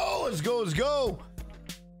go. Let's go. Let's go.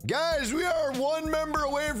 Guys, we are one member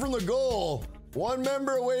away from the goal. One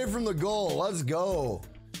member away from the goal. Let's go.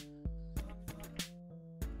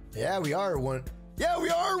 Yeah, we are one. Yeah, we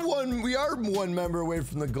are one member away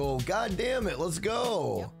from the goal. God damn it. Let's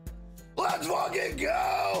go. Let's fucking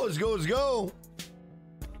go. Let's go. Let's go.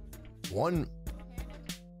 One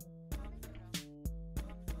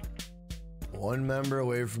member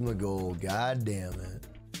away from the goal. God damn it.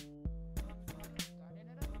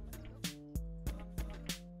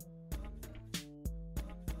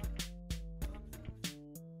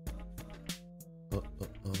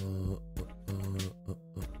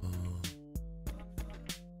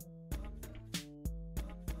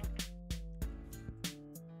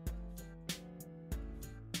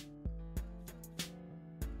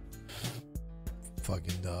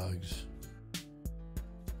 Fucking dogs.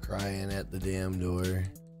 Crying at the damn door.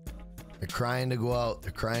 They're crying to go out.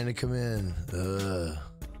 They're crying to come in. Ugh.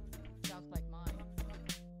 Sounds like mine.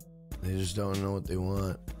 They just don't know what they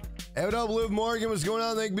want. Hey, what up, Liv Morgan? What's going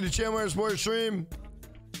on? Thank you to Chandler Sports Stream.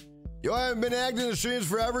 Yo, I haven't been acting in the streams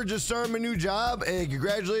forever. Just started my new job. Hey,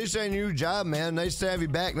 congratulations on your new job, man. Nice to have you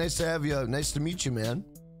back. Nice to have you. Nice to meet you, man.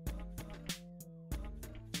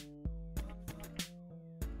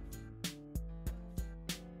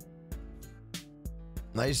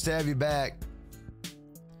 Nice to have you back.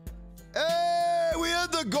 Hey, we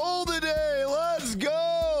had the goal today. Let's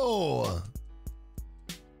go.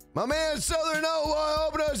 My man Southern Outlaw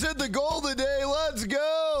helping us hit the goal today. Let's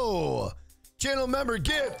go. Channel member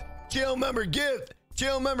gift. Channel member gift.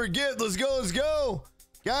 Channel member gift. Let's go. Let's go.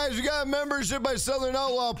 Guys, we got a membership by Southern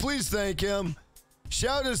Outlaw. Please thank him.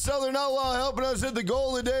 Shout out to Southern Outlaw helping us hit the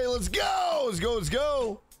goal today. Let's go. Let's go. Let's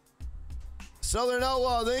go. Southern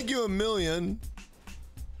Outlaw, thank you a million.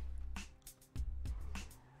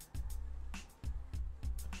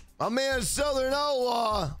 My man Southern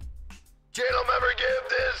Outlaw. Channel member give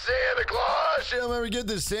this Santa Claus. Channel member give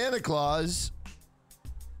this Santa Claus.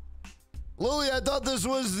 Lily, I thought this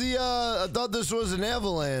was the I thought this was an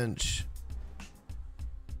avalanche.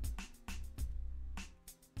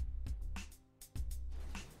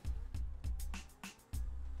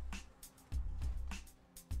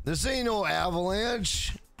 This ain't no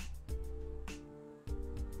avalanche.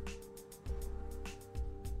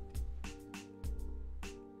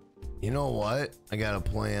 You know what? I got a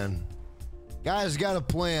plan. Guys, got a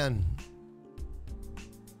plan.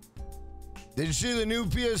 Did you see the new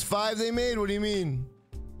PS5 they made? What do you mean?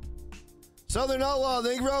 Southern Outlaw,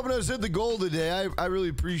 thank you for helping us hit the goal today. I really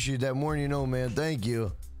appreciate that more than you know, man. Thank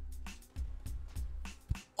you.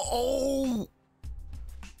 Oh!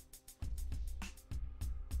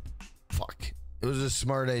 Fuck. It was a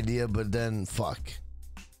smart idea, but then fuck.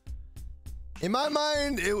 In my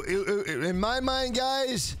mind,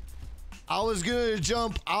 guys, I was gonna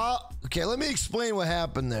jump out. Okay, let me explain what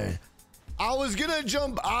happened there. I was gonna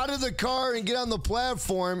jump out of the car and get on the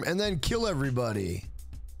platform and then kill everybody.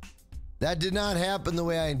 That did not happen the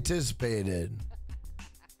way I anticipated.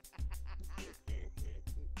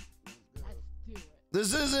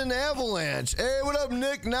 This is an avalanche. Hey, what up,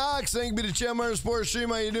 Nick Knox? Thank you to Tamarack Sports Stream.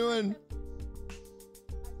 How you doing?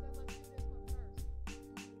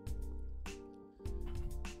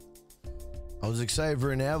 I was excited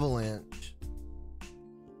for an avalanche,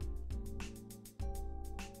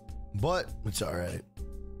 but it's all right.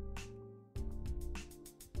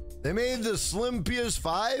 They made the slim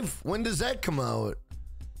PS5. When does that come out?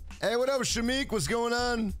 Hey, what up, Shamik? What's going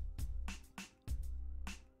on?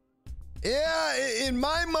 Yeah, in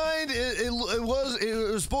my mind, it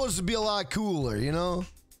was supposed to be a lot cooler, you know?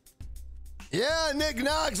 Yeah, Nick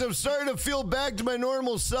Knox, I'm starting to feel back to my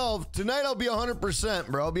normal self. Tonight, I'll be 100%,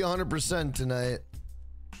 bro. I'll be 100% tonight.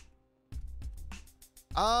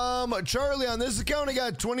 Charlie, on this account, I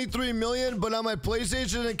got 23 million, but on my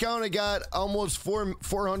PlayStation account, I got almost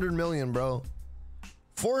 400 million, bro.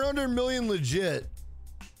 400 million legit.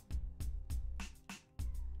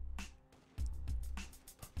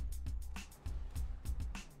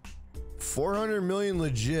 $400 million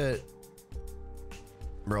legit.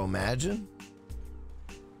 Bro, imagine.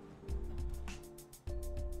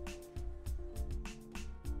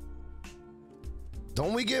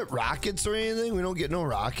 Don't we get rockets or anything? We don't get no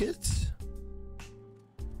rockets?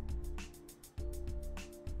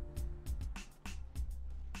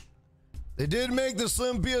 They did make the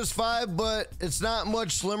slim PS5, but it's not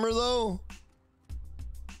much slimmer though.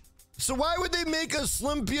 So why would they make a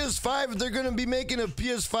slim PS5 if they're going to be making a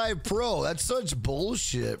PS5 Pro? That's such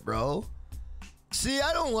bullshit, bro. See,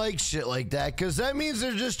 I don't like shit like that because that means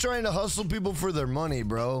they're just trying to hustle people for their money,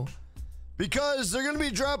 bro. Because they're going to be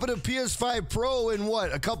dropping a PS5 Pro in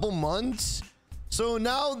what, a couple months? So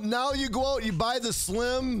now you go out, you buy the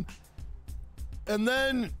slim, and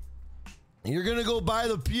then you're going to go buy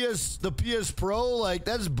the PS Pro? Like,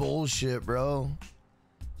 that's bullshit, bro.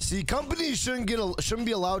 See, companies shouldn't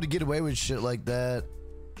be allowed to get away with shit like that.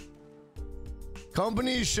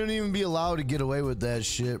 Companies shouldn't even be allowed to get away with that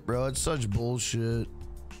shit, bro. It's such bullshit.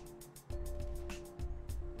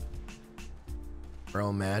 Bro,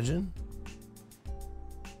 imagine.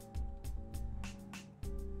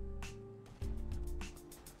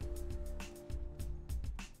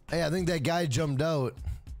 Hey, I think that guy jumped out.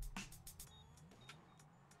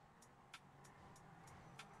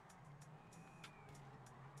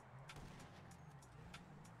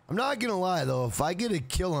 I'm not gonna lie though, if I get a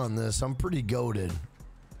kill on this, I'm pretty goated.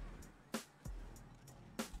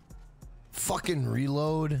 Fucking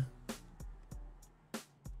reload.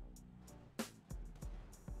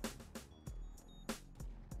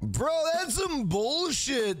 Bro, that's some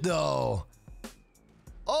bullshit though.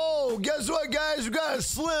 Oh, guess what, guys? We got a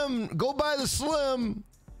slim. Go buy the slim.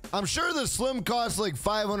 I'm sure the slim costs like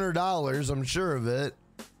 $500. I'm sure of it.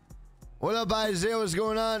 What up, Isaiah? What's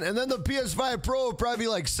going on? And then the PS5 Pro will probably be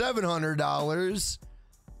like $700.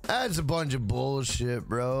 That's a bunch of bullshit,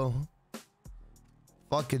 bro.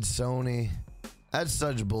 Fucking Sony. That's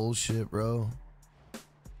such bullshit, bro.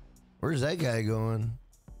 Where's that guy going?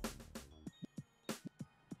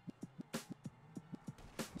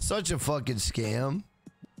 Such a fucking scam.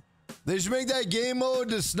 They should make that game mode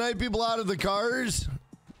to snipe people out of the cars.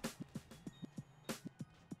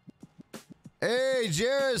 Hey,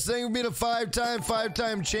 Jairus, thank you for being a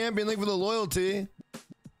five-time champion. Thank you for the loyalty.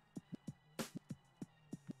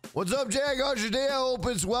 What's up, Jag? How's your day? I hope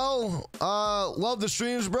it's well. Love the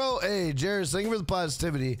streams, bro. Hey, Jairus, thank you for the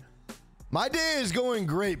positivity. My day is going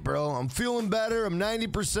great, bro. I'm feeling better. I'm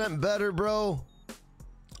 90% better, bro.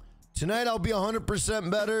 Tonight I'll be 100%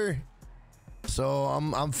 better. So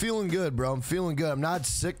I'm feeling good, bro. I'm feeling good. I'm not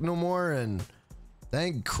sick no more, and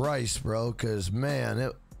thank Christ, bro. Cause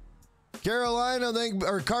man, Carolina,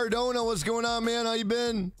 or Cardona, what's going on, man? How you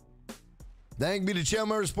been? Thank be to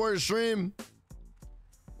Channel Sports Stream.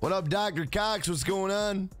 What up, Dr. Cox? What's going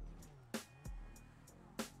on?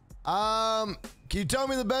 Can you tell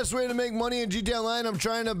me the best way to make money in GTA Online? I'm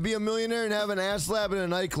trying to be a millionaire and have an ass lab in a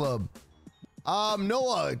nightclub.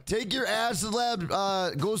 Noah, take your acid lab,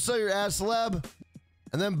 go sell your acid lab,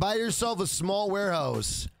 and then buy yourself a small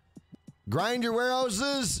warehouse. Grind your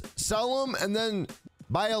warehouses, sell them, and then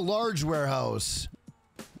buy a large warehouse.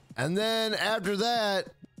 And then after that,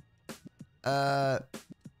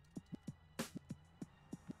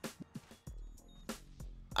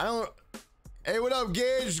 hey, what up,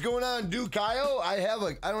 Gage? What's going on? Do Kyle? I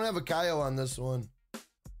don't have a Kyle on this one.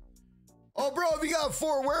 Oh, bro, if you got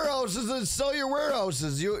 4 warehouses, then sell your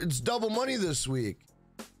warehouses. It's double money this week.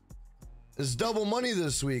 It's double money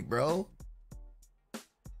this week, bro.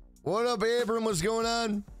 What up, Abram? What's going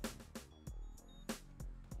on?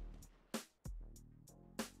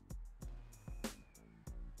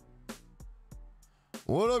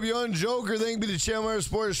 What up, Young Joker? Thank you to the Channel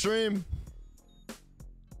Sports Stream.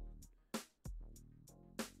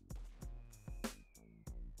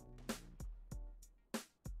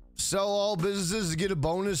 Sell all businesses to get a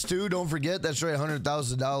bonus too. Don't forget, that's right,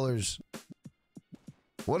 $100,000.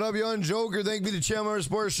 What up, Young Joker? Thank you to the Channel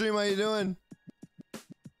Sports Stream. How you doing?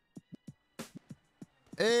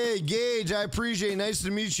 Hey, Gage, I appreciate it. Nice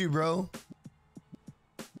to meet you, bro.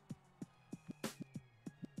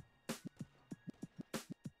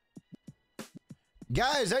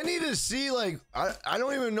 Guys, I need to see, like, I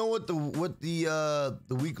don't even know what the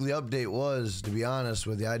weekly update was, to be honest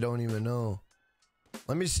with you. I don't even know.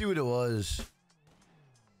 Let me see what it was.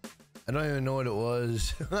 I don't even know what it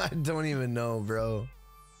was. I don't even know, bro.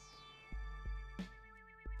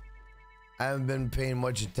 I haven't been paying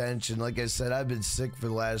much attention. Like I said, I've been sick for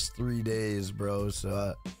the last 3 days, bro.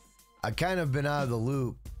 So I kind of been out of the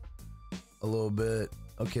loop a little bit.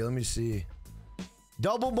 Okay, let me see.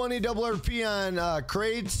 Double money, double RP on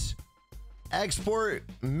crates. Export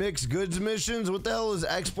mixed goods missions. What the hell is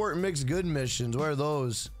export mixed good missions? What are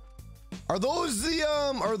those? Are those the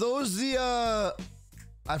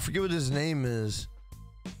I forget what his name is.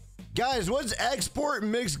 Guys, what's export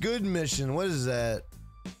mixed good mission? What is that?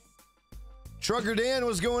 Trucker Dan,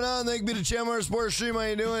 what's going on? Thank you to Channel Sports Stream. How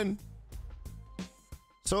you doing?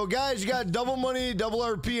 So guys, you got double money, double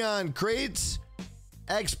RP on crates,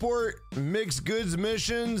 export mixed goods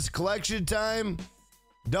missions, collection time,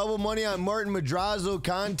 double money on Martin Madrazo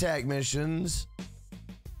contact missions.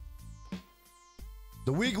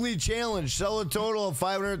 The weekly challenge, sell a total of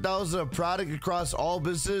 500,000 of product across all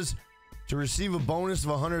businesses to receive a bonus of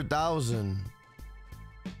 100,000.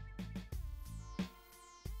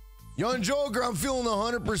 Young Joker, I'm feeling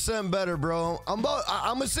 100% better, bro. I'm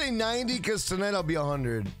gonna say 90 because tonight I'll be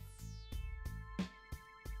 100.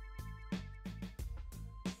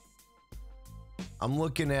 I'm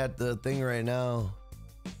looking at the thing right now.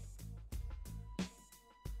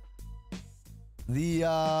 The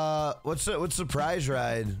what's the prize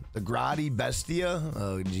ride? The Grotti Bestia?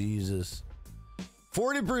 Oh Jesus.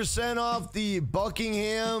 40% off the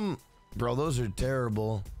Buckingham. Bro, those are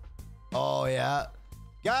terrible. Oh yeah.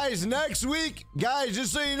 Guys, next week, guys,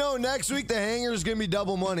 just so you know, next week the hangar is gonna be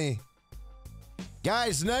double money.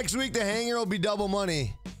 Guys, next week the hangar will be double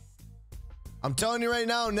money. I'm telling you right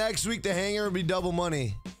now, next week the hangar will be double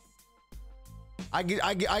money. I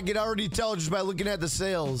could already tell just by looking at the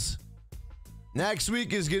sales. Next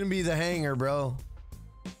week is gonna be the hangar, bro.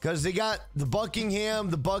 Cause they got the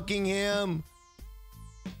Buckingham,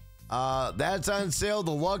 that's on sale.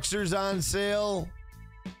 The Luxor's on sale.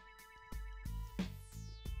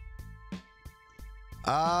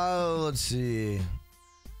 Let's see.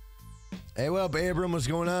 Hey, what up, Abram? What's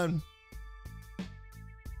going on?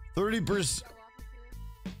 30%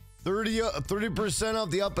 off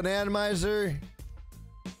the Up and Atomizer.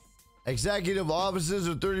 Executive offices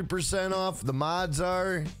are 30% off. The mods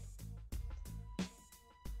are.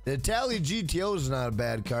 The Itali GTO is not a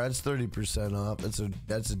bad car. That's 30% off.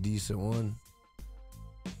 That's a decent one.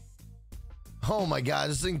 Oh my god,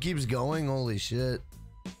 this thing keeps going. Holy shit.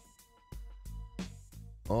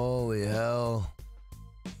 Holy hell.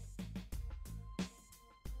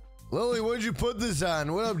 Lily, what'd you put this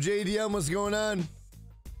on? What up, JDM? What's going on?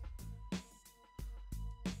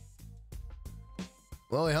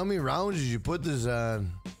 Lily, how many rounds did you put this on?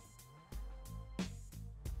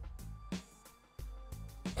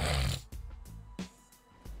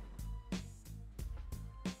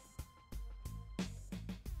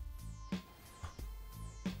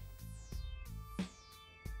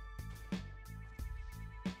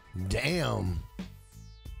 Damn.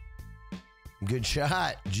 Good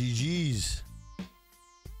shot. GG's.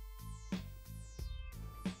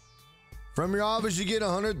 From your office, you get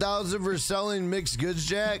 100,000 for selling mixed goods,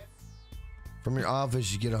 Jack. From your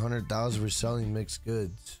office, you get 100,000 for selling mixed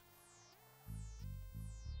goods.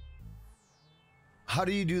 How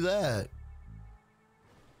do you do that?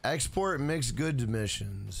 Export mixed goods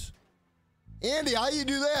missions. Andy, how you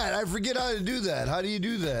do that? I forget how to do that. How do you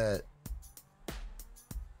do that?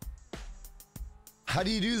 How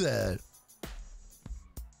do you do that?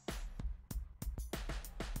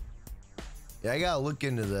 Yeah, I gotta look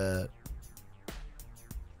into that.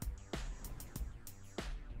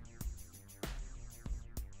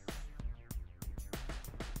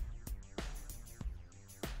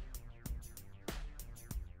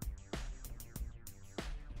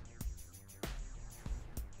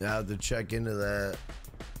 I have to check into that.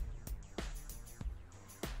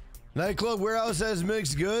 Nightclub warehouse has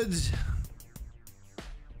mixed goods.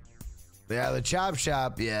 Yeah, the chop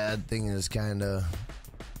shop. Yeah, that thing is kind of.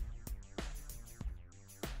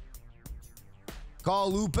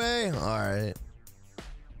 Call Lupe. All right.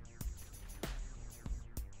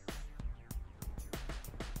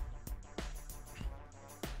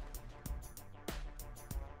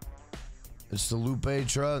 It's the Lupe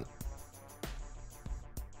truck.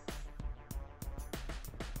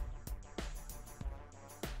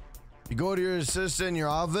 You go to your assistant in your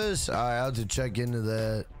office? All right, I'll have to check into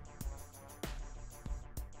that.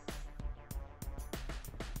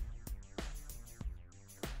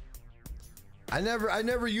 I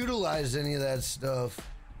never utilized any of that stuff.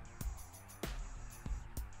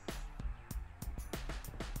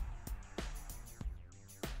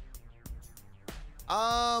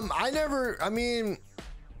 I mean,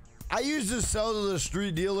 I used to sell to the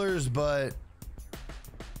street dealers, but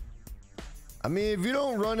I mean, if you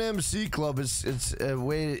don't run MC Club, it's a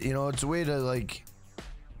way, you know, it's a way to like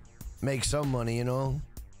make some money, you know.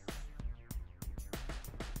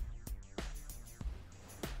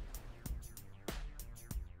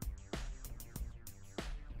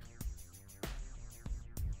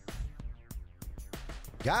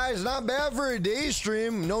 Guys, not bad for a day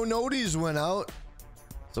stream. No noties went out.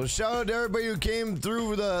 So shout out to everybody who came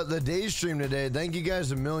through the day stream today. Thank you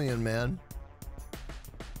guys a million, man.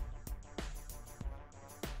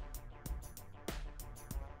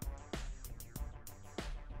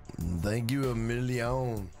 Thank you a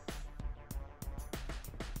million.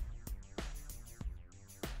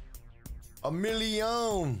 A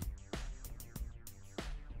million.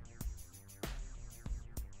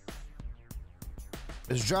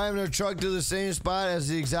 Is driving a truck to the same spot as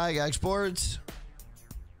the exact exports?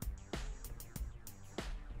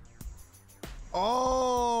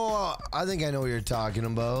 Oh, I think I know what you're talking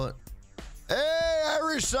about. Hey,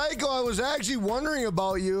 Irish Psycho, I was actually wondering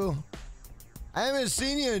about you. I haven't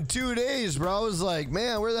seen you in 2 days, bro. I was like,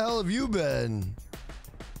 man, where the hell have you been?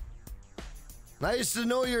 Nice to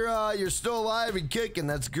know you're still alive and kicking.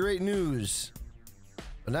 That's great news.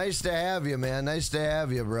 But nice to have you, man. Nice to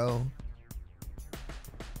have you, bro.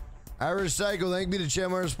 Irish Psycho, thank me to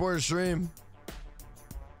Chandler Sports Stream.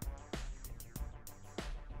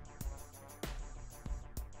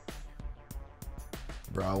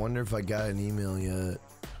 Bro, I wonder if I got an email yet.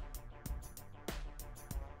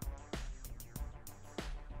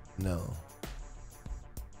 No.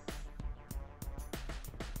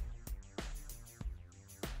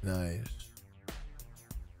 Nice.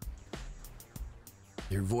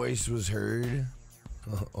 Your voice was heard?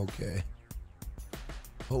 Okay.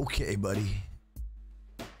 Okay, buddy.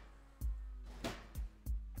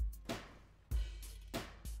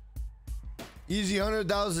 Easy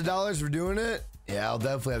 $100,000 for doing it? Yeah, I'll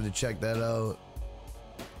definitely have to check that out.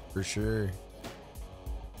 For sure.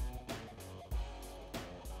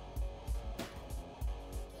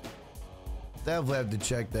 Definitely have to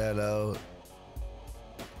check that out.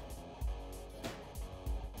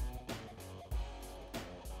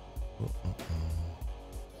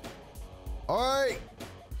 All right.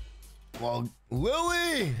 Well,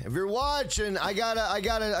 Lily, if you're watching, I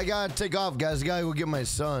gotta take off, guys. I gotta go get my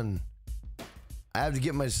son. I have to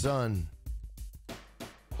get my son.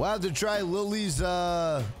 We'll have to try Lily's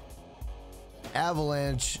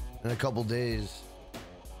avalanche in a couple days.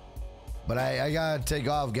 But I gotta take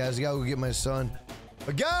off, guys. I gotta go get my son.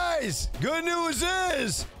 But guys, good news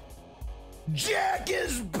is Jack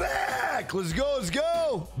is back. Let's go, let's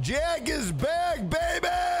go. Jack is back,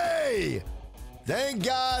 baby. Thank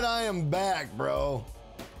God I am back, bro.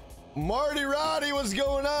 Marty Roddy, what's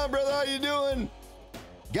going on, brother? How you doing?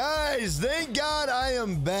 Guys, thank God I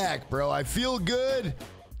am back, bro. I feel good.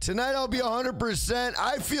 Tonight I'll be 100%.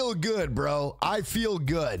 I feel good, bro. I feel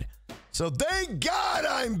good. So thank God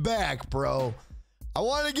I'm back, bro. I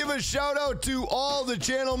want to give a shout out to all the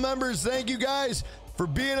channel members. Thank you guys for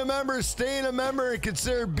being a member, staying a member, and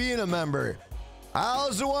consider being a member. I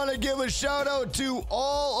also want to give a shout out to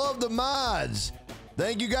all of the mods.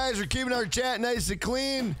 Thank you guys for keeping our chat nice and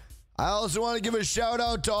clean. I also want to give a shout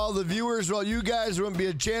out to all the viewers. Well, you guys wouldn't be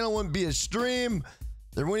a channel, wouldn't be a stream.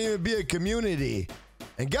 There wouldn't even be a community.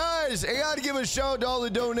 And guys, I got to give a shout out to all the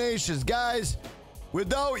donations. Guys,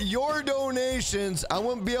 without your donations, I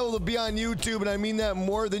wouldn't be able to be on YouTube, and I mean that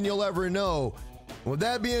more than you'll ever know. With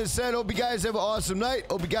that being said, hope you guys have an awesome night.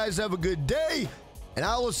 Hope you guys have a good day. And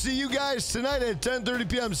I will see you guys tonight at 10:30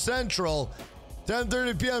 p.m. Central.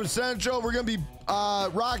 10:30 p.m. Central. We're going to be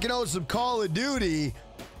rocking out some Call of Duty.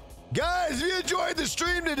 Guys, if you enjoyed the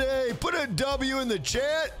stream today, put a W in the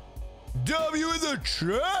chat. W in the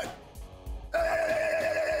chat.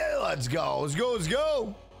 Hey, let's go. Let's go. Let's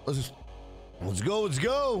go. Let's go. Let's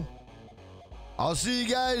go. I'll see you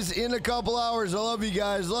guys in a couple hours. I love you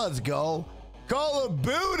guys. Let's go. Call of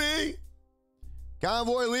Duty.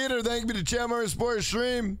 Convoy leader, thank you to Tamarack Sports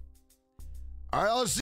Stream. All right, I'll see